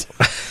those.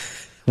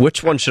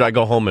 Which one should I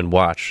go home and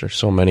watch? There's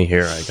so many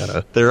here. I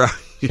gotta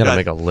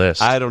make a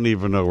list. I don't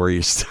even know where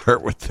you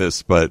start with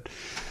this, but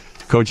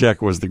Kojak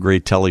was the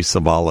great Telly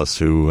Savalas,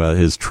 who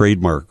his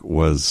trademark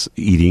was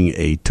eating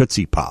a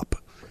Tootsie Pop.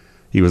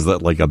 He was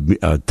like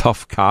a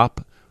tough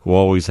cop who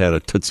always had a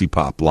Tootsie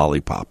Pop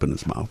lollipop in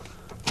his mouth.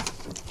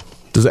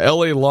 Does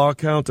L.A. Law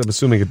count? I'm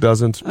assuming it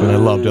doesn't, but I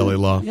loved L.A.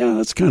 Law. Yeah,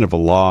 that's kind of a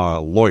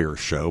lawyer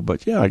show,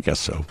 but yeah, I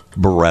guess so.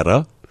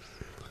 Beretta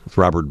with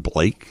Robert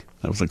Blake.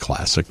 That was a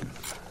classic.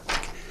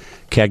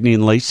 Cagney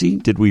and Lacey,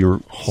 did we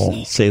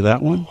say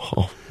that one?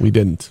 Oh, we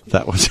didn't.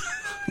 That was...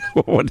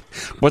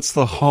 What's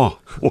the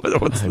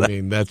what's that? I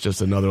mean, that's just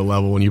another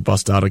level when you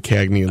bust out a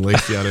Cagney and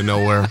Lacey out of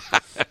nowhere.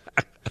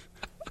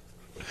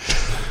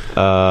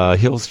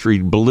 Hill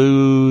Street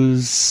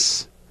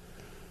Blues.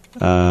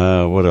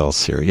 What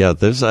else here? Yeah,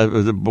 there's.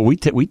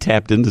 We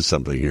tapped into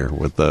something here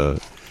with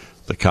the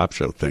cop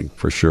show thing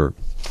for sure.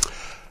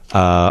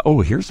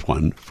 Here's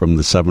one from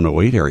the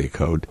 708 area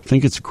code. I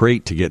think it's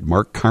great to get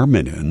Mark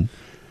Carman in,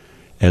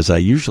 as I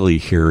usually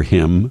hear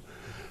him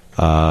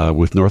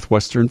with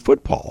Northwestern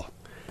football.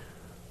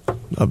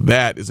 Now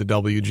that is a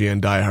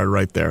WGN diehard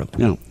right there.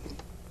 Yeah.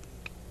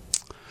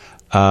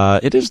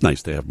 It is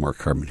nice to have Mark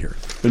Carman here.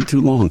 It's been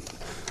too long.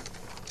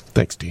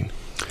 Thanks, Dean.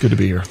 Good to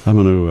be here. I'm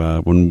going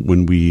to,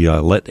 when we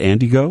let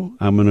Andy go,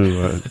 I'm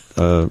going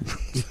to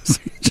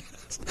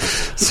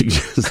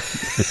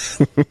suggest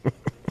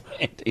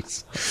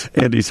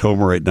Andy's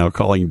home right now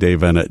calling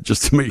Dave Ennett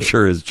just to make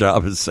sure his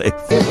job is safe.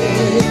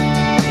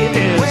 It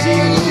is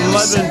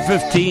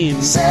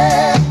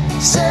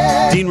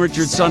 11:15. Dean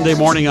Richards, Sunday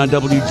morning on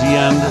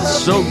WGN.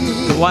 So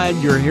glad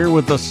you're here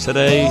with us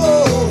today.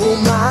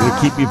 I'm going to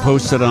keep you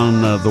posted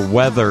on the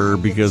weather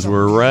because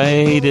we're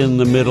right in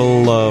the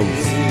middle of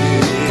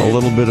a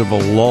little bit of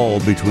a lull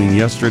between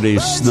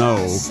yesterday's snow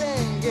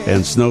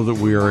and snow that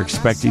we are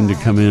expecting to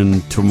come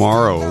in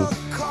tomorrow,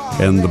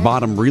 and the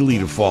bottom really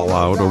to fall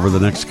out over the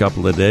next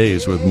couple of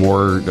days with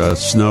more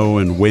snow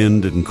and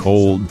wind and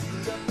cold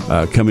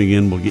coming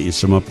in. We'll get you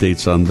some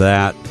updates on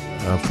that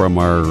from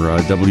our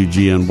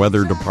WGN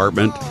weather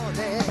department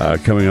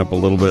coming up a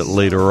little bit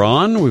later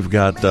on. We've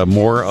got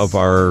more of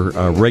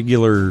our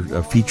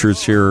regular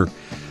features here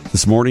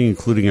this morning,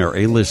 including our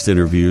A-list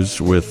interviews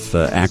with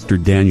actor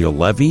Daniel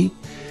Levy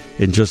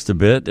in just a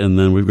bit, and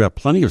then we've got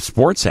plenty of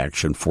sports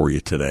action for you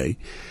today.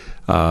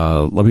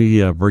 Let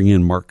me bring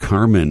in Mark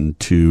Carman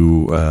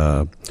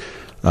to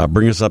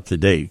bring us up to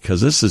date,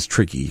 because this is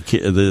tricky.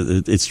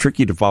 It's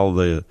tricky to follow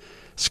the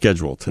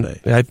schedule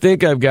today. I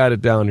think I've got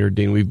it down here,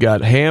 Dean. We've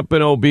got Hamp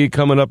and OB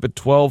coming up at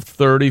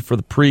 12:30 for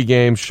the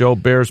pregame show.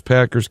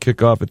 Bears-Packers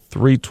kickoff at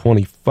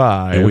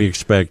 3:25. And we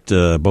expect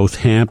both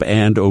Hamp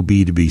and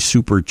OB to be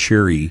super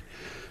cheery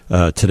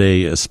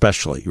today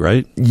especially,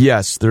 right?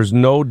 Yes, there's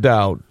no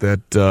doubt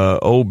that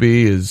OB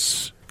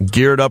is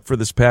geared up for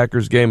this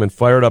Packers game and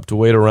fired up to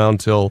wait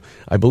around till,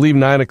 I believe,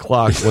 9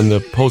 o'clock when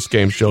the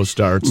post-game show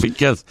starts.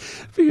 because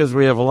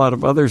we have a lot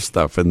of other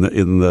stuff in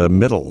the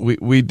middle.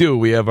 We do.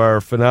 We have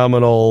our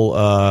phenomenal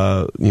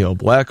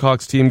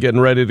Blackhawks team getting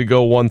ready to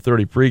go.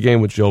 1:30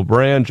 pregame with Joe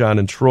Brand, John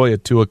and Troy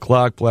at 2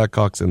 o'clock.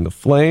 Blackhawks and the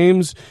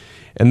Flames.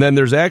 And then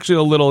there's actually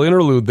a little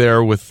interlude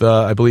there with,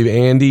 I believe,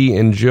 Andy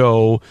and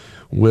Joe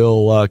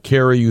will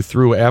carry you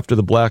through after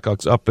the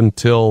Blackhawks up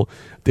until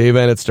Dave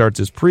Ennett starts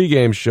his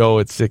pregame show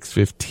at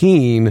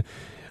 6:15.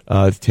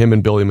 Tim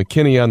and Billy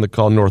McKinney on the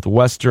call.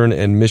 Northwestern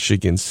and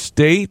Michigan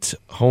State.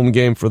 Home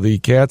game for the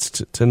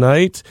Cats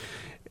tonight.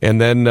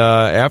 And then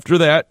after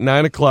that,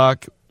 9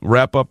 o'clock,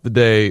 wrap up the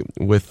day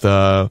with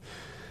OB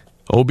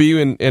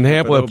and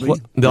Hamp.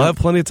 They'll have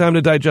plenty of time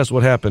to digest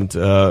what happened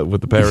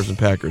with the Bears and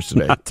Packers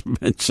today. Not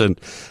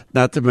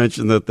to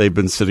mention that they've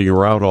been sitting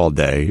around all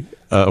day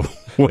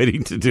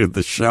waiting to do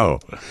the show,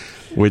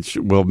 which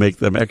will make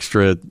them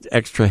extra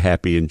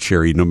happy and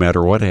cheery no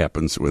matter what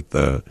happens with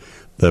the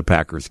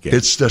Packers game.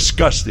 It's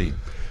disgusting.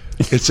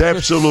 It's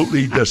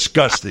absolutely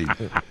disgusting.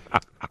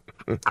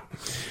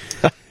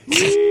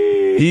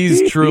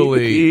 He's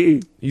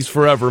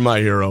forever my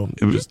hero.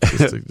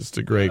 Just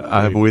a great.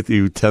 I'm with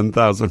you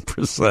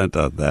 10,000%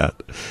 on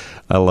that.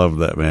 I love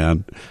that,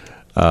 man.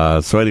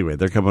 So anyway,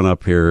 they're coming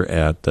up here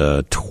at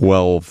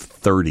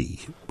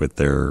 12:30 with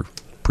their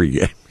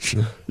pregame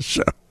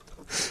show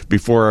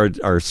before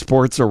our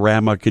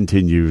Sports-orama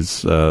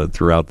continues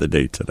throughout the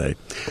day today.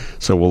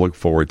 So we'll look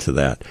forward to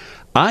that.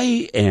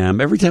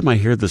 Every time I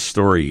hear this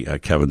story,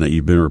 Kevin, that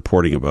you've been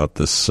reporting about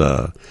this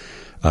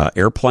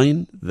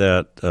airplane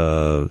that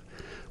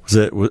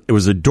it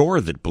was a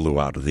door that blew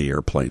out of the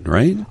airplane,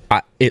 right?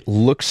 It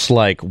looks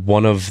like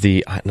one of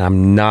the, and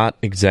I'm not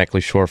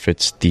exactly sure if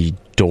it's the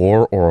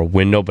door or a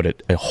window,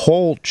 but a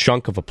whole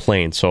chunk of a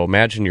plane. So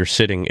imagine you're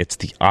sitting, it's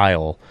the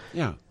aisle.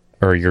 Yeah.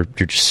 Or you're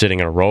just sitting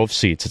in a row of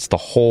seats. It's the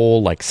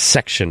whole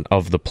section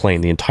of the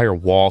plane. The entire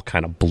wall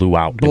kind of blew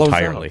out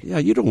entirely. Out. Yeah,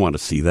 you don't want to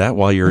see that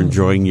while you're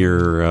enjoying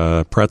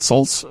your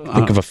pretzels.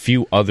 Think of a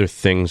few other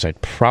things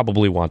I'd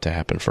probably want to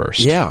happen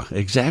first. Yeah,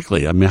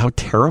 exactly. I mean, how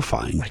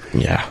terrifying!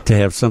 Yeah, to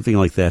have something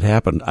like that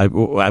happen. I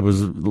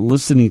was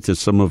listening to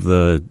some of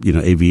the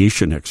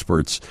aviation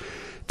experts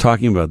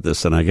talking about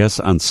this, and I guess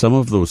on some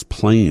of those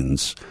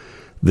planes,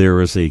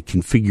 there is a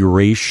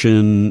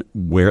configuration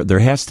where there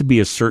has to be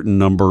a certain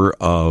number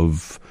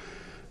of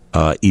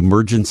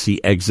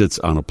emergency exits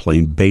on a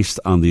plane based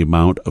on the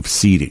amount of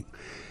seating.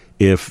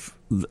 If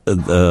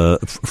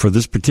for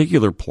this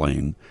particular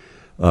plane,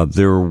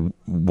 there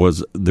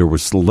was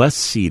less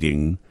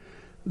seating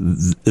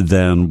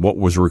than what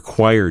was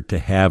required to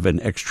have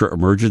an extra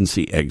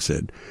emergency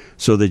exit,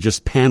 so they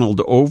just paneled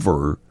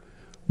over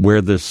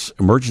where this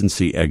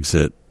emergency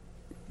exit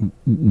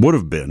would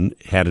have been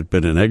had it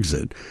been an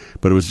exit,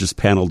 but it was just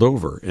paneled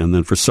over. And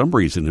then for some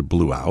reason it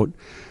blew out.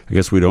 I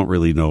guess we don't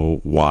really know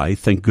why.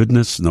 Thank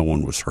goodness no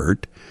one was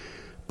hurt.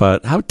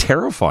 But how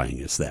terrifying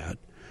is that?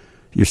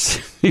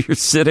 You're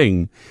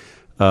sitting,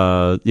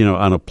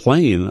 on a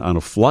plane, on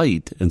a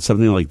flight, and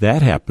something like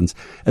that happens,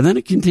 and then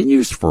it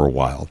continues for a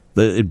while.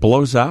 It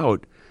blows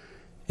out,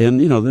 And,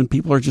 then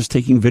people are just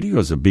taking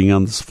videos of being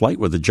on this flight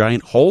with a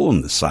giant hole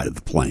in the side of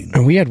the plane.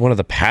 And we had one of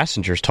the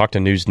passengers talk to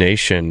News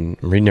Nation.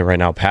 I'm reading it right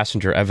now.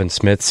 Passenger Evan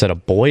Smith said a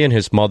boy and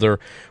his mother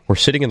were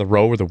sitting in the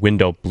row where the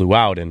window blew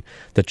out, and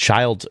the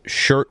child's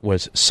shirt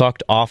was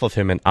sucked off of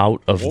him and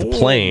out of the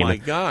plane. Oh, my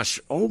gosh.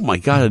 Oh, my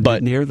God. I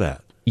didn't hear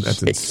that.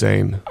 That's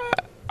insane.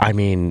 I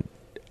mean,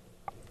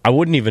 I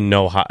wouldn't even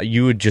know how.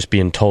 You would just be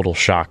in total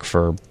shock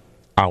for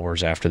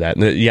hours after that.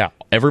 And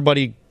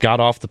everybody got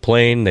off the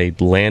plane. They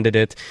landed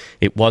it.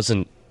 It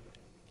wasn't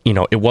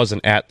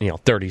at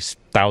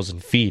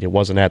 30,000 feet. It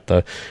wasn't at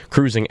the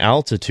cruising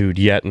altitude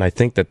yet. And I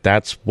think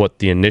that's what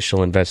the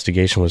initial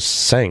investigation was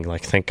saying.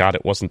 Like, thank God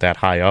it wasn't that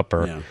high up.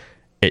 Or,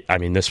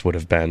 this would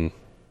have been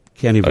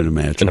can't even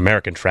imagine an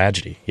American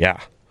tragedy. Yeah.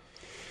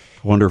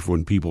 I wonder if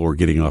when people were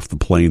getting off the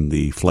plane,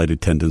 the flight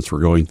attendants were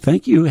going,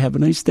 "Thank you. Have a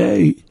nice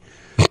day."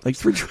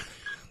 Thanks for.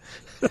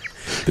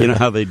 You know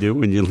how they do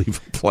when you leave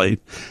a plane?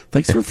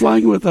 Thanks for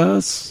flying with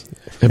us.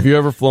 Have you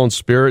ever flown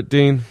Spirit,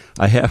 Dean?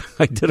 I have.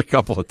 I did a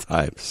couple of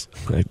times.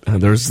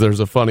 There's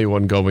a funny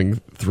one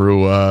going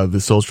through the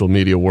social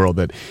media world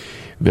that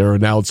they're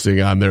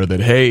announcing on there that,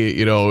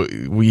 hey,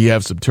 we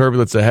have some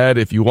turbulence ahead.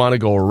 If you want to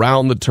go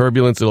around the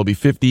turbulence, it'll be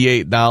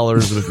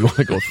 $58. And if you want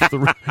to go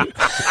through,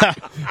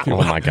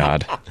 oh my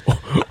God!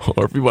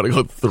 Or if you want to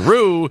go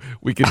through,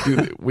 we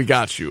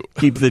got you.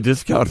 Keep the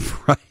discount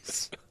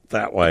price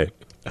that way.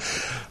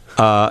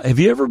 Have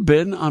you ever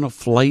been on a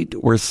flight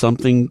where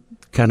something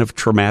kind of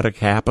traumatic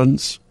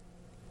happens?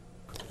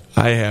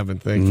 I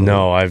haven't, thankfully.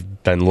 No,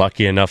 I've been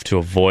lucky enough to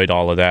avoid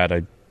all of that.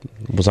 I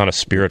was on a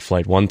Spirit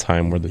flight one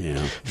time where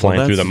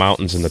flying through the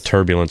mountains and the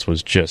turbulence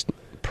was just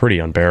pretty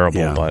unbearable.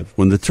 Yeah. But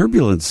when the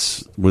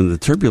turbulence,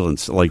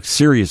 like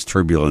serious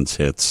turbulence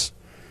hits,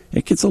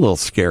 it gets a little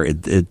scary.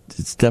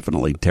 It's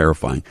definitely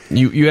terrifying.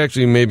 You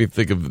actually made me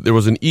think of, there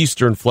was an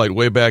Eastern flight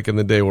way back in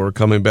the day where we're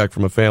coming back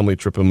from a family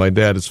trip, and my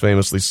dad is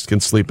famously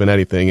can sleep in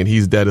anything, and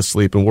he's dead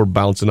asleep, and we're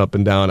bouncing up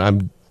and down.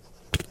 I'm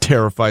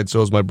terrified,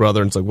 so is my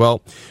brother, and it's like,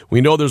 well,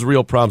 we know there's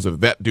real problems if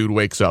that dude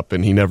wakes up,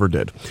 and he never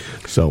did.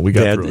 So we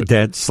got through it.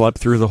 Dad slept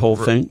through the whole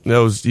thing?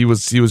 No, he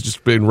was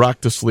just being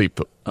rocked to sleep.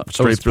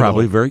 Straight through.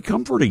 Probably very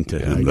comforting to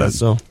him. I guess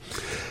so.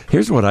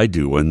 Here's what I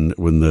do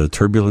when the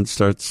turbulence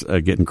starts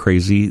getting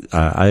crazy.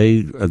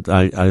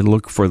 I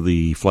look for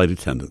the flight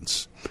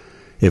attendants.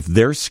 If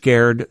they're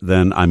scared,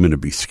 then I'm going to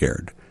be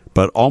scared.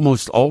 But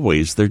almost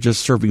always, they're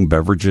just serving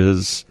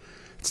beverages.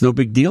 It's no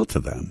big deal to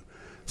them.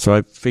 So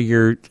I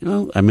figured,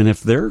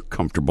 if they're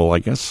comfortable, I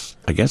guess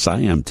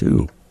I am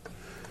too.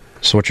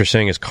 So what you're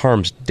saying is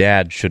Carm's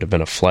dad should have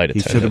been a flight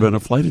attendant. He should have been a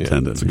flight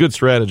attendant. It's a good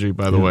strategy,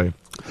 by the way.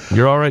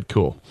 You're all right,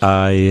 cool.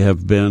 I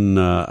have been,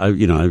 I'm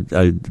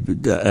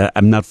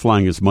not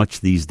flying as much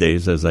these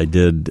days as I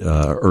did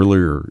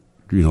earlier,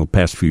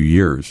 past few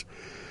years.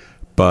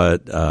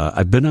 But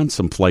I've been on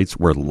some flights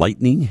where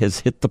lightning has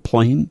hit the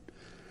plane.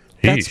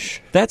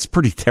 That's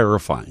pretty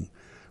terrifying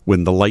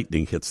when the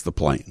lightning hits the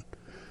plane.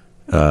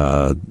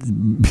 Because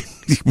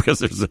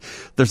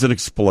there's an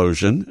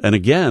explosion, and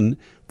again,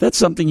 that's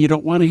something you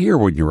don't want to hear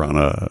when you're on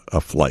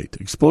a flight.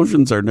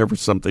 Explosions are never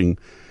something.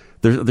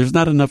 There's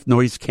not enough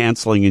noise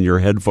canceling in your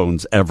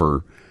headphones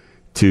ever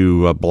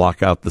to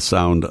block out the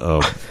sound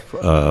of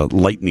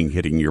lightning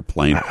hitting your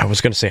plane. I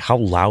was going to say, how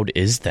loud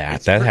is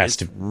that?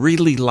 It's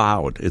really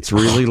loud. It's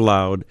really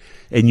loud,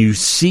 and you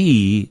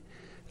see.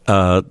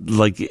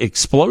 Like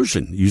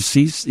explosion. You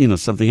see,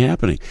 something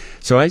happening.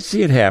 So I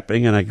see it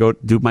happening, and I go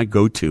do my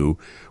go-to.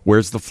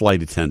 Where's the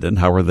flight attendant?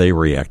 How are they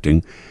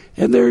reacting?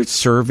 And they're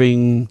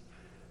serving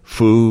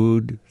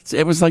food.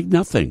 It was like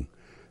nothing.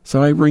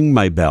 So I ring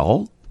my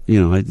bell.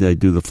 I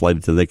do the flight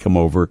attendant. They come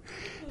over,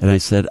 and I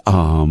said,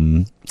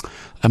 I'm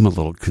a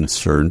little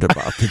concerned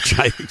about the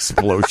giant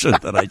explosion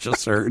that I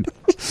just heard,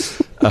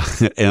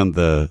 and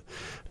that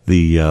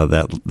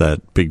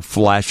big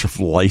flash of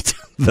light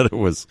that it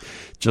was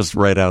just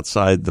right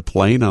outside the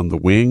plane on the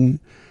wing.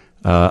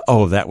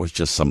 That was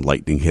just some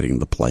lightning hitting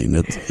the plane.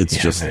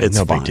 It's no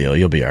fine. Big deal.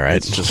 You'll be all right.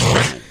 It's just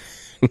fine.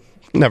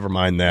 Never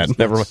mind that.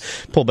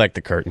 Pull back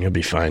the curtain. You'll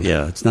be fine.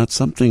 Yeah, it's not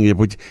something.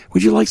 Would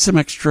you like some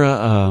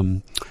extra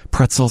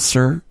pretzels,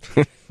 sir?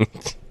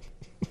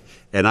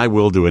 And I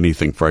will do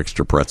anything for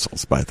extra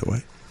pretzels, by the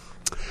way.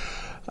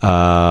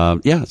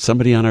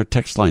 Somebody on our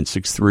text line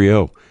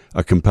 630.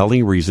 A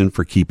compelling reason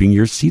for keeping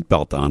your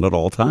seatbelt on at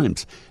all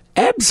times.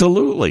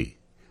 Absolutely.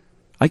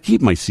 I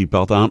keep my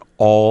seatbelt on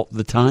all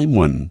the time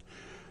when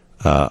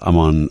I'm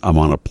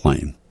on a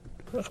plane.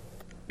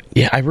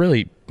 Yeah, I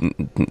really,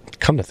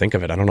 come to think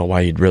of it, I don't know why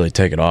you'd really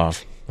take it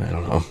off. I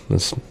don't know.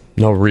 There's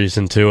no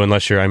reason to,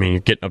 unless you're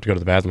getting up to go to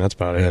the bathroom. That's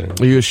about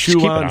it. Are you a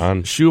shoe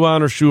on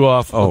or shoe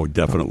off? Oh,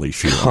 definitely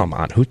shoe on. Come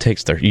on. Who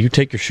takes you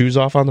take your shoes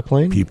off on the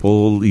plane?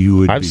 People,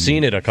 I've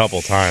seen it a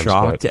couple times.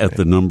 Shocked at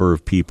the number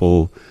of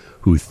people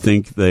who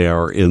think they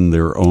are in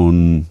their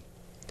own,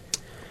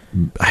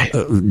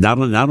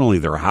 not only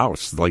their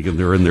house, like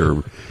they're in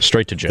their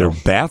straight to jail,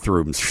 their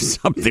bathrooms or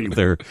something.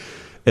 They're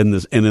in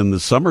the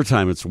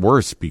summertime, it's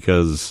worse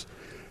because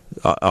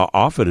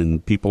often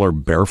people are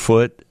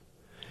barefoot,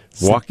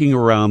 walking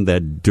around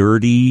that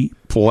dirty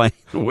plane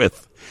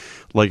with,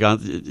 like, on,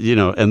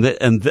 and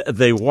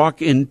they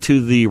walk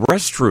into the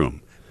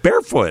restroom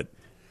barefoot.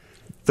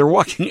 They're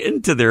walking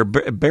into there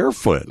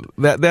barefoot.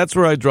 That's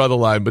where I draw the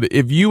line. But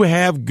if you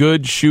have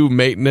good shoe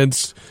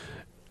maintenance,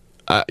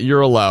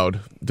 you're allowed,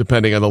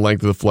 depending on the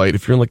length of the flight.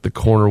 If you're in like the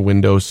corner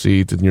window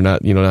seat and you're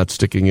not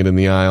sticking it in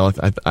the aisle,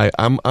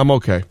 I'm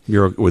okay.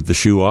 You're with the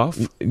shoe off?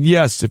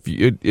 Yes. If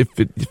you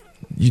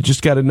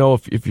just got to know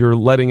if you're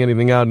letting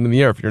anything out in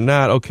the air. If you're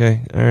not,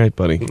 okay, all right,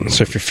 buddy.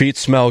 So if your feet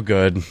smell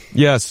good,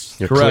 yes,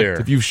 you're correct. clear.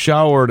 If you've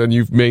showered and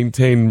you've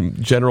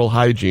maintained general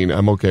hygiene,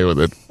 I'm okay with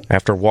it.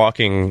 After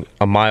walking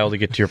a mile to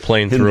get to your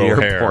plane through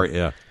O'Hare, airport,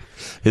 yeah.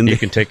 You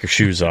can take your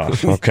shoes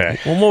off. Okay.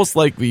 Well, most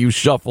likely you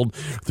shuffled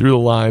through the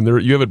line.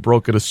 You haven't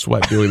broken a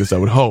sweat doing this, I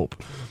would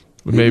hope.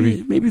 But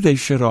maybe they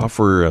should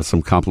offer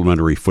some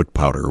complimentary foot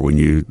powder when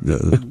you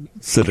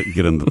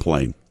get in the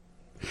plane.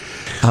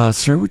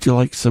 Sir, would you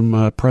like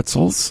some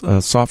pretzels,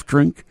 soft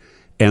drink,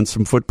 and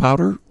some foot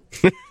powder?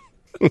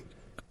 A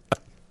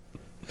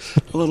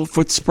little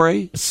foot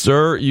spray?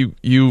 Sir, you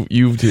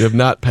have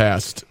not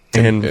passed.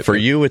 And for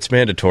you, it's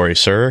mandatory,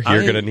 sir.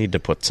 You're going to need to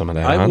put some of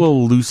that on. I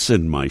will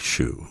loosen my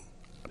shoe.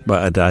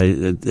 But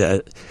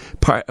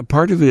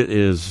part of it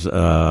is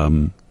I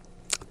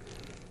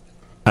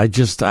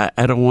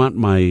don't want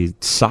my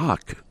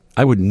sock.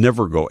 I would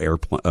never go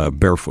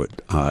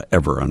barefoot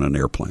ever on an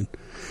airplane.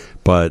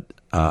 But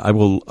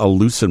I'll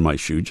loosen my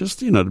shoe just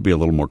to be a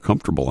little more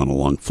comfortable on a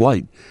long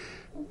flight.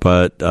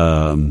 But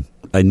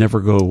I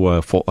never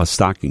go full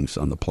stockings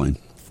on the plane.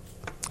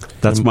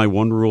 That's my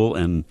one rule,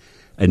 and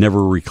I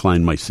never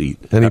recline my seat.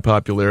 Any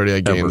popularity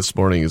I gained this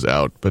morning is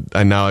out, but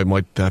I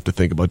might have to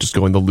think about just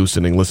going the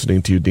loosening,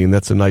 listening to you, Dean.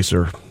 That's a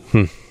nicer,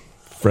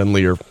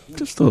 friendlier.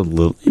 Just a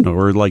little,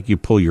 or like you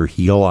pull your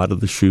heel out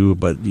of the shoe,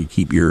 but you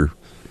keep your...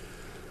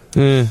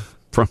 Now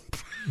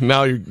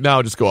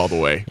just go all the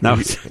way. Now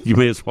you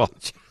may as well...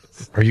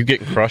 Are you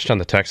getting crushed on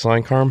the text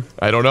line, Carm?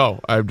 I don't know.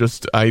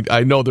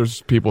 I know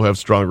there's people who have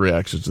strong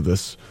reactions to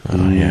this.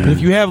 Yeah. But if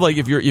you have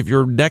if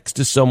you're next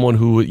to someone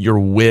who you're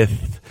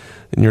with,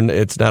 and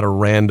it's not a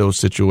rando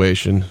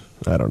situation,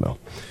 I don't know.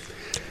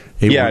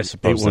 I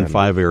suppose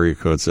 815 area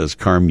code says,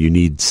 Carm, you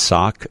need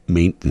sock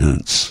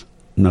maintenance.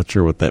 I'm not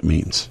sure what that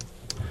means.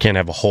 Can't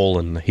have a hole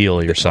in the heel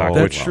of your sock.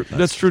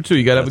 That's true too.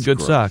 You got to have a good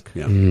gross. sock.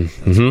 Yeah.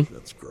 Mm-hmm.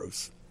 That's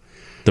gross.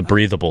 The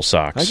breathable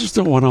socks. I just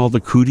don't want all the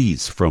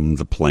cooties from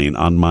the plane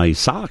on my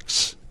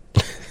socks.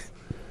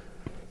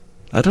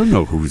 I don't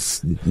know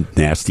whose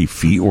nasty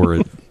feet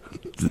were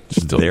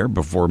there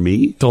before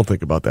me. Don't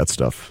think about that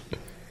stuff.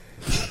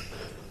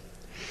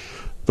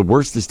 The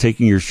worst is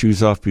taking your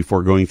shoes off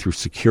before going through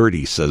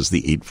security, says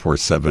the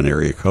 847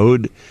 area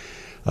code.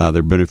 There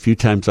have been a few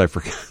times I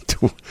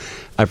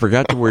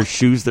forgot to wear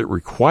shoes that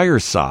require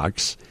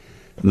socks,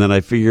 and then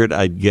I figured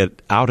I'd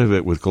get out of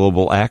it with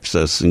global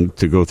access and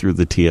to go through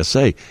the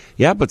TSA.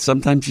 Yeah, but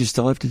sometimes you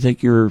still have to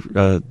take your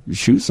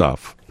shoes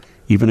off,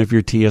 even if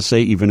you're TSA,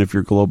 even if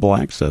you're global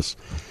access.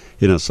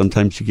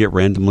 Sometimes you get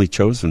randomly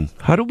chosen.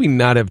 How do we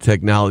not have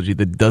technology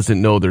that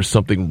doesn't know there's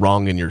something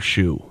wrong in your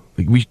shoe?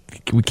 Like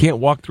we can't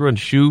walk through on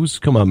shoes?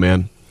 Come on,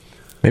 man.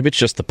 Maybe it's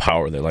just the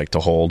power they like to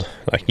hold.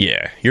 Like,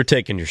 yeah, you're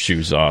taking your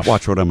shoes off.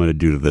 Watch what I'm going to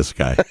do to this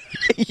guy.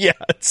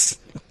 Yes.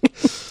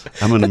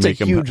 I'm going to make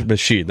him a huge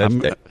machine.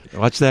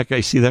 Watch that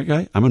guy. See that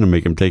guy? I'm going to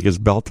make him take his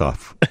belt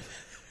off.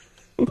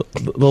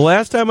 The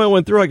last time I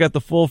went through, I got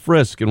the full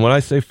frisk, and when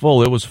I say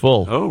full, it was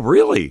full. Oh,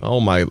 really? Oh,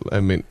 my.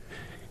 I mean,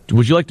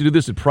 would you like to do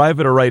this in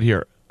private or right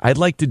here? I'd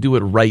like to do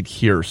it right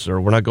here, sir.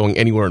 We're not going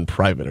anywhere in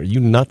private. Are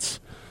you nuts?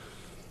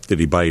 Did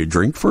he buy you a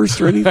drink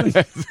first or anything?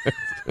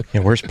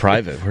 Yeah, where's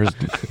private?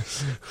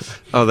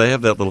 Oh, they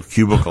have that little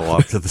cubicle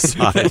off to the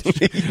side.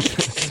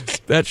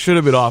 That should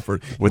have been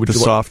offered. With the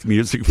soft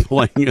music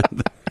playing.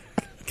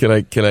 Can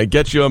I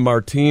get you a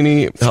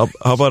martini? How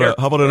about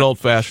an old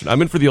fashioned?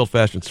 I'm in for the old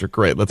fashioned, sir.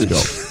 Great, let's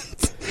go.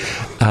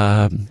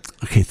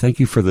 Okay, thank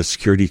you for the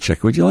security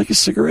check. Would you like a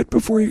cigarette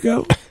before you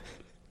go?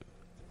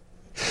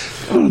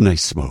 Oh,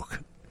 nice smoke.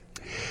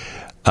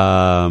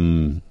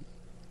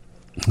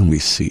 Let me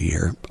see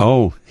here.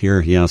 Oh,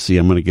 here, yeah. See,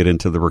 I'm going to get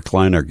into the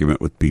recline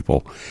argument with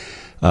people.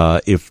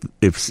 If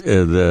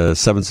the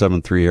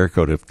 773 air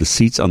code, if the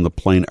seats on the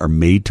plane are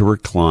made to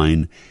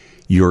recline,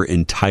 you're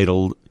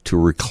entitled to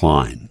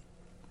recline.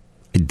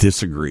 I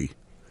disagree.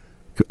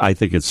 I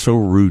think it's so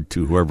rude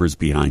to whoever's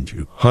behind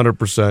you.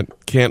 100%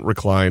 can't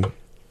recline.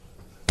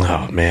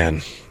 Oh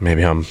man,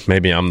 maybe I'm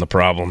the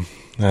problem.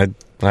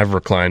 I've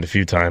reclined a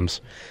few times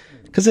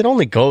because it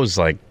only goes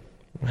like,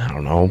 I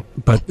don't know.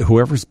 But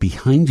whoever's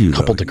behind you, a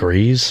couple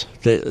degrees,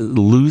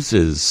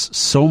 loses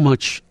so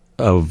much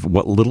of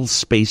what little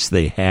space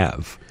they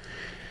have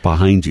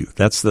behind you.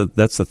 That's the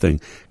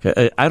thing.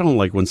 I don't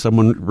like when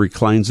someone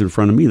reclines in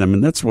front of me. I mean,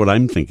 that's what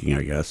I'm thinking,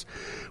 I guess.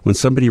 When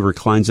somebody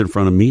reclines in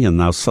front of me and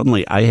now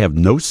suddenly I have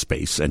no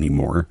space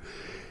anymore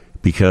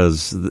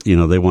because,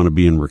 they want to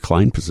be in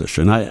recline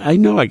position. I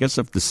know, I guess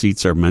if the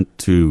seats are meant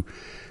to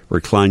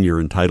recline, you're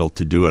entitled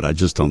to do it. I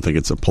just don't think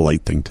it's a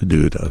polite thing to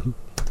do to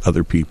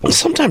other people.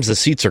 Sometimes the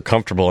seats are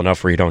comfortable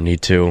enough where you don't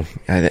need to.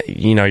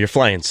 You're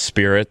flying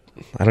Spirit.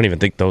 I don't even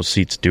think those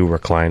seats do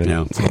recline.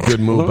 Yeah. It's a good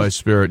move by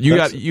Spirit. You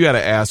got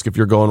to ask if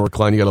you're going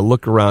recline. You got to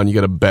look around. You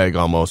got to beg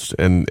almost,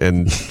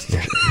 and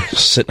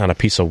sitting on a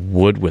piece of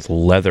wood with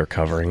leather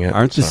covering it.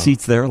 Aren't the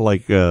seats there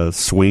like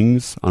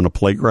swings on a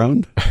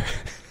playground?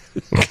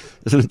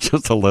 Isn't it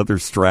just a leather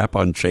strap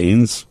on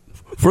chains?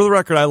 For the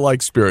record, I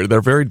like Spirit.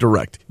 They're very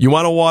direct. You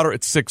want a water?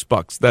 It's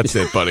 $6. That's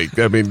it, buddy.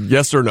 I mean,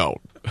 yes or no.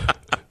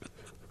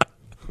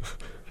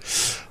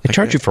 They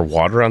charge you for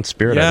water on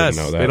Spirit? Yes, I didn't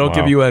know that. They don't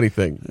give you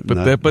anything.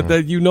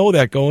 But you know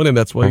that going in,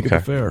 that's why you get the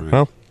fare.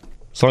 Well,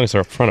 as long as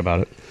they're upfront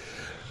about it.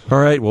 All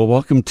right. Well,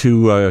 welcome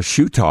to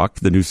Shoe Talk,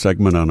 the new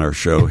segment on our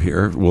show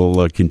here.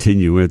 We'll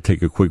continue and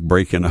take a quick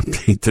break and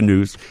update the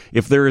news.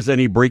 If there is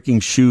any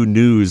breaking shoe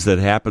news that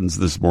happens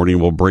this morning,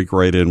 we'll break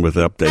right in with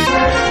an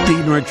update.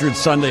 Dean Richards,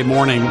 Sunday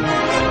morning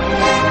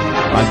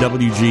on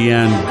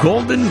WGN.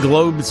 Golden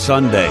Globe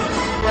Sunday.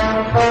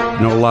 I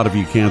know a lot of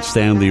you can't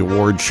stand the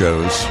award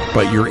shows,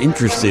 but you're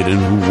interested in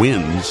who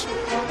wins.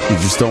 You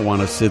just don't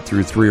want to sit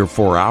through 3 or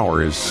 4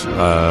 hours,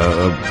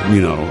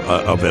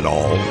 of it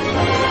all.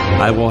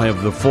 I will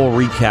have the full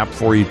recap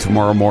for you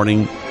tomorrow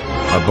morning,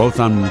 both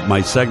on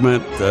my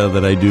segment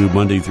that I do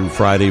Monday through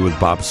Friday with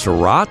Bob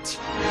Surratt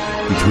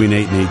between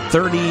 8 and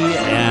 8:30,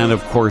 and,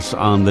 of course,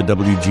 on the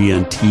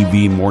WGN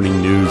TV Morning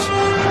News.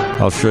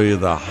 I'll show you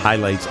the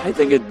highlights. I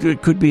think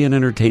it could be an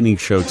entertaining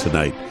show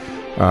tonight.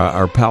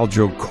 Our pal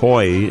Joe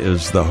Coy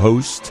is the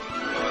host,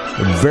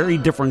 a very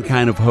different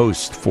kind of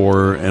host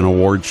for an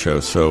award show.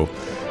 So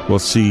we'll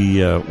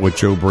see what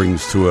Joe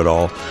brings to it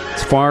all.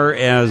 As far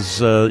as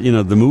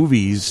the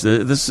movies,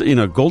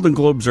 Golden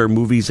Globes are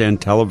movies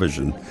and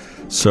television.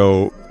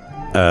 So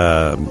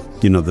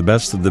the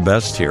best of the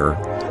best here.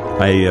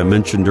 I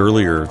mentioned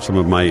earlier some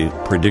of my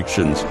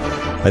predictions.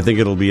 I think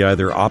it'll be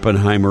either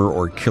Oppenheimer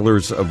or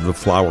Killers of the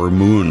Flower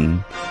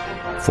Moon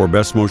for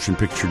Best Motion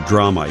Picture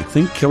Drama. I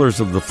think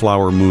Killers of the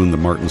Flower Moon, the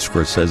Martin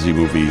Scorsese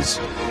movies,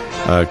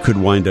 could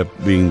wind up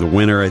being the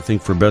winner. I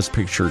think for Best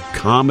Picture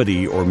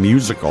Comedy or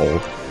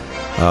Musical,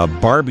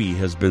 Barbie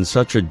has been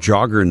such a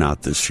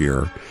juggernaut this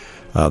year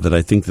that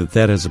I think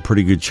that has a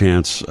pretty good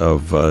chance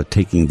of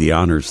taking the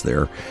honors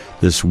there.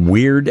 This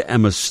weird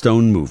Emma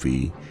Stone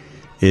movie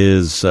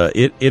is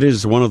it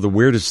is one of the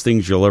weirdest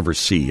things you'll ever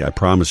see. I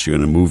promise you,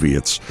 in a movie,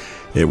 it's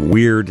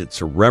weird, it's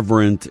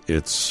irreverent,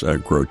 it's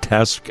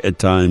grotesque at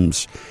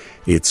times,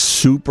 it's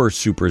super,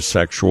 super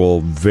sexual,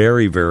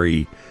 very,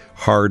 very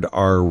hard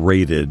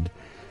R-rated.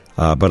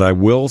 But I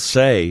will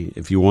say,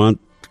 if you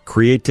want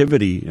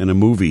creativity in a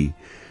movie,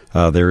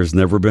 there has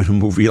never been a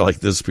movie like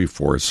this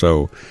before.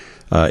 So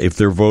if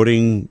they're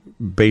voting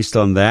based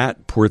on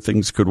that, Poor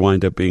Things could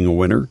wind up being a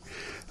winner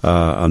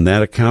on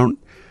that account.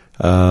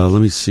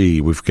 Let me see.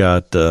 We've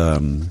got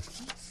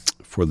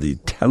for the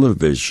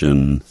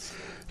television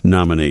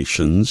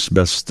nominations,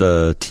 Best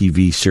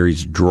TV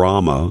Series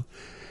Drama,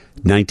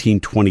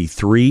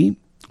 1923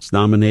 is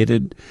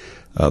nominated.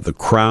 The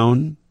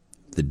Crown,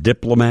 The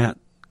Diplomat,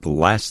 The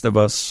Last of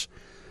Us,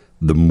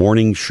 The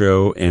Morning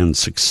Show, and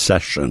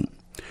Succession.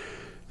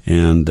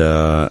 And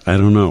I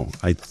don't know.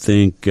 I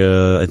think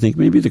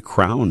maybe The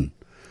Crown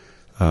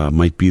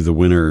might be the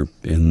winner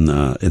in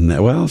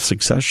that. Well,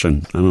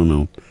 Succession. I don't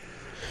know.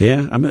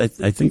 Yeah,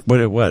 I think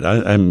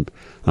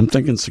I'm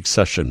thinking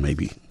Succession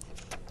maybe.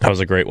 That was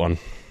a great one.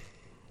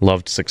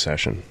 Loved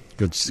Succession.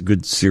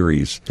 Good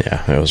series.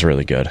 Yeah, it was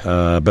really good.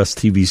 Best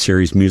TV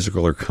series,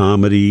 musical or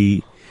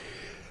comedy.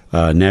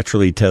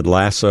 Naturally, Ted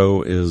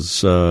Lasso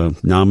is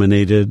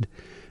nominated.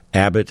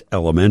 Abbott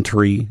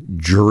Elementary,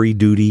 Jury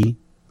Duty,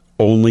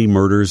 Only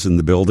Murders in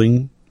the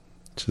Building,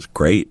 which is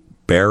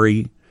great.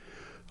 Barry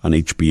on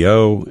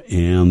HBO,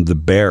 and The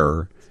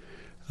Bear.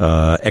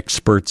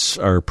 Experts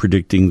are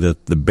predicting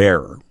that The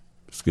Bear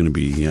is going to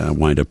be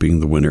wind up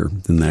being the winner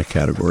in that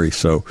category.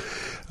 So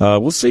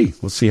we'll see.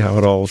 We'll see how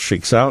it all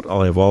shakes out.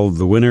 I'll have all of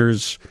the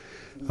winners.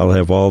 I'll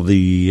have all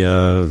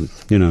the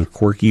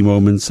quirky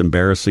moments,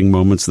 embarrassing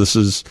moments. This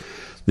is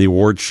the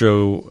award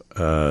show,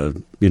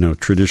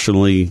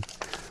 traditionally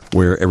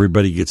where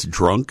everybody gets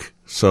drunk.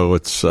 So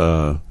it's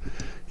a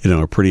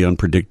pretty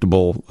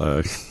unpredictable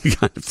kind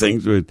of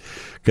things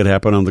could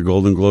happen on the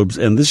Golden Globes.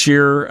 And this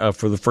year,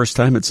 for the first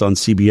time, it's on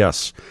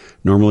CBS.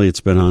 Normally,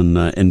 it's been on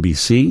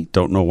NBC.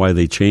 Don't know why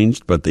they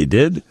changed, but they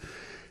did.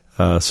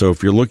 So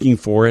if you're looking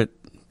for it,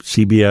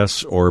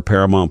 CBS or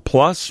Paramount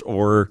Plus,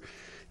 or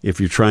if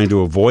you're trying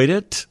to avoid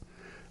it,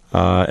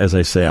 as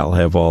I say, I'll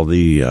have all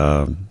the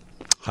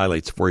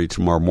highlights for you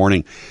tomorrow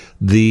morning.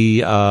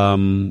 The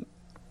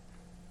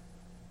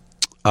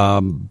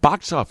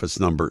box office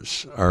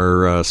numbers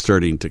are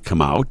starting to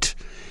come out,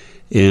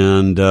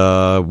 and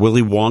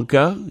Willy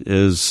Wonka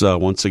is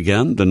once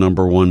again the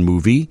number one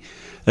movie.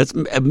 That's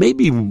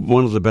maybe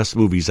one of the best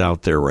movies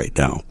out there right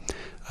now.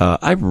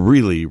 I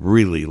really,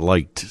 really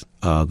liked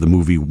the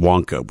movie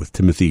Wonka with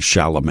Timothée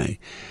Chalamet.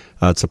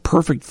 It's a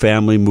perfect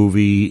family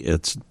movie.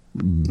 It's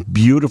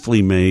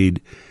beautifully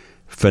made,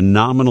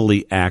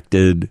 phenomenally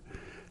acted.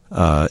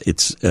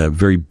 It's a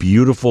very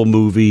beautiful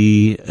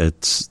movie.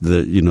 It's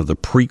the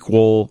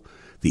prequel,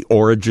 the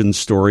origin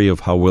story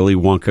of how Willy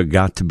Wonka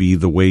got to be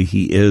the way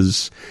he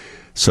is.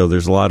 So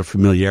there's a lot of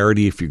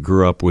familiarity. If you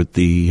grew up with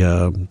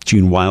the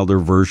Gene Wilder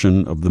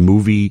version of the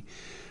movie,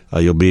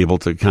 you'll be able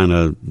to kind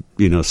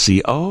of,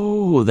 see,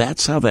 oh,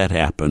 that's how that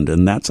happened,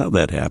 and that's how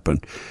that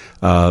happened.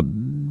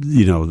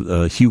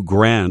 Hugh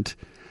Grant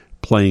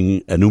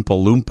playing an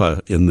Oompa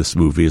Loompa in this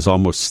movie is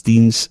almost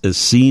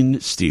scene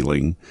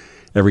stealing.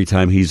 Every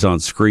time he's on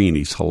screen,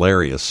 he's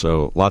hilarious.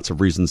 So lots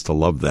of reasons to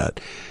love that.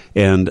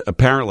 And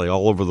apparently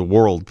all over the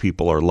world,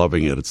 people are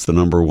loving it. It's the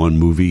number one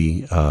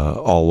movie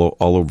all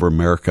over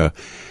America.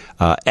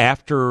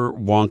 After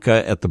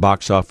Wonka at the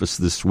box office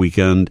this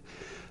weekend,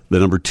 the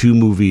number 2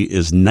 movie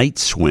is Night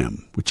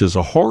Swim, which is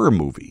a horror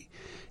movie.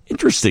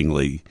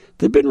 Interestingly,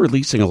 they've been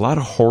releasing a lot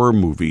of horror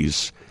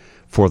movies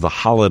for the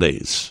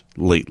holidays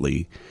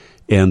lately,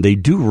 and they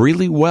do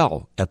really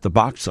well at the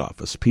box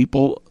office.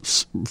 People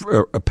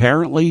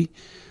apparently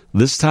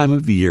this time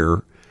of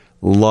year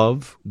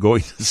love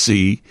going to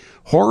see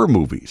horror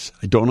movies.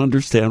 I don't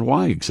understand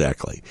why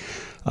exactly.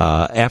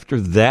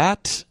 After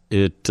that,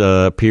 it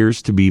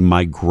appears to be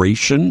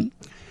Migration,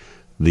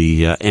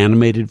 the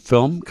animated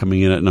film,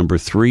 coming in at number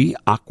 3.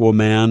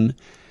 Aquaman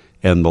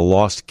and the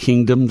Lost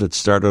Kingdom, that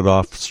started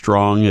off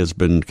strong, has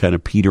been kind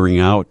of petering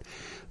out.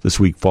 This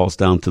week falls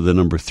down to the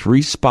number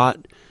 3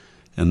 spot.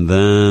 And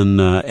then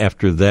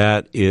after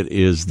that, it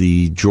is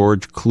the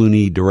George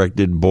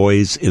Clooney-directed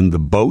Boys in the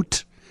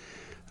Boat,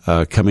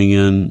 coming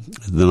in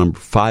the number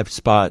 5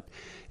 spot.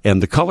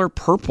 And The Color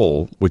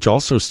Purple, which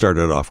also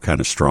started off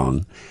kind of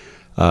strong,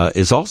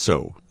 is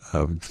also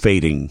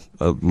fading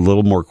a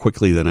little more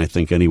quickly than I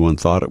think anyone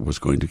thought it was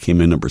going to. Came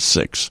in number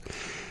 6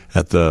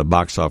 at the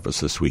box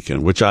office this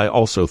weekend, which I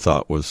also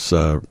thought was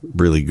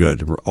really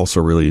good. Also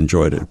really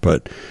enjoyed it.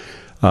 But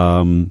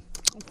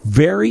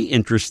very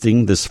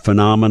interesting, this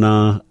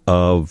phenomena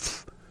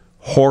of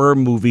horror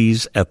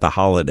movies at the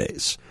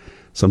holidays.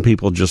 Some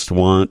people just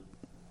want,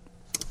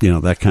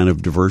 that kind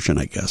of diversion,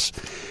 I guess.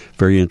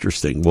 Very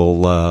interesting.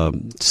 We'll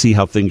see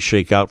how things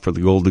shake out for the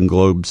Golden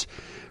Globes.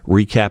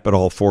 Recap it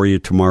all for you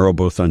tomorrow,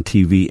 both on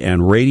TV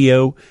and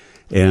radio.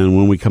 And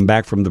when we come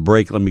back from the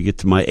break, let me get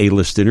to my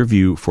A-list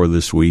interview for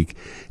this week.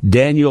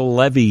 Daniel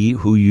Levy,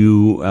 who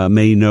you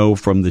may know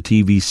from the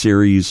TV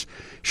series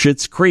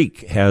Schitt's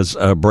Creek, has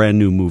a brand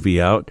new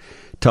movie out.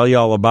 Tell you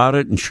all about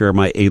it and share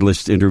my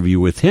A-list interview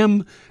with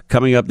him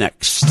coming up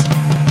next.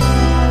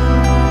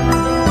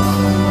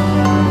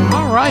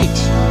 All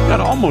right. Got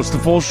almost a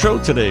full show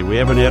today. We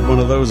haven't had one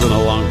of those in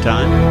a long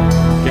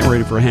time. Get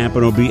ready for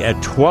Hampton will be at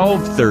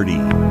 12:30.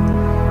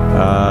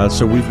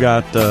 So we've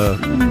got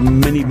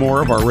many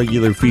more of our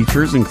regular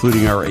features,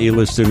 including our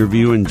A-list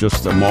interview in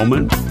just a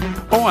moment.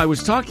 Oh, I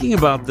was talking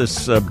about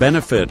this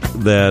benefit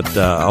that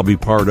I'll be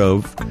part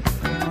of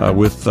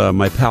with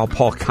my pal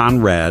Paul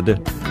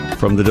Conrad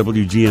from the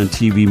WGN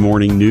TV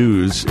Morning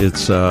News.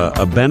 It's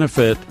a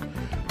benefit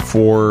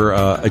for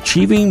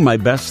Achieving My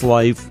Best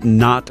Life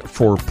Not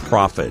For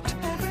Profit,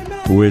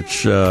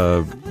 which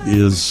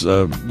is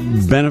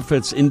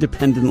benefits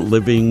independent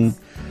living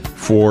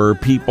for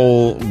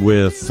people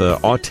with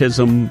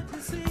autism,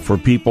 for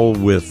people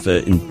with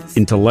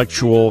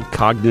intellectual,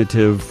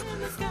 cognitive,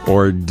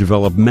 or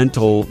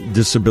developmental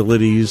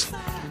disabilities.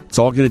 It's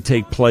all going to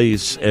take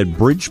place at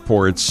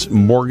Bridgeport's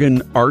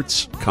Morgan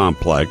Arts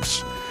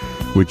Complex,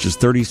 which is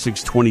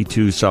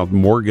 3622 South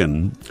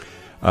Morgan.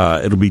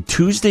 It'll be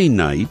Tuesday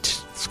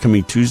night. It's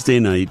coming Tuesday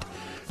night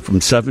from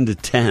 7 to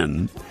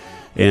 10.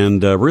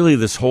 And really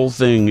this whole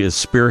thing is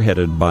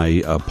spearheaded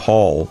by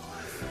Paul,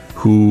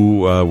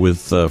 who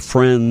with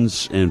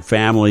friends and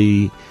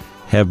family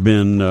have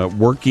been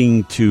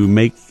working to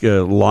make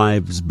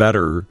lives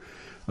better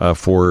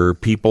for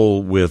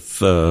people with,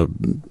 the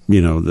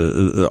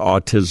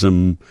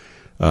autism,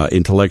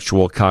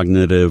 intellectual,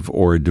 cognitive,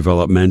 or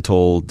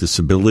developmental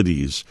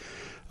disabilities.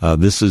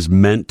 This is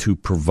meant to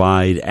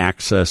provide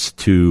access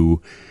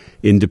to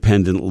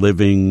independent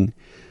living,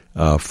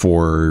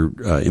 for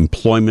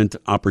employment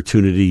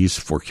opportunities,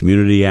 for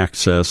community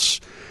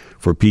access,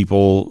 for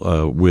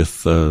people with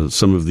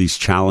some of these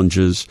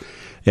challenges.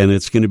 And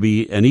it's going to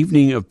be an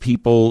evening of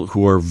people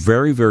who are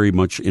very, very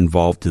much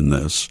involved in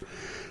this,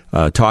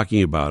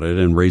 talking about it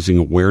and raising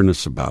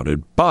awareness about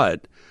it,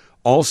 but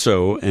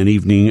also an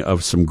evening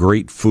of some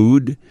great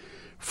food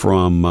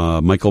from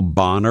Michael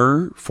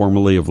Bonner,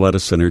 formerly of Let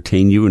Us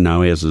Entertain You, and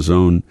now he has his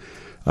own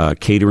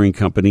catering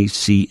company,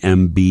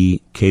 CMB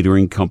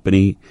Catering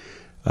Company,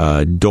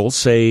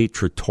 Dulce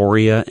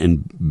Trattoria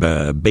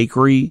and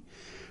Bakery,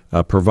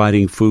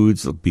 providing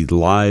foods. There'll be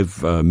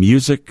live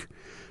music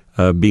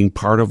being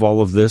part of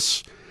all of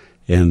this.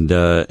 And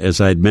as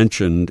I had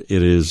mentioned,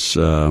 it is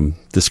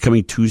this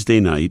coming Tuesday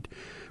night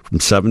from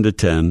 7 to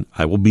 10.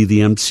 I will be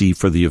the MC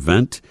for the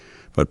event,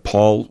 but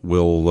Paul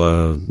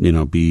will,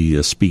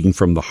 be speaking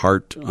from the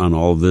heart on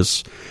all of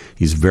this.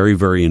 He's very,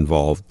 very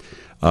involved.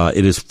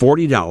 It is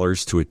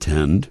 $40 to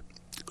attend.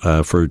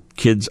 For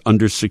kids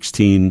under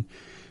 16,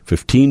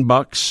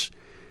 $15.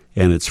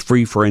 and it's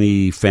free for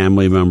any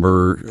family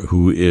member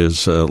who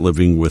is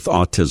living with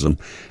autism.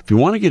 If you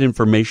want to get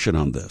information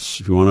on this,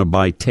 if you want to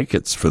buy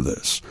tickets for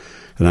this,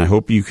 and I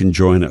hope you can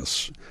join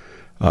us,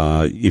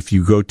 if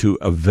you go to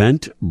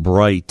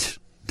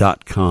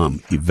eventbrite.com,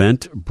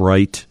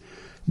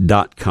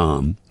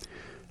 eventbrite.com,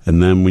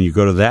 and then when you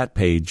go to that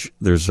page,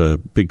 there's a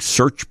big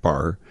search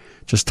bar.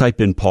 Just type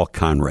in Paul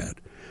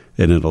Conrad,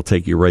 and it'll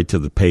take you right to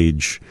the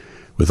page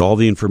with all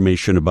the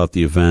information about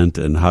the event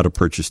and how to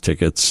purchase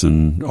tickets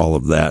and all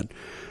of that.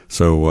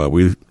 So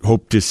we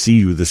hope to see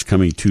you this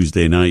coming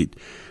Tuesday night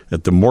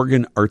at the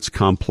Morgan Arts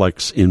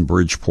Complex in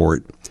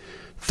Bridgeport,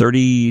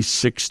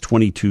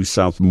 3622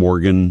 South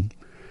Morgan,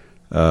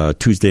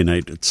 Tuesday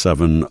night at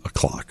 7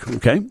 o'clock.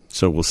 Okay?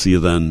 So we'll see you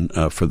then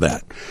for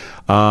that.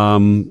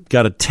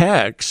 Got a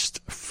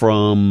text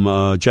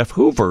from Jeff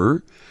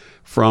Hoover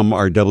from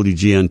our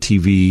WGN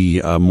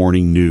TV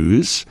morning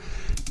news,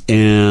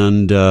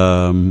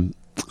 and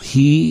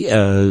he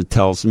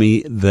tells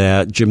me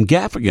that Jim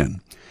Gaffigan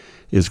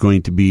is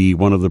going to be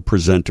one of the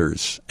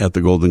presenters at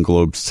the Golden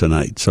Globes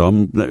tonight. So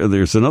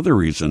there's another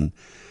reason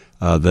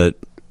that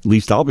at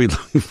least I'll be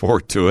looking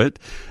forward to it.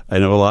 I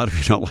know a lot of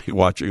you don't like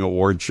watching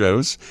award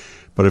shows,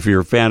 but if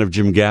you're a fan of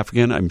Jim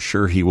Gaffigan, I'm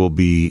sure he will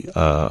be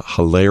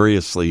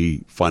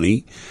hilariously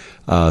funny.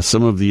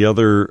 Some of the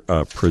other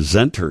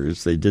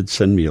presenters, they did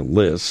send me a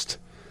list,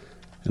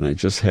 and I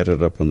just had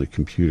it up on the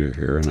computer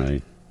here, and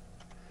I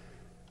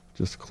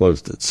just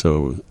closed it.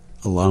 So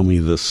allow me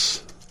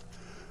this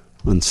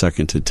 1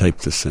 second to type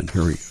this in.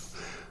 Here we go.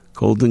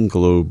 Golden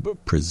Globe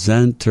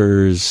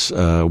presenters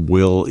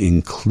will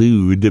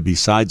include,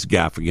 besides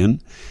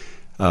Gaffigan,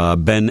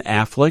 Ben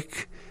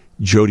Affleck,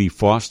 Jodie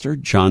Foster,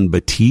 John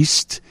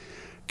Batiste,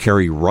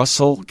 Kerry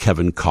Russell,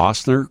 Kevin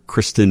Costner,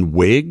 Kristen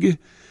Wiig,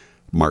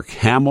 Mark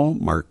Hamill,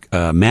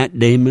 Matt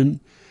Damon,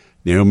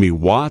 Naomi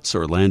Watts,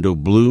 Orlando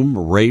Bloom,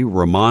 Ray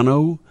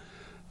Romano,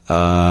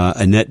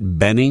 Annette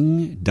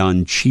Bening,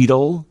 Don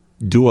Cheadle,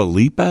 Dua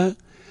Lipa,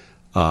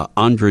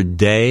 Andra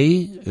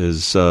Day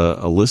is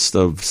a list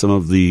of some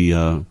of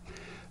the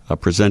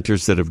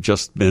presenters that have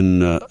just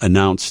been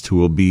announced who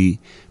will be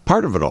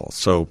part of it all.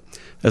 So,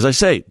 as I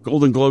say,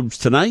 Golden Globes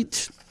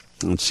tonight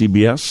on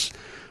CBS.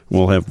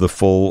 We'll have the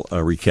full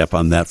recap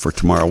on that for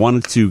tomorrow. I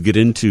wanted to get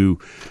into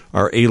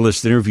our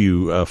A-list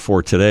interview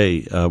for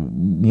today.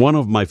 One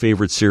of my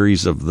favorite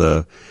series of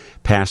the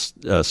past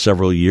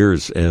several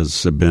years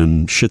has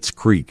been Schitt's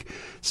Creek.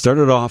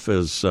 Started off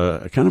as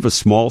kind of a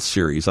small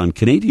series on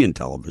Canadian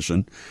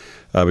television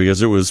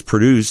because it was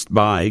produced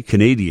by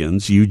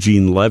Canadians,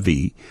 Eugene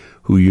Levy,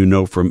 who you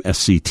know from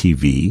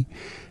SCTV,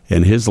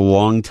 and his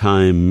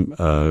longtime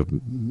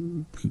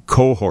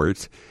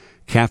cohort,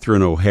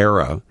 Catherine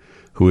O'Hara,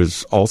 who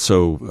is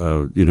also,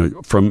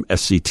 from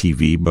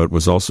SCTV, but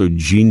was also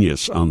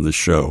genius on the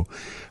show.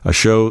 A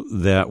show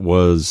that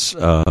was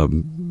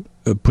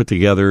put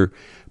together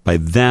by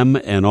them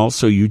and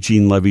also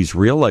Eugene Levy's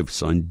real-life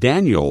son,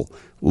 Daniel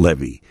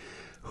Levy,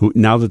 who,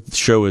 now that the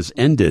show has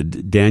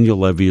ended, Daniel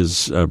Levy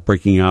is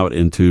breaking out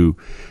into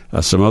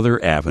some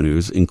other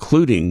avenues,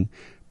 including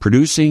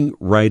producing,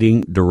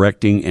 writing,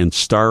 directing, and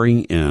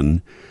starring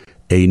in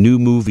a new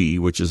movie,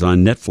 which is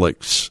on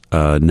Netflix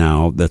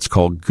now, that's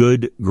called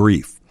Good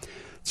Grief.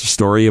 It's a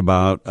story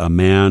about a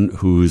man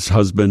whose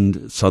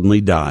husband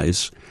suddenly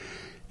dies,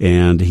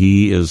 and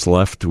he is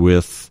left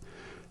with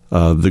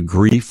the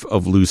grief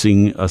of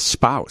losing a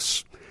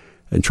spouse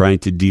and trying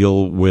to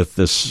deal with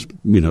this,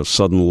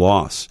 sudden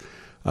loss.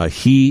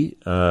 He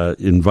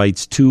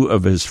invites two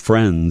of his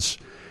friends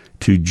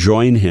to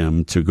join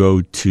him to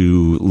go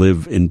to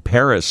live in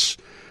Paris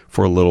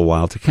for a little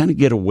while to kind of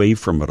get away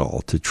from it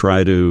all, to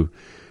try to,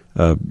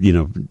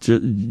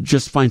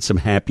 just find some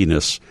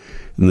happiness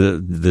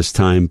in this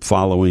time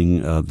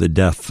following the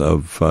death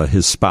of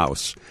his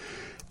spouse.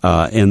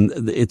 And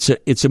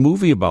it's a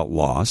movie about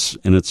loss,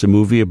 and it's a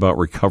movie about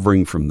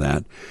recovering from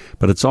that,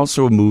 but it's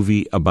also a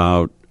movie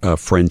about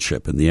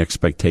friendship and the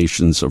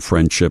expectations of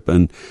friendship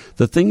and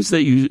the things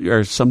that you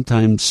are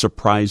sometimes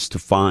surprised to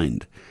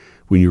find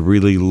when you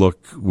really look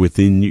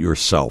within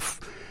yourself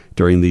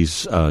during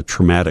these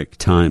traumatic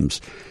times.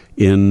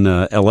 In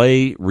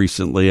L.A.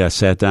 recently, I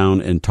sat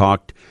down and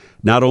talked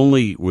not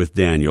only with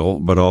Daniel,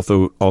 but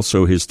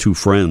also his two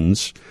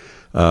friends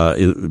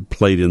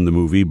played in the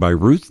movie by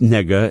Ruth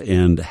Negga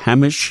and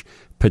Hamish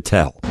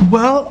Patel.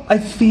 Well, I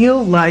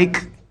feel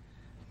like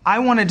I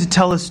wanted to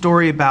tell a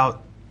story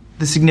about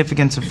the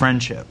significance of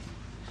friendship.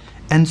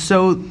 And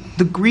so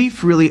the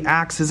grief really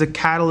acts as a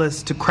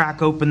catalyst to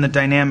crack open the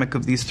dynamic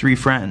of these three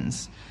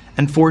friends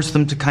and force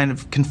them to kind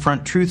of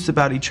confront truths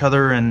about each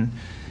other. And,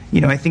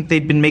 I think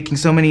they'd been making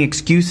so many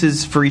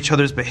excuses for each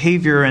other's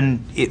behavior,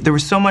 and there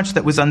was so much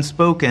that was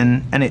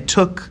unspoken, and it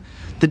took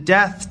the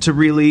death to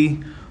really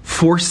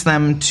force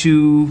them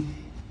to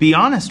be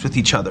honest with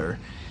each other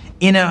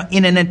in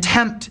an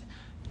attempt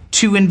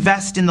to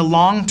invest in the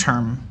long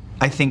term,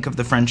 I think, of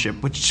the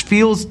friendship, which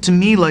feels to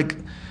me like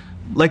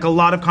a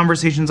lot of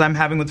conversations I'm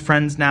having with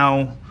friends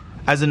now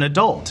as an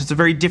adult. It's a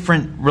very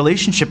different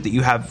relationship that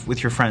you have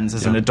with your friends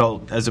as an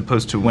adult as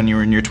opposed to when you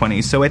were in your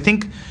 20s. So I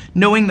think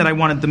knowing that I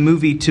wanted the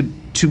movie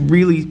to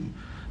really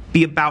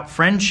be about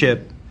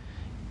friendship,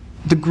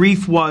 the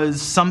grief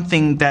was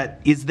something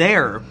that is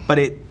there, but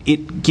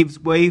it gives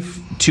way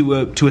to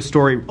a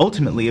story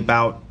ultimately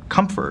about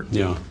comfort.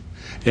 Yeah.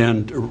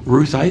 And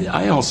Ruth,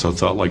 I also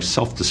thought like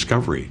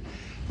self-discovery.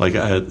 Like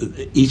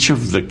each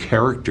of the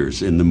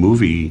characters in the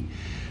movie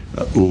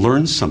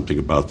learned something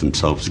about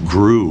themselves,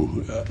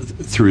 grew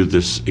through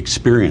this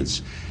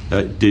experience.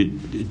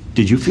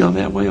 Did you feel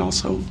that way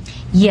also?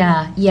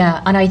 Yeah.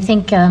 And I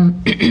think,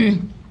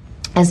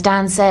 as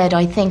Dan said,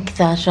 I think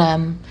that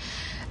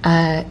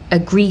a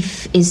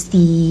grief is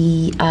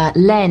the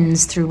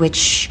lens through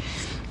which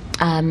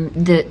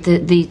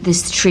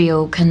this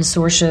trio can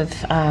sort of,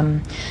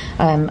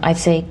 I'd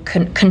say,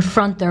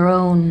 confront their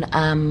own.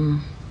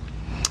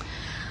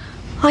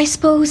 I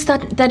suppose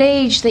that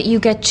age that you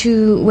get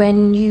to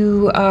when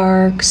you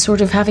are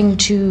sort of having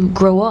to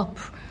grow up,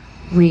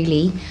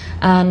 really,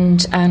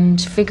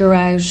 and figure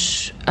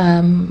out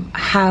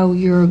how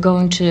you're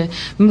going to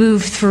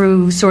move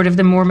through sort of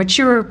the more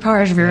mature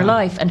part of your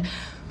life, and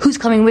who's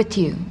coming with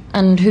you,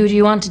 and who do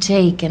you want to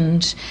take,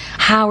 and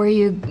how are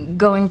you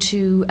going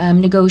to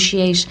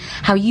negotiate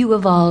how you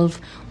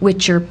evolve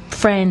with your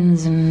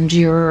friends and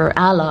your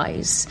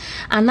allies.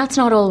 And that's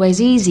not always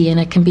easy, and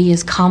it can be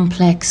as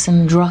complex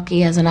and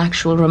rocky as an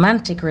actual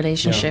romantic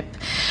relationship.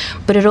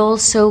 But it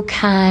also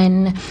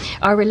can,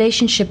 our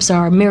relationships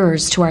are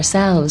mirrors to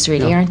ourselves,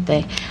 really, aren't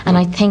they? And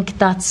I think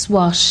that's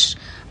what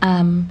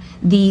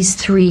these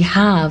three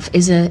have,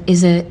 is a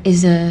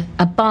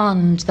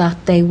bond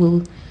that they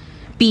will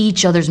be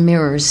each other's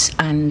mirrors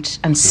and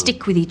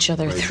stick with each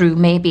other through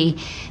maybe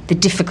the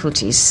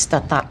difficulties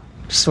that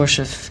sort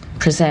of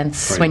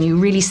presents when you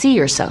really see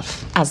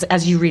yourself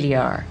as you really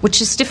are,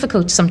 which is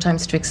difficult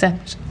sometimes to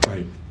accept.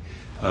 Right.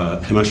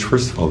 Himesh,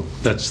 first of all,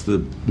 that's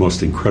the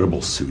most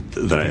incredible suit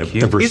that I have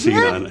ever seen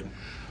on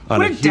a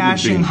what a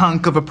dashing being.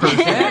 Hunk of a person.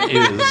 That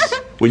is,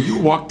 when you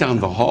walk down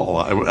the hall,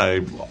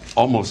 I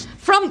almost...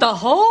 From the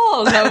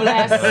hall, no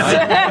less.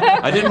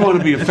 I didn't want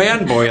to be a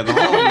fanboy in the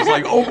hall. I was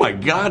like, oh my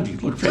God, you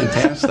look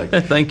fantastic.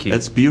 Thank you.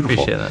 That's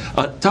beautiful. Appreciate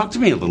that. Talk to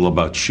me a little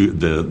about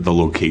the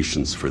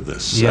locations for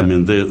this. Yeah. I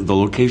mean, the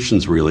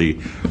locations really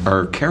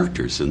are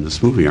characters in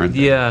this movie, aren't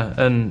they? Yeah,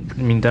 and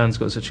I mean, Dan's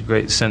got such a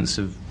great sense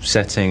of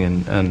setting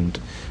and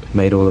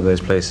made all of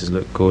those places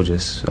look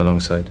gorgeous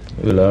alongside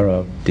Ulla,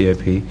 our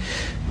DOP.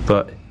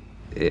 But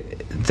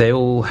they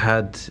all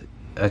had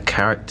a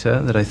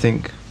character that I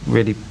think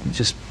really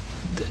just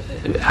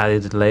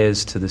added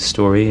layers to the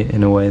story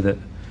in a way that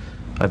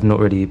I've not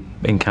really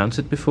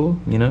encountered before,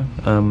 you know.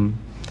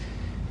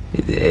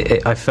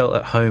 I felt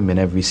at home in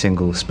every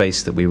single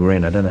space that we were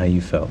in. I don't know how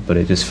you felt, but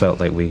it just felt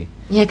like we...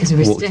 Yeah, because we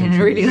were staying in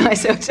a really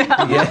nice hotel.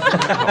 That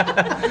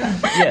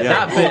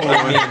bit,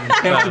 I mean...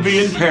 Have to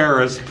be in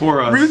Paris,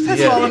 poor us. Ruth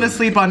has fallen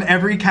asleep on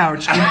every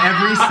couch in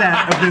every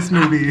set of this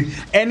movie.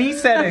 Any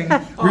setting,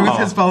 Ruth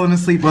has fallen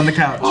asleep on the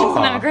couch. She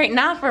doesn't have a great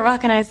nap for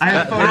organized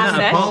business.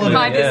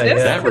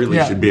 That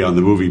really should be on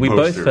the movie poster. We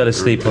both fell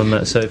asleep on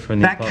that sofa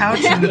in the apartment.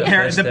 That couch in the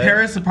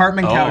Paris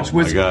apartment couch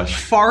was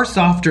far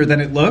softer than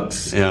it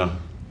looks. Yeah.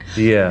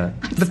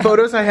 The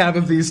photos I have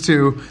of these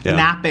two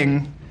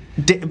napping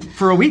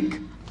for a week.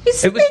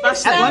 It was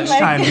fascinating.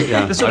 At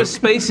lunchtime. The sort of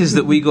spaces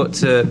that we got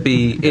to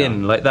be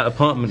in, like that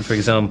apartment, for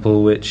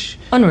example, which...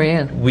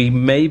 Unreal. We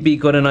maybe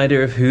got an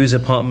idea of whose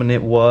apartment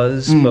it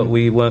was, but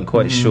we weren't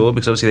quite sure,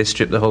 because obviously they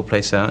stripped the whole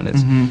place out. And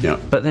it's,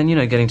 But then, you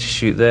know, getting to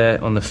shoot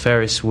there on the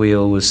Ferris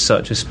wheel was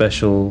such a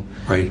special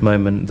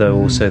moment, though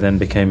also then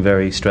became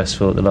very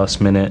stressful at the last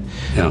minute.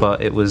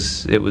 But it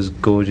was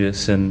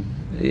gorgeous, and...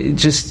 It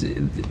just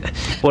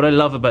what I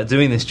love about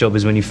doing this job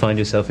is when you find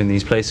yourself in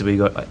these places where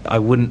you go, I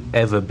wouldn't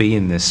ever be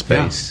in this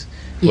space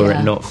were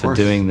it not for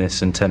doing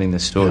this and telling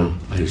this story.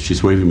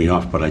 She's waving me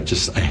off, but I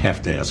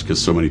have to ask,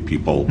 because so many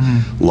people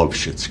love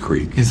Schitt's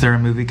Creek. Is there a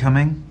movie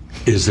coming?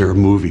 Is there a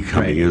movie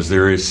coming? Is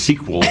there a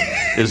sequel?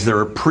 Is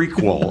there a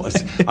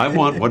prequel? I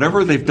want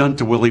whatever they've done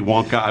to Willy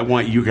Wonka, I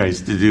want you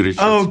guys to do to Schitt's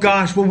Oh,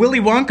 gosh. Well, Willy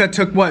Wonka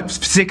took,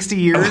 60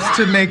 years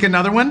to make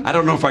another one? I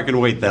don't know if I can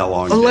wait that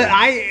long.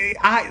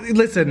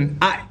 Listen,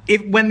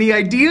 when the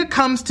idea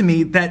comes to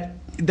me that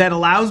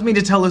allows me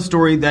to tell a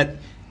story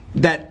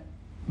that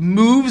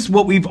moves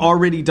what we've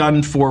already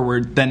done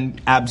forward, then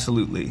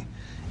absolutely.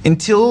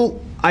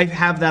 Until I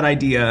have that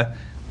idea,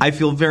 I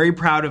feel very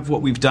proud of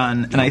what we've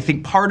done, and I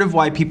think part of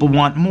why people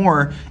want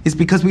more is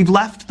because we've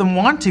left them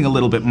wanting a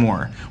little bit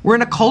more. We're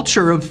in a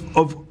culture of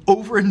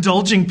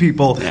overindulging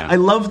people. I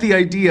love the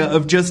idea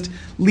of just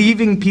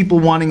leaving people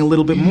wanting a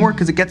little bit more,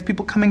 because it gets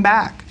people coming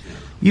back.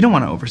 You don't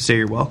want to overstay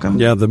your welcome.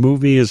 Yeah, the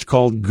movie is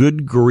called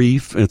Good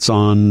Grief. It's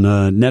on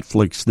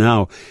Netflix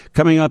now.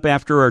 Coming up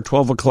after our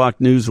 12 o'clock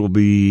news, we'll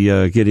be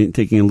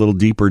taking a little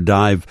deeper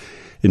dive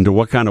into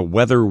what kind of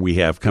weather we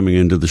have coming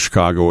into the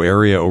Chicago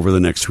area over the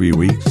next few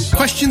weeks.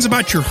 Questions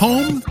about your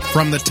home,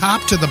 from the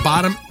top to the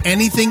bottom,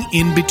 anything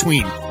in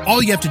between.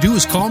 All you have to do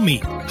is call me.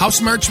 House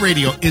Smarts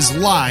Radio is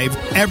live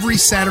every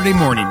Saturday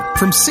morning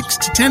from 6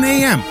 to 10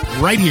 a.m.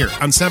 right here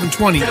on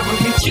 720.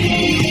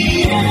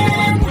 WGN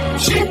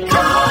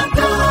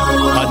Chicago.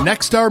 A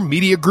Nexstar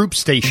Media Group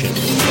station.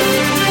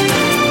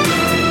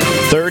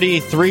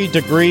 33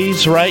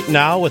 degrees right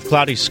now with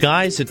cloudy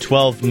skies at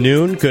 12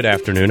 noon. Good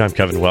afternoon. I'm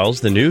Kevin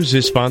Wells. The news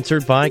is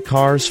sponsored by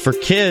Cars for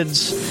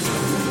Kids.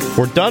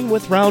 We're done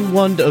with round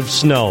 1 of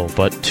snow,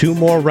 but 2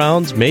 more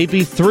rounds,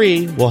 maybe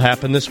 3, will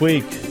happen this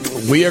week.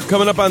 We are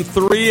coming up on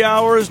 3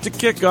 hours to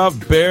kick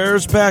off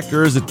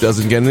Bears-Packers. It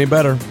doesn't get any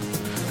better.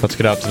 Let's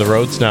get out to the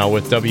roads now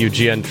with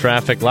WGN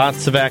traffic.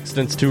 Lots of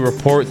accidents to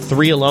report.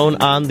 3 alone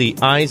on the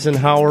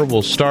Eisenhower.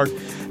 We'll start.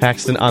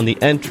 Accident on the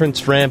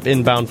entrance ramp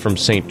inbound from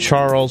St.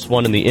 Charles,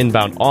 1 in the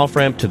inbound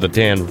off-ramp to the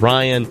Dan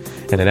Ryan,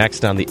 and an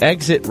accident on the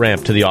exit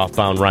ramp to the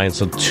off-bound Ryan.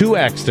 So 2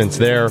 accidents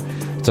there.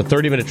 It's a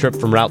 30-minute trip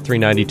from Route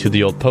 390 to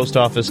the old post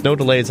office. No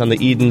delays on the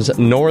Edens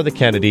nor the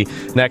Kennedy.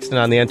 An accident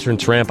on the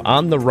entrance ramp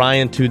on the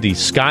Ryan to the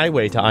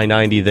Skyway to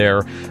I-90 there.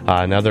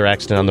 Another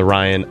accident on the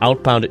Ryan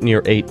outbound at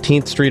near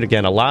 18th Street.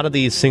 Again, a lot of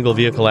these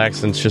single-vehicle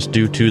accidents just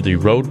due to the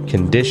road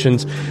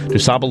conditions.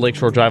 DuSable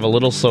Lakeshore Drive a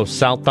little slow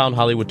southbound.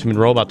 Hollywood to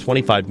Monroe about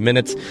 25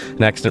 minutes.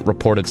 An accident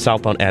reported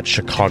southbound at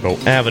Chicago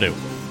Avenue.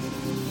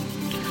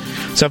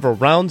 Several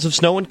rounds of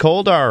snow and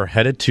cold are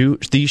headed to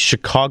the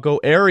Chicago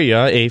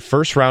area. A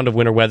first round of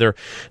winter weather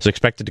is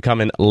expected to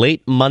come in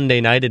late Monday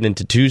night and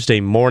into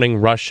Tuesday morning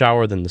rush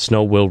hour. Then the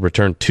snow will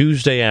return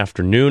Tuesday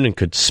afternoon and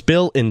could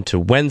spill into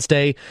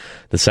Wednesday.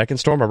 The second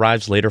storm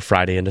arrives later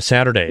Friday into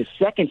Saturday.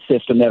 The second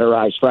system that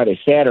arrives Friday,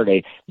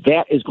 Saturday,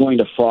 that is going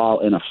to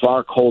fall in a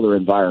far colder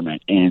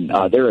environment. And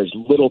there is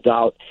little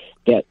doubt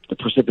that the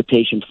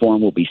precipitation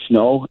form will be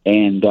snow,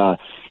 and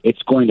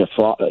it's going to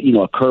fall,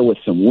 occur with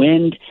some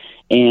wind.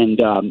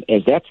 And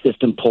as that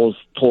system pulls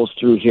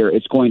through here,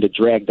 it's going to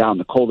drag down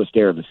the coldest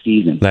air of the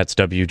season. That's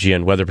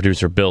WGN weather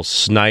producer Bill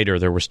Snyder.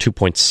 There was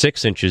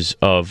 2.6 inches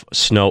of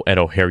snow at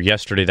O'Hare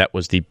yesterday. That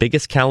was the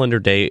biggest calendar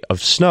day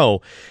of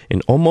snow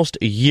in almost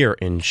a year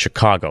in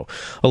Chicago.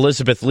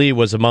 Elizabeth Lee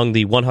was among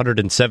the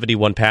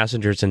 171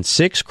 passengers and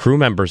 6 crew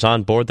members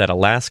on board that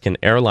Alaskan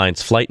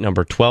Airlines flight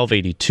number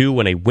 1282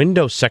 when a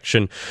window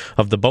section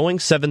of the Boeing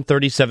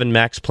 737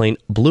 MAX plane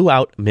blew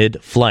out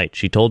mid-flight.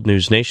 She told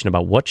News Nation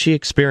about what she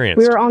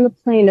experienced. We were on the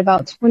plane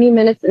about 20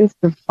 minutes into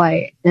the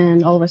flight,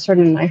 and all of a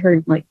sudden I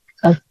heard like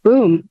a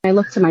boom. I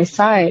looked to my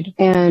side,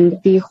 and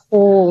the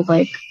whole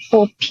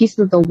piece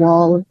of the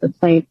wall of the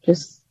plane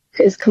just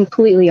is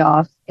completely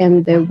off.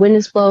 And the wind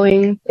is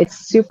blowing.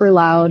 It's super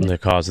loud. The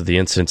cause of the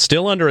incident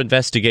still under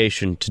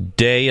investigation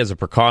today. As a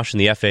precaution,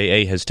 the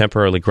FAA has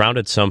temporarily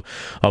grounded some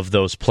of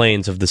those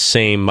planes of the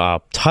same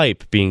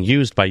type being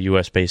used by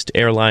U.S.-based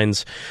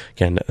airlines.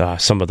 Again,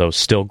 some of those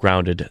still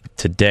grounded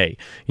today.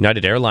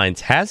 United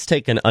Airlines has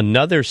taken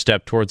another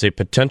step towards a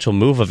potential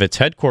move of its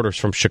headquarters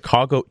from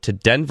Chicago to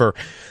Denver.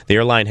 The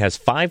airline has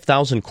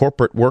 5,000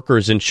 corporate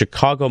workers in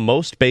Chicago,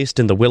 most based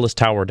in the Willis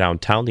Tower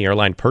downtown. The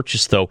airline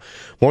purchased, though,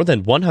 more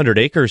than 100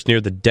 acres near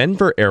the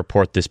Denver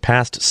airport this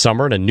past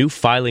summer, and a new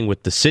filing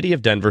with the city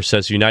of Denver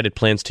says United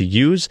plans to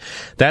use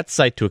that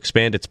site to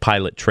expand its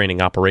pilot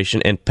training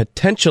operation and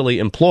potentially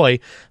employ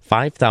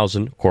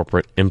 5,000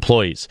 corporate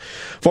employees.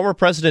 Former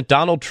President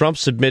Donald Trump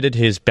submitted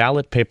his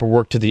ballot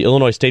paperwork to the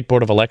Illinois State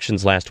Board of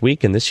Elections last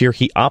week, and this year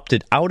he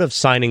opted out of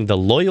signing the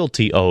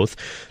loyalty oath.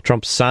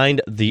 Trump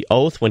signed the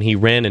oath when he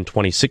ran in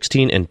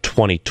 2016 and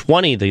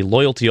 2020. The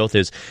loyalty oath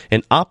is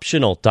an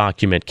optional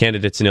document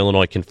candidates in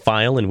Illinois can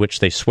file in which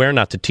they swear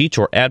not to teach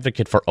or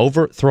advocate for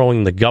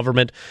overthrowing the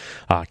government.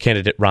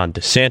 Candidate Ron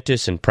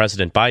DeSantis and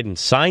President Biden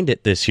signed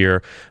it this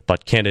year,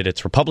 but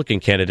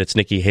Republican candidates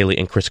Nikki Haley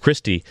and Chris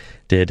Christie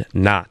did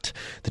not.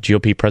 The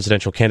GOP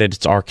presidential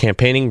candidates are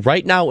campaigning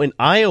right now in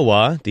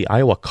Iowa. The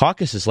Iowa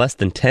caucus is less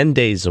than 10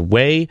 days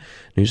away.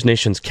 News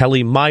Nation's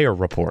Kelly Meyer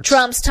reports.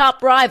 Trump's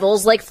top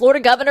rivals, like Florida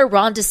Governor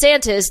Ron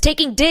DeSantis,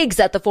 taking digs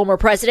at the former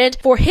president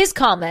for his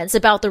comments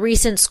about the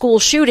recent school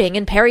shooting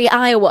in Perry,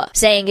 Iowa,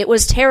 saying it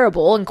was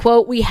terrible and,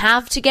 quote, "we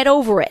have to get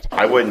over it."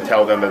 I wouldn't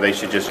tell them that they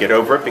should just get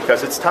over it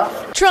because it's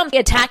tough. Trump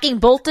attacking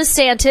both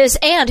DeSantis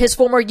and his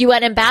former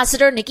UN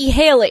ambassador Nikki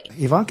Haley.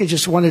 Ivanka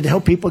just wanted to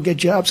help people get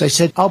jobs. I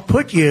said, I'll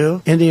put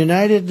you in the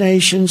United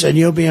Nations and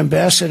you'll be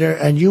ambassador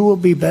and you will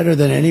be better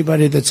than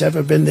anybody that's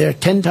ever been there,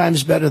 10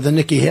 times better than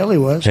Nikki Haley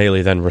was.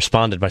 Haley then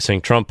responded by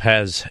saying Trump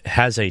has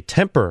a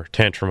temper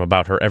tantrum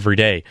about her every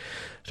day.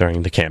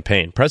 during the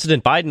campaign.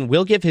 President Biden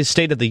will give his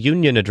State of the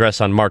Union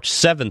address on March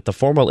 7th. The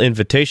formal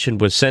invitation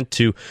was sent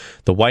to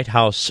the White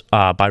House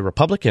by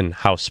Republican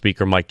House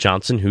Speaker Mike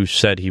Johnson, who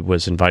said he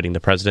was inviting the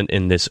president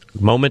in this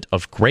moment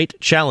of great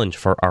challenge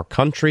for our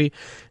country.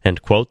 And,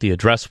 quote, the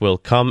address will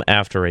come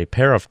after a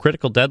pair of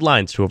critical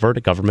deadlines to avert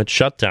a government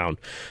shutdown.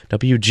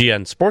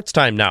 WGN Sports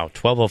Time now,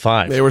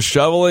 12:05. They were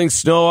shoveling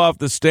snow off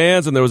the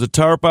stands, and there was a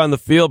tarp on the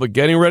field, but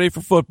getting ready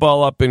for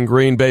football up in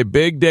Green Bay.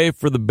 Big day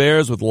for the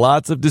Bears with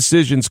lots of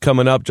decisions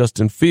coming up.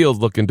 Justin Fields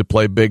looking to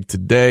play big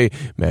today.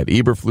 Matt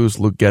Eberflus,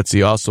 Luke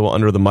Getsy also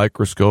under the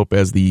microscope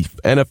as the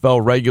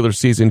NFL regular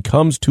season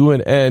comes to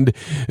an end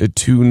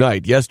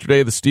tonight.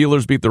 Yesterday, the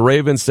Steelers beat the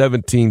Ravens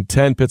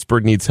 17-10.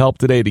 Pittsburgh needs help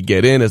today to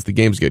get in as the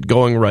games get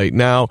going right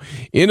now.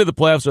 Into the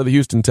playoffs are the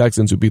Houston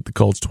Texans, who beat the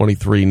Colts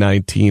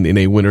 23-19 in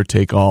a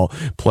winner-take-all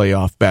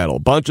playoff battle.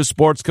 Bunch of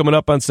sports coming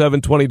up on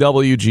 720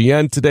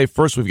 WGN today.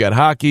 First, we've got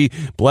hockey.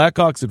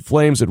 Blackhawks and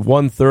Flames at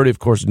 1:30. Of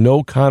course,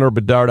 no Connor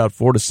Bedard, out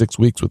 4 to 6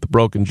 weeks with the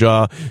broken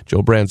jaw.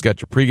 Joe Brand's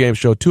got your pregame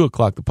show. 2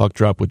 o'clock, the puck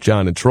drop with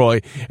John and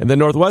Troy. And then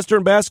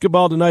Northwestern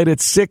basketball tonight at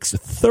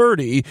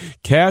 6:30.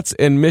 Cats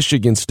and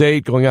Michigan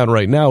State. Going on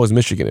right now is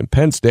Michigan and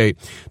Penn State.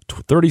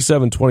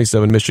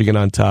 37-27 Michigan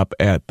on top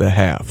at the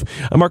half.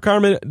 I'm Mark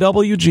Harmon,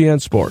 WGN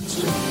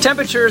Sports.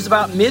 Temperatures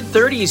about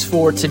mid-30s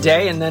for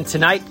today, and then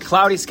tonight,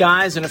 cloudy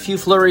skies and a few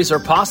flurries are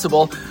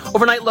possible.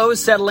 Overnight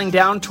lows settling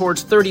down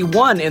towards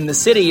 31 in the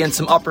city and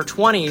some upper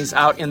 20s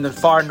out in the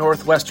far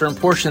northwestern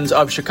portions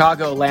of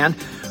Chicagoland.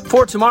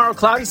 For tomorrow,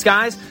 cloudy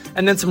skies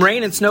and then some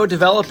rain and snow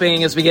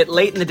developing as we get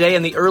late in the day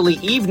and the early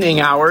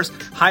evening hours.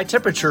 High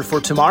temperature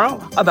for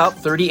tomorrow,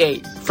 about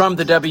 38. From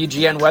the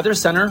WGN Weather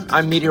Center,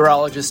 I'm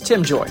meteorologist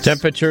Tim Joyce.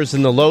 Temperatures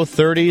in the low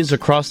 30s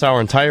across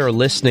our entire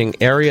listening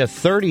area.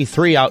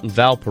 33 out in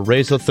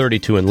Valparaiso,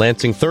 32 in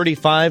Lansing,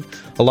 35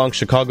 along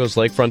Chicago's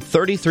lakefront,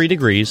 33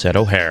 degrees at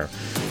O'Hare.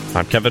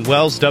 I'm Kevin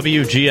Wells,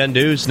 WGN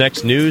News.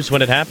 Next news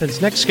when it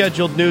happens. Next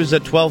scheduled news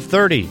at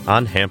 12:30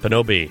 on Hampton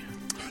OB.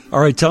 All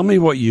right, tell me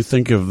what you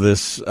think of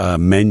this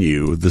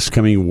menu this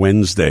coming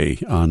Wednesday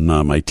on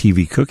my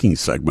TV cooking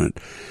segment.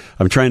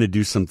 I'm trying to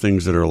do some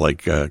things that are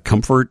like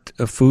comfort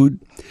food,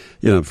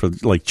 for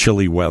like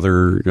chilly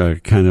weather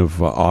kind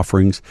of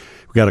offerings.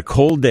 We got a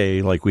cold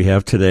day like we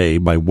have today.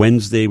 By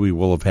Wednesday, we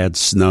will have had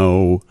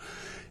snow,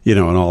 and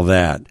all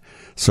that.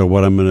 So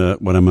what I'm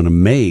gonna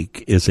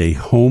make is a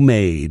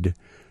homemade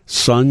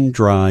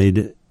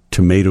sun-dried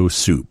tomato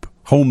soup,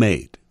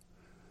 homemade,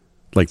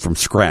 like from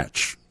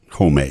scratch,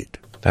 homemade.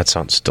 That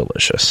sounds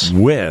delicious.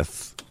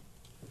 With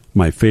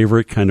my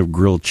favorite kind of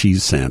grilled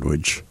cheese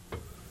sandwich,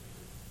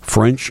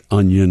 French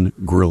onion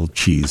grilled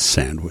cheese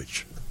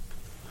sandwich.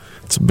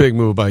 It's a big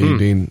move by you,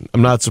 Dean.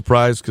 I'm not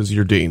surprised because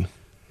you're Dean.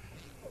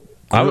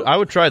 I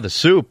would try the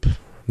soup.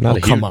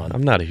 Come on.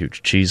 I'm not a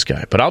huge cheese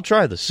guy, but I'll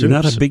try the soup.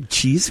 You're not a big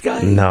cheese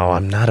guy? No,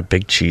 I'm not a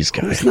big cheese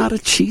guy. Who's not a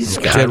cheese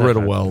guy? Get rid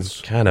of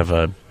Wells.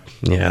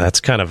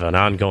 That's kind of an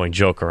ongoing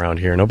joke around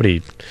here.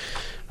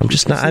 I'm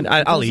just not.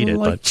 I'll eat it,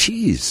 but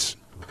cheese.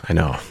 I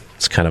know.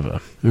 It's kind of a... All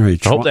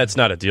right, I hope that's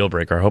not a deal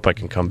breaker. I hope I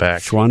can come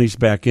back. Schwanny's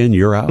back in.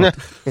 You're out.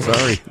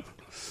 Sorry.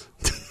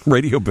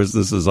 Radio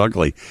business is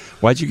ugly.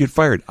 Why'd you get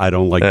fired? I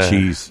don't like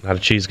cheese. Not a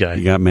cheese guy.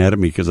 You got mad at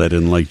me because I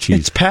didn't like cheese.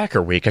 It's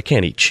Packer week. I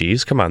can't eat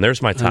cheese. Come on.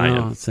 There's my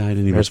tie-in.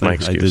 There's my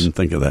excuse. I didn't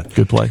think of that.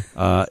 Good play.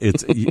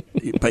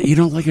 But you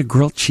don't like a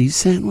grilled cheese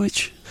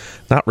sandwich?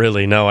 Not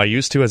really, no. I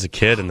used to as a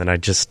kid, and then I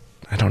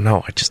don't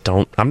know. I just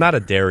don't. I'm not a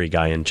dairy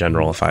guy in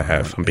general, if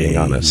I'm being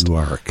honest. You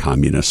are a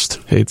communist.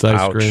 Hates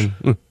ice cream.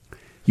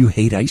 You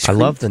hate ice cream? I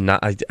love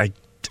I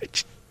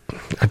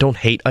don't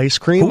hate ice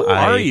cream. Who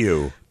are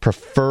you?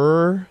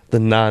 Prefer the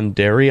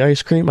non-dairy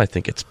ice cream. I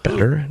think it's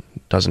better.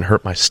 It doesn't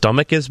hurt my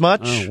stomach as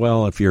much. Oh,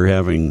 well, if you're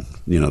having,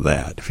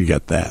 that, if you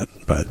got that.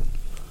 But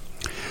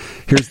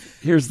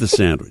here's the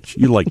sandwich.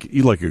 You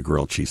like a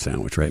grilled cheese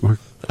sandwich, right, Mark?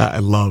 I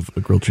love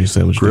a grilled cheese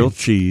sandwich. Grilled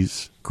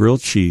cheese.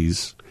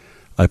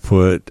 I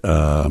put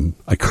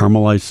I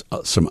caramelize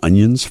some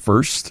onions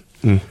first.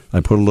 I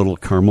put a little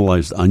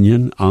caramelized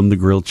onion on the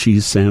grilled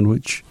cheese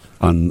sandwich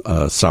on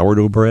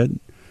sourdough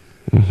bread.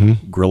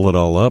 Grill it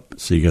all up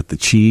so you got the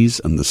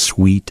cheese and the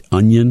sweet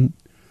onion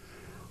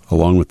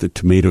along with the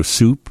tomato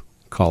soup.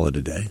 Call it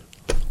a day.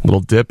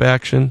 Little dip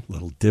action.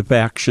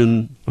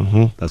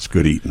 That's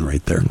good eating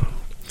right there.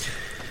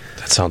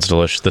 That sounds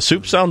delicious. The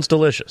soup sounds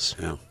delicious.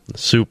 Yeah. The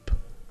soup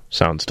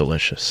sounds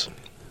delicious.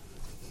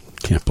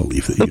 Can't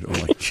believe that you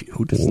don't like cheese.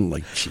 Who doesn't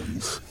like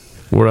cheese?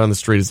 Word on the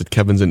street is that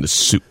Kevin's into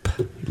soup.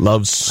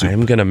 Loves soup.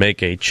 I'm going to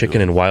make a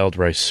chicken and wild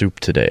rice soup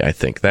today, I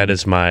think. That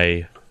is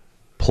my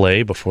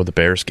play before the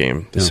Bears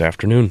game this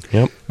afternoon.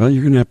 Yep. Well,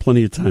 you're going to have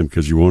plenty of time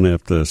because you won't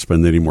have to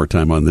spend any more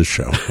time on this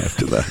show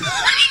after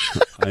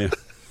that.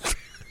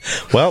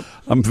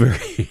 I'm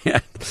very.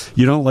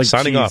 You don't like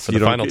signing cheese. off for the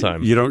final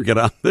time. You don't get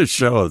on this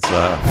show. It's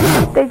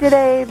They did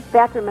a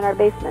bathroom in our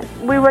basement.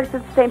 We worked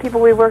with the same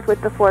people we worked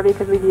with before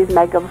because we've used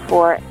Mega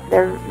before.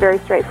 They're very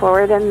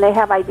straightforward, and they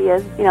have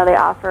ideas. They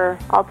offer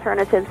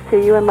alternatives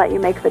to you and let you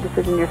make the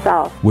decision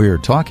yourself. We're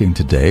talking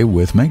today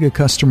with Mega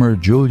customer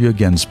Julia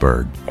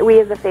Ginsburg.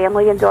 We as a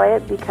family enjoy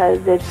it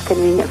because it's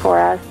convenient for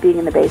us being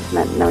in the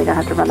basement. We don't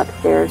have to run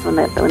upstairs when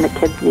the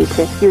kids need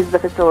to use the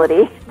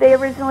facility. They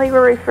originally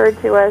were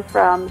referred to us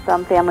from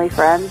some family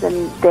friends,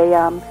 and they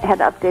had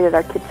updated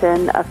our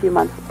kitchen a few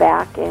months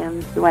back,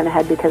 and we went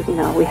ahead because,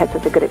 we had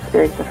such a good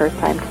experience the first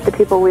time. The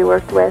people we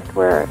worked with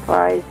were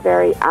always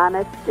very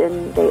honest,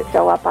 and they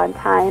show up on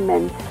time,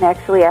 and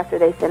actually after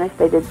they finished,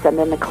 they did send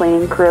in a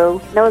cleaning crew.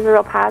 And it was a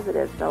real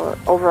positive, so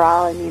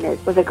overall,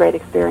 it was a great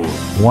experience.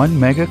 One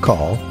Mega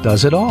call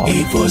does it all.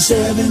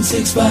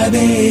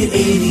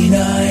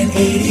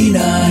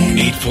 847-658-8989.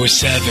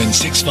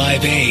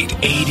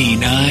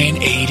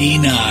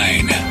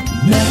 847-658-8989.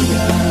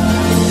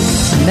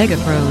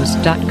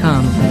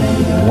 Megapros.com.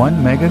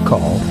 One Mega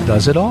call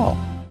does it all.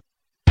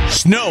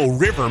 Snow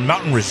River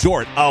Mountain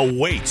Resort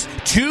awaits.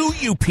 2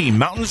 UP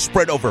mountains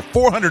spread over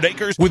 400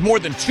 acres with more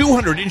than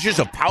 200 inches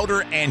of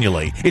powder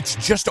annually. It's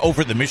just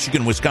over the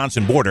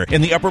Michigan-Wisconsin border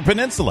in the Upper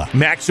Peninsula.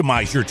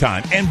 Maximize your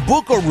time and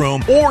book a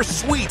room or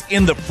suite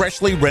in the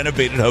freshly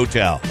renovated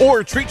hotel.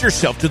 Or treat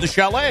yourself to the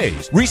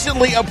chalets.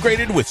 Recently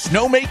upgraded with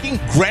snowmaking,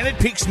 Granite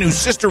Peak's new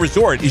sister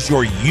resort is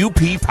your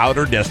UP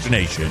powder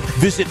destination.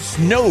 Visit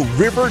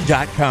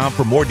snowriver.com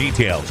for more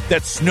details.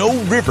 That's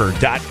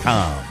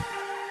snowriver.com.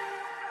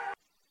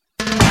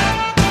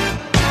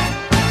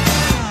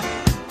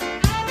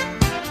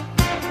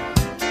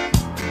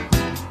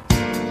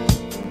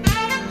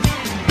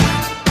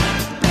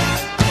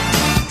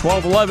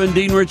 $12:11,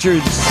 Dean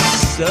Richards,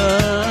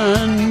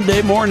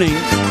 Sunday morning.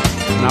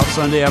 Now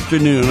Sunday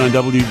afternoon on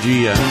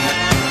WGN.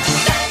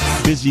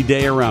 Busy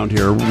day around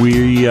here.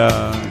 We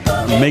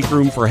make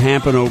room for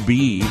Hampton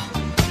OB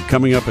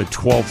coming up at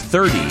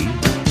 12:30.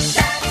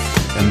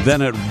 And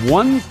then at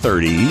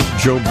 1:30,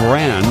 Joe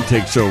Brand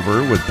takes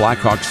over with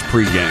Blackhawks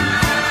pregame.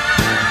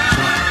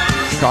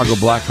 Chicago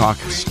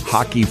Blackhawks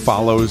hockey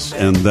follows,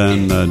 and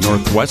then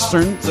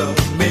Northwestern,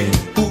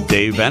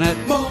 Dave Bennett,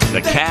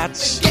 the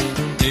Cats.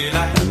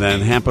 And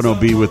then Hampton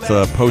OB with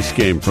the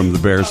post-game from the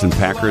Bears and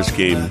Packers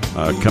game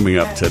coming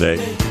up today.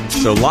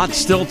 So lots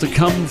still to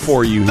come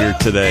for you here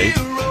today.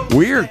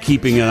 We're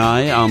keeping an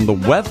eye on the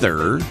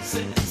weather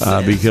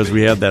because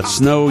we had that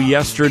snow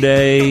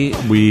yesterday.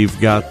 We've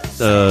got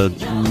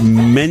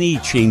many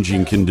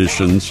changing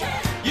conditions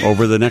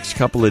over the next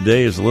couple of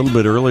days. A little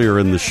bit earlier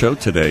in the show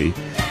today,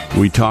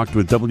 we talked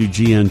with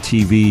WGN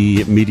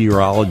TV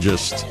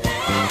meteorologist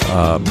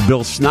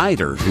Bill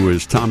Snyder, who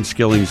is Tom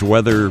Skilling's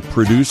weather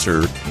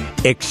producer,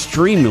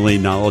 extremely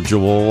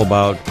knowledgeable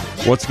about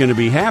what's going to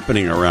be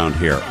happening around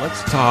here.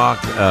 Let's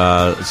talk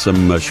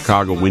some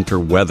Chicago winter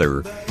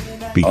weather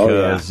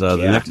because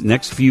the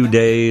next few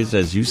days,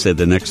 as you said,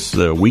 the next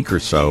week or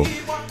so,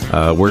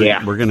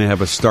 we're going to have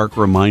a stark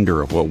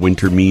reminder of what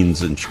winter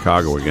means in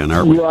Chicago again,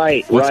 aren't we?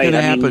 Right. What's going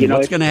to happen?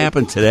 What's going to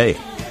happen today?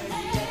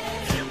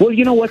 Well,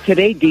 you know what,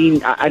 today,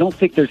 Dean, I don't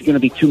think there's going to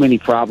be too many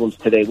problems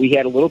today. We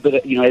had a little bit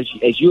of,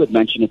 as you had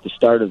mentioned at the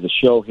start of the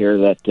show here,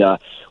 that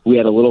we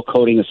had a little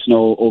coating of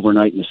snow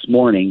overnight this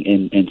morning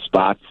in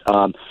spots.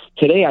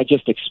 Today, I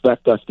just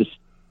expect us to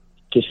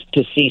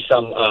see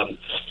some,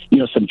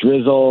 some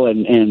drizzle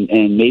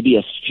and maybe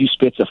a few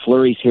spits of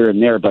flurries here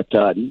and there, but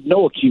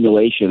no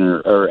accumulation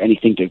or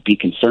anything to be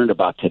concerned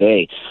about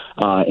today.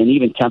 And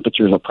even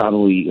temperatures will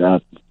probably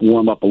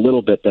warm up a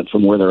little bit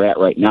from where they're at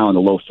right now in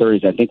the low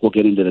 30s. I think we'll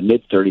get into the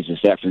mid-30s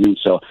this afternoon,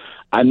 so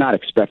I'm not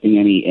expecting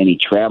any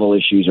travel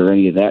issues or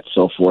any of that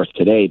so forth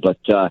today. But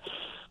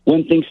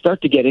when things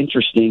start to get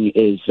interesting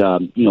is,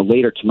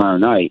 later tomorrow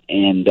night,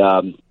 and,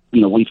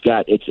 we've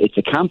got, it's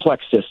a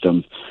complex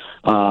system.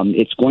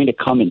 It's going to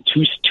come in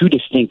two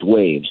distinct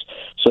waves.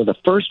 So the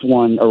first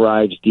one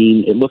arrives,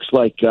 Dean, it looks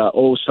like,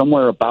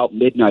 somewhere about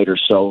midnight or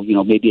so,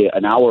 maybe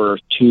an hour or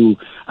two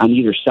on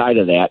either side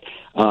of that,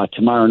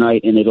 tomorrow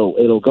night, and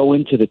it'll go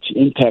into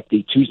impact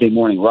the Tuesday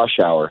morning rush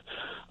hour.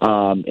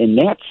 In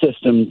that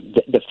system,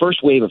 the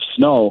first wave of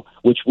snow,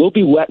 which will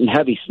be wet and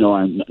heavy snow,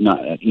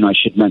 I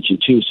should mention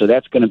too. So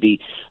that's going to be,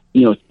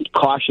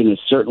 caution is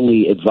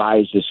certainly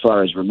advised as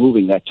far as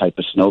removing that type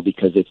of snow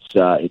because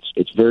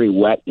it's very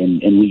wet,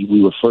 and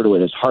we refer to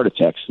it as heart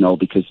attack snow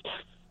because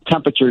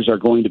temperatures are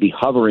going to be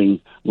hovering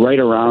right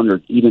around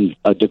or even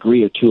a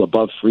degree or two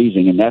above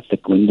freezing, and that's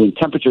when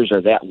temperatures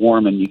are that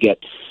warm and you get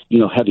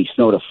heavy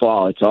snow to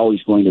fall, it's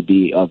always going to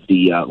be of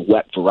the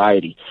wet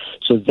variety.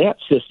 So that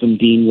system,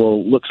 Dean,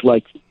 looks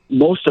like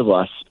most of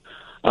us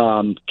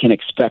can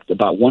expect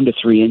about 1 to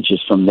 3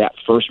 inches from that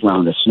first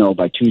round of snow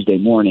by Tuesday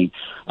morning.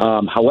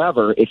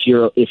 However, if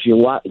you're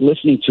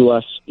listening to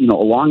us,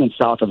 along and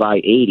south of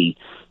I-80,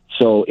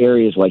 So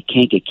areas like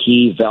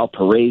Kankakee,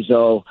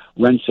 Valparaiso,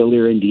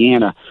 Rensselaer,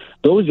 Indiana,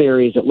 those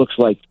areas it looks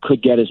like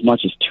could get as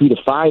much as 2 to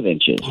 5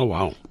 inches. Oh,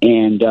 wow.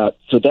 And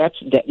so that's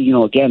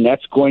again,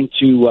 that's going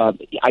to,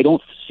 I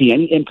don't see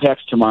any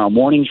impacts tomorrow.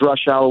 Morning's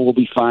rush hour will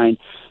be fine.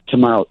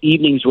 Tomorrow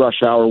evening's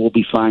rush hour will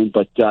be fine,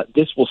 but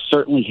this will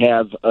certainly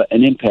have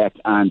an impact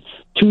on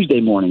Tuesday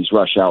morning's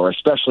rush hour,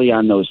 especially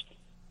on those,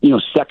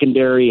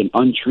 secondary and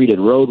untreated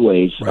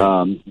roadways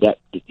that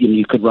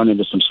you could run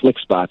into some slick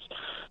spots.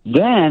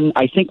 Then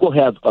I think we'll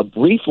have a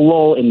brief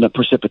lull in the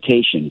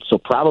precipitation. So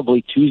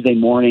probably Tuesday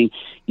morning,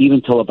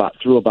 even through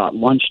about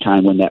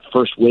lunchtime when that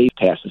first wave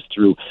passes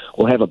through,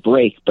 we'll have a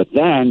break. But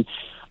then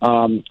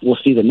we'll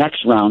see the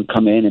next round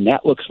come in, and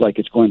that looks like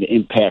it's going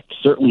to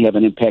certainly have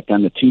an impact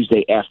on the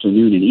Tuesday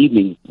afternoon and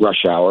evening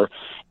rush hour,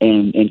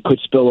 and could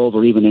spill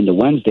over even into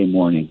Wednesday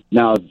morning.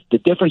 Now, the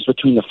difference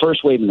between the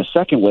first wave and the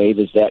second wave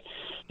is that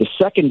the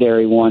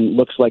secondary one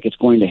looks like it's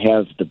going to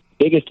have the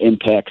biggest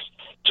impacts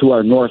to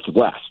our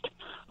northwest.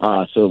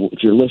 So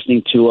if you're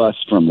listening to us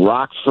from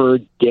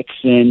Rockford,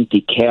 Dixon,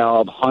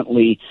 DeKalb,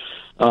 Huntley,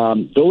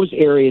 those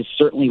areas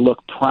certainly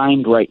look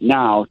primed right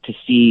now to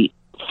see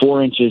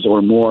 4 inches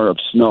or more of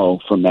snow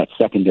from that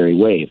secondary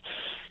wave.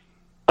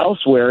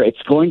 Elsewhere,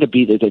 it's going to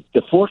be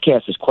the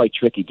forecast is quite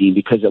tricky, Dean,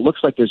 because it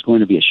looks like there's going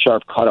to be a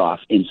sharp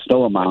cutoff in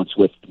snow amounts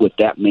with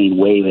that main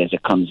wave as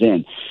it comes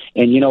in.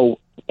 And,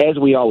 as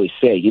we always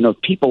say,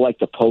 people like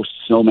to post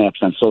snow maps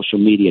on social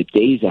media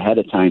days ahead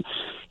of time.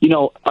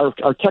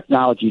 Our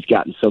technology's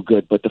gotten so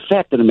good, but the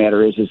fact of the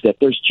matter is that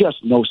there's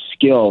just no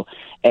skill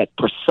at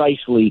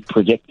precisely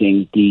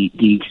predicting the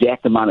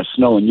exact amount of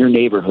snow in your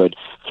neighborhood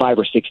 5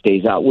 or 6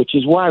 days out, which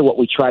is why what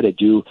we try to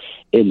do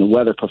in the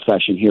weather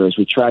profession here is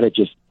we try to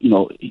just,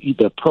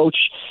 the approach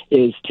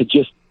is to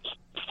just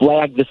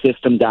flag the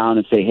system down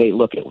and say, hey,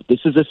 look, this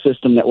is a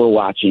system that we're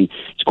watching.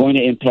 It's going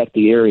to impact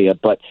the area,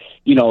 but,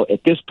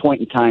 at this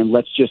point in time,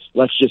 let's just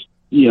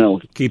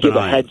keep give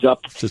a heads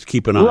up. Just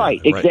keep an eye.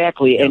 Right,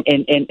 exactly. Right.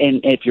 And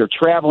if you're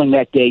traveling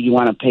that day, you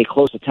want to pay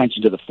close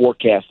attention to the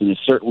forecast, and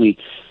it's certainly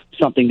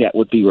something that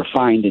would be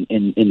refined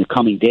in the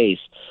coming days.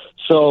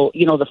 So,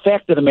 the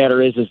fact of the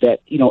matter is that,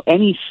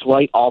 any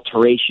slight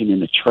alteration in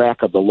the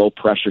track of the low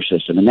pressure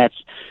system, and that's,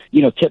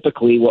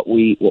 typically what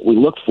we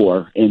look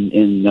for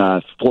in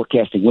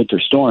forecasting winter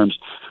storms,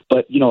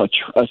 but,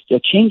 a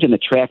change in the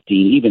track,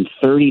 Dean, even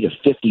 30 to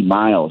 50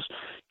 miles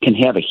can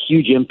have a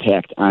huge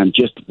impact on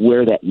just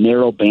where that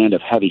narrow band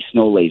of heavy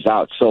snow lays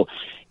out. So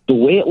the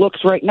way it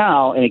looks right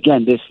now, and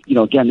again, this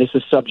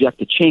is subject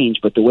to change,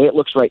 but the way it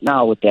looks right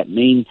now with that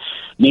main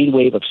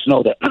wave of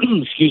snow that,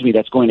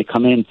 that's going to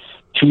come in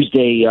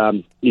Tuesday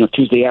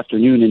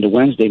afternoon into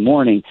Wednesday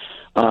morning,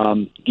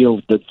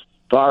 the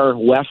far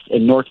west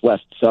and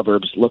northwest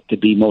suburbs look to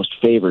be most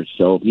favored.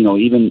 So,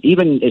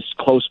 even as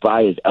close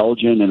by as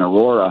Elgin and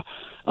Aurora,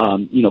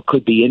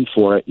 could be in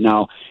for it.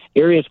 Now,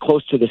 areas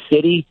close to the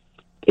city,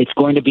 it's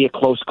going to be a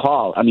close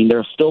call. I mean,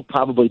 there'll still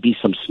probably be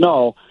some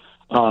snow.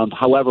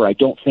 However, I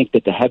don't think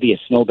that the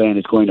heaviest snow band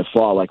is going to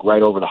fall like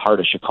right over the heart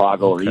of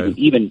Chicago, or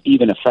even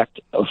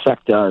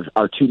affect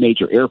our two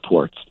major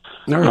airports.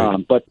 All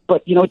right. But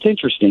it's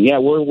interesting. Yeah,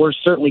 we're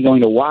certainly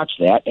going to watch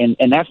that,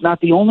 and that's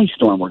not the only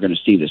storm we're going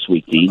to see this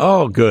week, Dean.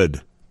 Oh, good.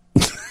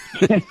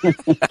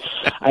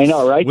 I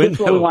know, right? That's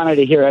what we wanted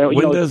to hear.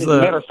 As a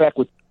matter of fact,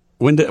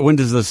 when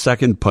does the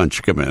second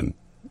punch come in?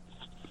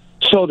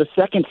 So the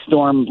second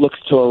storm looks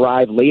to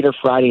arrive later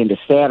Friday into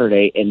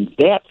Saturday, and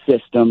that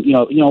system,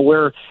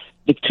 where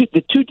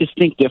the two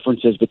distinct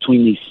differences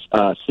between these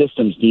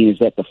systems, Dean, is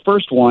that the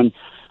first one,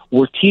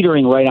 we're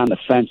teetering right on the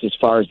fence as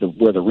far as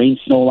where the rain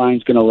snow line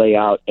is going to lay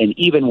out, and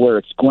even where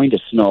it's going to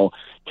snow,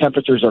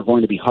 temperatures are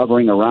going to be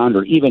hovering around,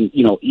 or even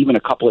a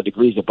couple of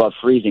degrees above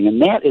freezing,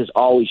 and that is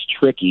always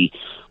tricky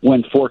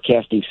when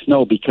forecasting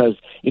snow, because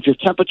if your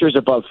temperature is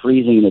above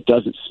freezing and it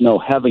doesn't snow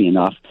heavy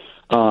enough,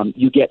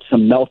 you get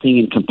some melting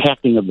and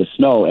compacting of the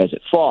snow as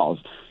it falls,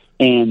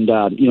 and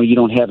you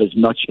don't have as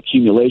much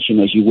accumulation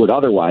as you would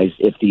otherwise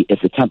if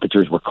the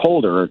temperatures were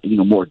colder, or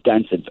more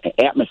dense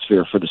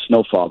atmosphere for the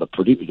snowfall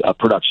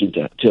production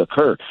to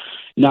occur.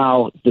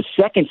 Now, the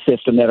second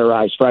system that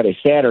arrives Friday,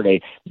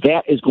 Saturday,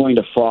 that is going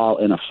to fall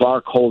in a far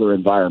colder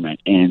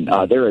environment, and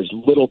there is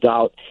little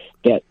doubt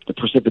that the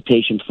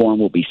precipitation form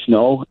will be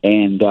snow,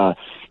 and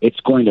it's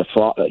going to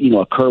fall,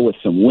 occur with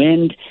some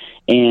wind.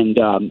 And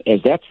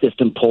as that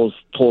system pulls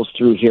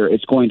through here,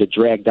 it's going to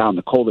drag down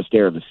the coldest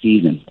air of the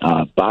season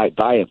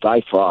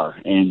by far,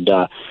 and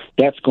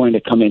that's going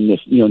to come in this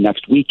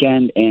next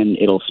weekend, and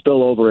it'll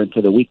spill over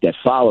into the week that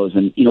follows.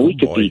 And we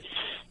could be,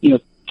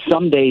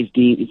 some days,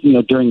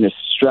 during this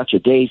stretch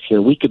of days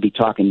here, we could be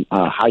talking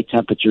high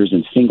temperatures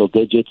in single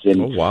digits,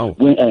 and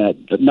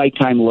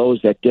nighttime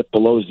lows that dip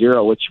below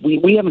zero, which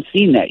we haven't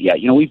seen that yet.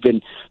 We've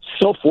been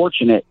so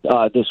fortunate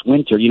this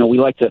winter. We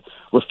like to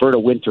refer to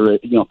winter,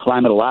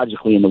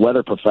 climatologically in the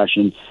weather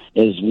profession,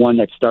 as one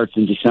that starts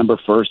in December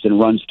 1st and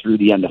runs through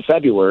the end of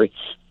February.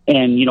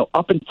 And,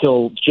 up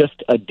until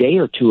just a day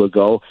or two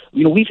ago,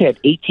 we've had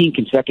 18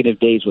 consecutive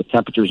days with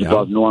temperatures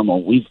above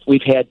normal.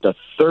 We've had the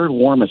third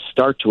warmest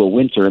start to a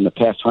winter in the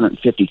past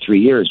 153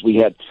 years. We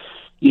had,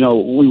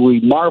 we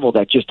marveled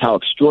at just how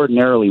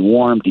extraordinarily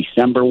warm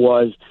December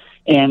was.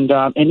 And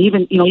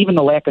even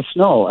the lack of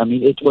snow. I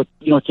mean,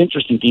 it's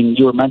interesting, Dean,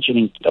 you were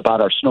mentioning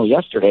about our snow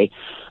yesterday.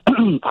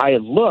 I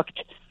had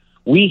looked.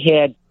 We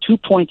had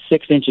 2.6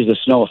 inches of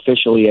snow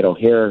officially at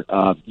O'Hare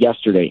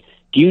yesterday.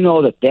 Do you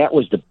know that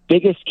was the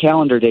biggest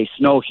calendar day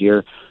snow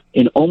here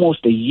in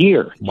almost a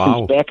year? Wow.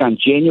 Since back on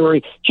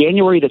January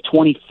the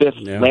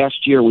 25th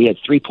last year, we had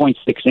 3.6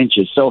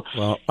 inches. So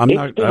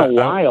it's been a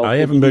while. I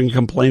haven't been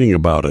complaining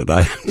about it.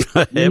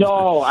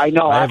 No, I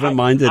know. I haven't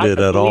minded it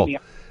at all.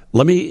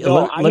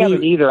 I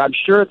haven't either. I'm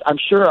sure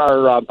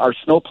our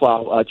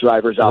snowplow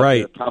drivers out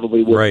there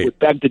probably would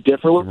beg to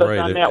differ with us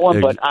on that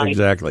one. But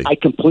I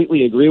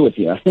completely agree with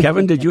you.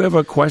 Kevin, did you have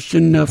a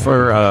question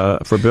for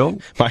Bill?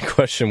 My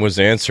question was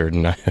answered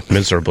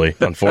miserably,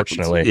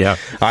 unfortunately.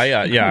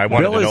 I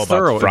wanted Bill to know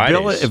thorough. about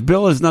Fridays. If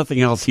Bill is nothing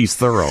else, he's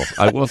thorough.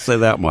 I will say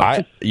that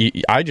much.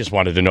 I just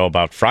wanted to know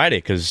about Friday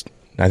because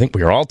I think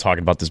we were all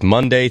talking about this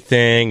Monday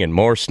thing and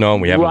more snow,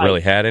 and we haven't really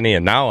had any.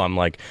 And now I'm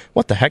like,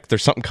 what the heck?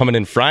 There's something coming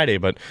in Friday,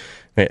 but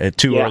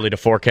too early to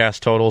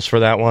forecast totals for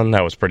that one.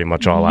 That was pretty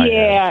much all I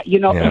had.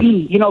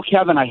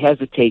 Kevin,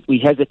 we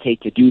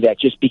hesitate to do that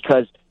just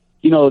because,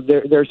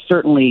 there's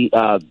certainly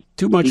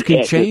too much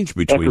can change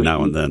between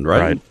now and then,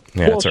 right?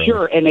 Yeah, well,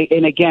 sure. And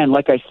again,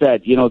 like I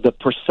said, the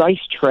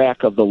precise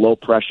track of the low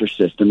pressure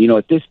system,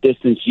 at this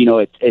distance,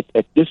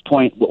 at this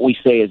point, what we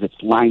say is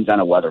it's lines on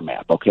a weather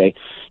map. Okay.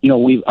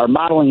 Our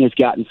modeling has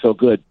gotten so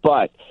good,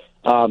 but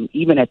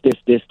even at this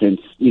distance,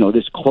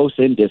 this close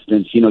in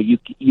distance,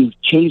 you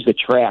change the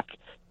track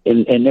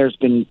and there's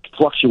been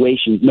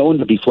known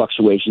to be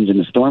fluctuations in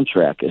the storm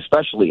track,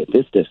 especially at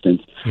this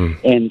distance.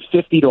 And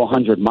 50 to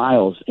 100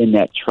 miles in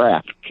that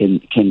track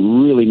can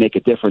really make a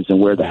difference in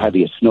where the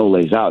heaviest snow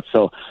lays out.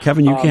 So,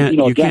 Kevin,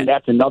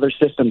 that's another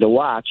system to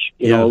watch.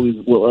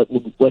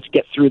 Let's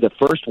get through the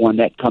first one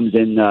that comes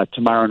in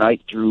tomorrow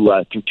night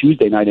through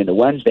Tuesday night into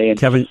Wednesday, and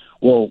Kevin,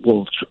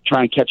 we'll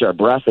try and catch our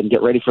breath and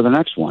get ready for the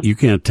next one. You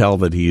can't tell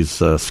that he's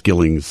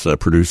Skilling's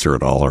producer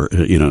at all, or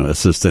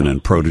assistant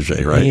and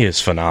protege, right? He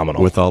is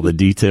phenomenal with all the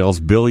details.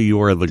 Bill,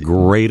 you are the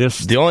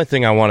greatest. The only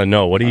thing I want to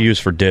know, what do you use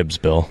for dibs,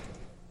 Bill?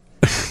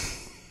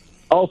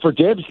 Oh, for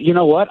dibs? You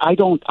know what? I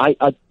don't.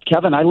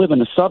 Kevin, I live in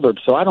the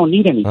suburbs, so I don't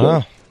need any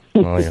dibs.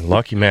 Oh, you're a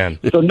lucky man.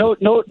 So no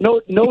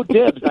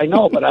dibs. I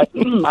know, but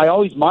I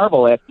always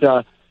marvel at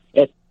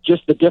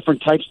just the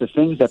different types of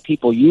things that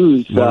people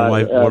use.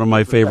 One of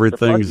my favorite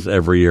things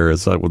every year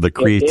is with the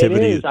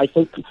creativity. It is, I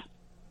think.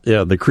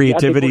 Yeah, the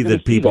creativity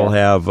that people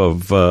have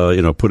of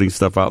putting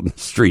stuff out in the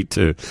street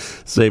to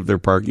save their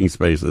parking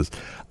spaces.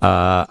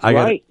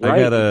 I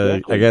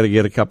gotta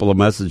get a couple of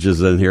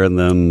messages in here, and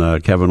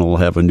then Kevin will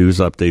have a news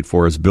update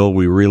for us. Bill,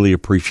 we really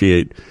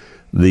appreciate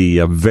the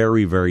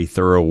very, very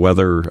thorough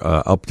weather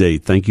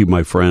update. Thank you,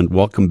 my friend.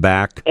 Welcome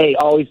back. Hey,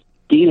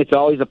 Dean, it's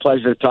always a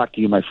pleasure to talk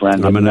to you, my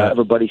friend.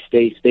 Everybody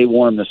stay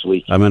warm this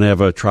week. I'm going to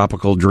have a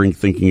tropical drink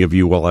thinking of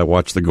you while I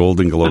watch the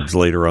Golden Globes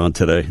later on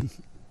today.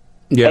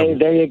 Yeah. Hey,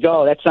 there you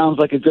go. That sounds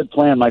like a good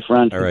plan, my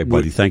friend. All right,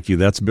 buddy. Thank you.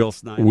 That's Bill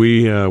Snyder.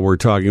 We were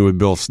talking with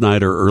Bill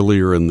Snyder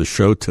earlier in the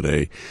show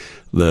today,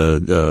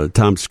 the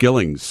Tom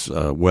Skilling's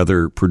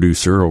weather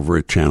producer over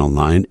at Channel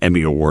 9,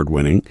 Emmy Award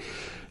winning.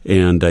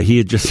 And he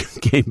had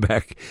just came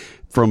back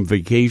from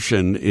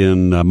vacation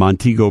in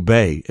Montego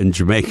Bay in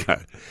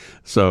Jamaica.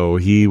 So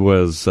he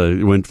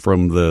went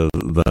from the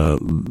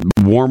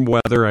warm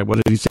weather, what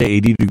did he say,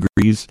 80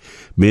 degrees,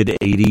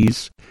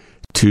 mid-80s,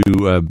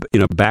 to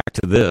back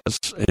to this,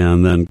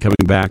 and then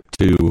coming back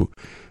to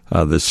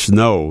the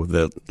snow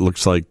that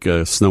looks like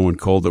snow and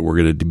cold that we're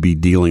going to be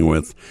dealing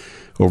with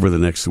over the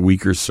next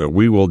week or so.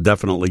 We will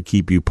definitely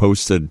keep you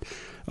posted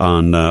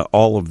on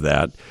all of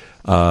that.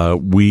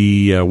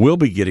 We will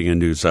be getting a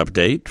news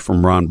update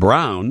from Ron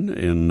Brown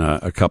in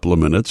a couple of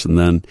minutes, and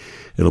then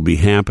it'll be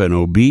Hamp and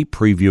OB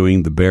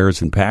previewing the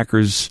Bears and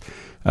Packers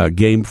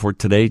game for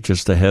today,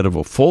 just ahead of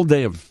a full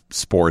day of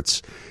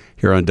sports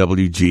here on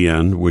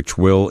WGN, which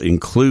will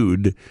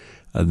include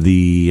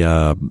the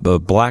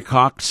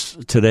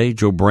Blackhawks today.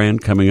 Joe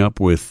Brand coming up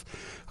with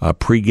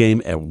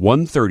pregame at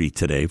 1:30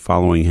 today,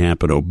 following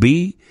Hamp and OB,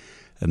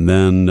 and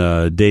then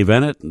Dave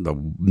Ennett, the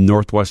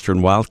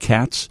Northwestern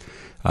Wildcats,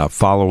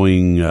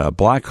 following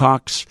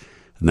Blackhawks,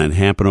 and then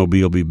Hamp and OB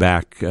will be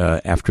back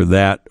after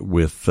that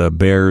with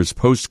Bears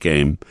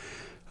postgame,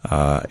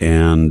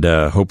 and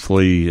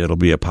hopefully it'll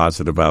be a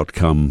positive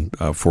outcome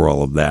for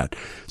all of that.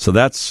 So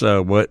that's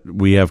what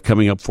we have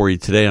coming up for you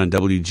today on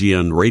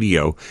WGN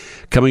Radio.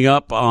 Coming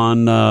up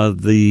on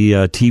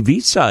the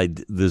TV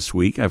side this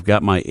week, I've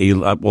got my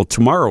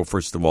tomorrow,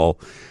 first of all,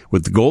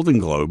 with the Golden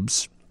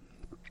Globes.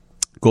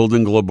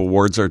 Golden Globe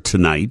Awards are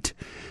tonight.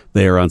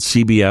 They are on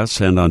CBS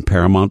and on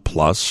Paramount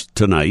Plus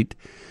tonight.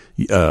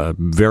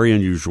 Very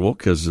unusual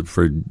because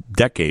for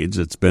decades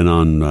it's been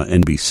on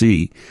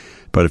NBC.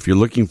 But if you're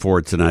looking for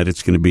it tonight,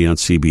 it's going to be on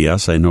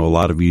CBS. I know a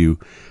lot of you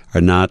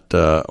are not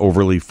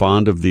overly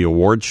fond of the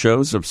award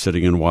shows, of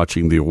sitting and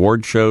watching the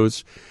award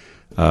shows.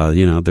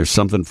 There's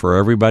something for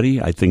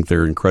everybody. I think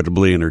they're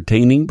incredibly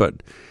entertaining,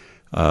 but,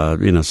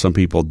 some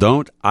people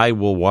don't. I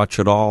will watch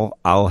it all.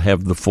 I'll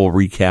have the full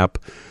recap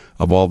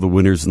of all the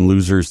winners and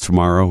losers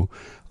tomorrow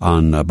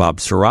on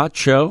Bob Surratt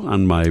Show,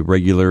 on my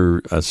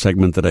regular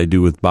segment that I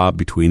do with Bob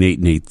between 8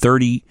 and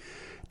 8:30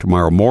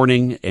 tomorrow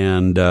morning,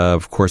 and,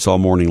 of course, all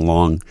morning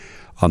long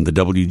on the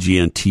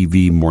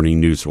WGN-TV Morning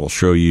News. We'll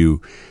show you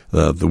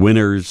the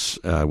winners.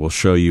 We'll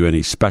show you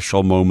any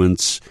special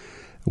moments.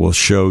 We'll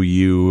show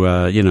you,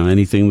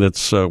 anything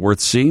that's worth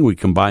seeing. We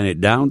combine it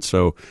down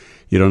so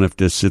you don't have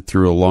to sit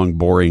through a long,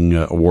 boring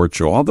award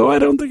show, although I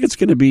don't think it's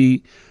going to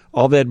be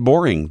all that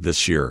boring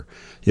this year.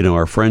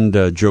 Our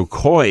friend Joe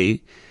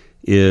Coy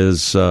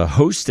is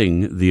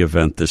hosting the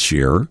event this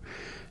year.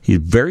 He's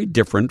very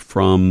different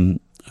from,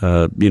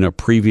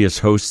 previous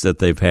hosts that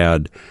they've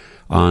had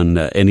on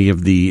any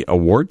of the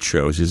award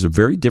shows. He's a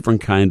very different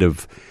kind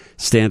of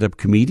stand-up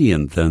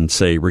comedian than,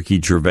 say,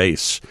 Ricky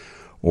Gervais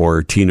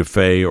or Tina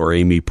Fey or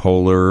Amy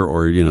Poehler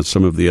or,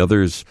 some of the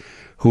others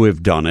who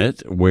have done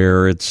it,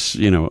 where it's,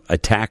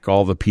 attack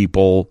all the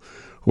people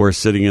who are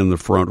sitting in the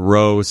front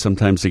row.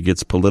 Sometimes it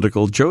gets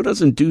political. Joe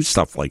doesn't do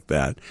stuff like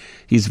that.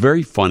 He's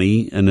very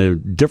funny in a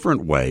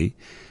different way.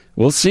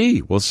 We'll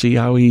see. We'll see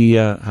how he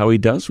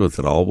does with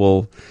it all.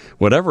 We'll,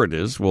 whatever it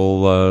is,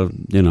 we'll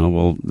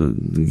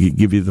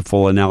give you the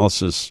full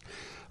analysis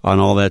on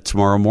all that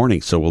tomorrow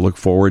morning. So we'll look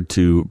forward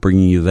to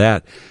bringing you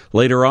that.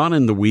 Later on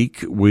in the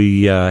week,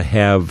 we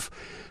have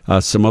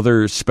some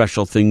other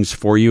special things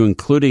for you,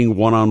 including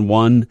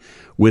one-on-one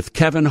with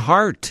Kevin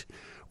Hart,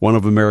 one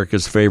of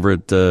America's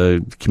favorite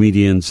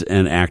comedians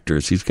and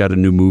actors. He's got a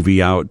new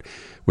movie out,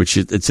 which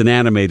it's an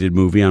animated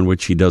movie on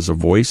which he does a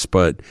voice,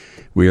 but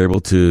we are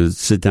able to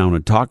sit down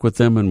and talk with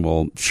him, and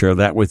we'll share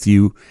that with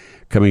you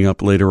coming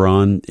up later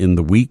on in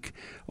the week.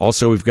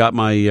 Also, we've got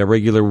my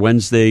regular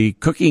Wednesday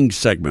cooking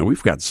segment.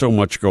 We've got so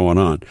much going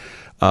on.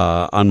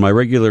 On my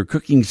regular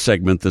cooking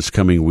segment this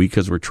coming week,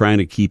 because we're trying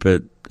to keep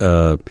it,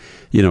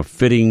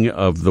 fitting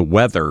of the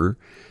weather,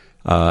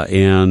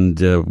 and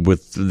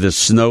with the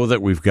snow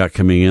that we've got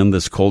coming in,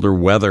 this colder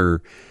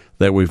weather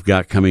that we've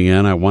got coming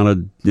in, I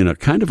wanted,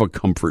 kind of a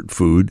comfort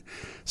food,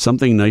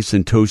 something nice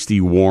and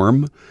toasty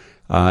warm,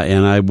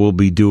 and I will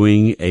be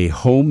doing a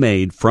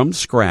homemade, from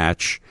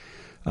scratch,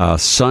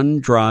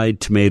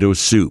 sun-dried tomato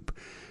soup.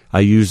 I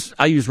use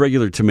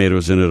regular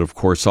tomatoes in it, of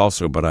course,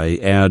 also, but I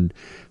add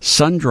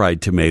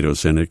sun-dried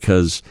tomatoes in it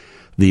because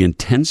the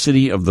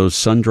intensity of those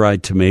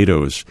sun-dried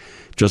tomatoes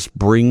just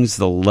brings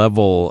the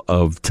level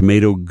of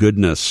tomato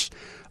goodness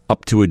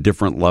up to a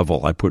different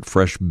level. I put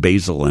fresh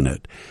basil in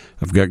it.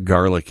 I've got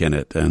garlic in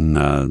it and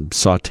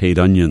sautéed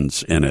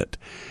onions in it.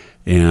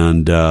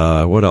 And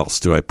what else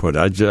do I put?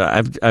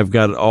 I've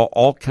got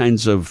all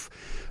kinds of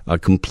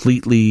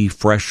completely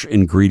fresh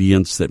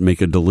ingredients that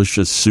make a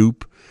delicious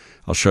soup.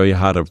 I'll show you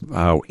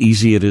how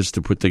easy it is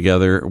to put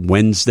together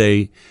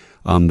Wednesday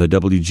on the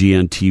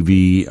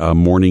WGN-TV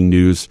Morning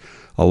News,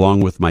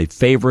 along with my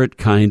favorite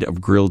kind of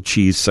grilled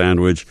cheese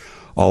sandwich.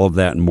 All of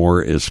that and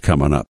more is coming up.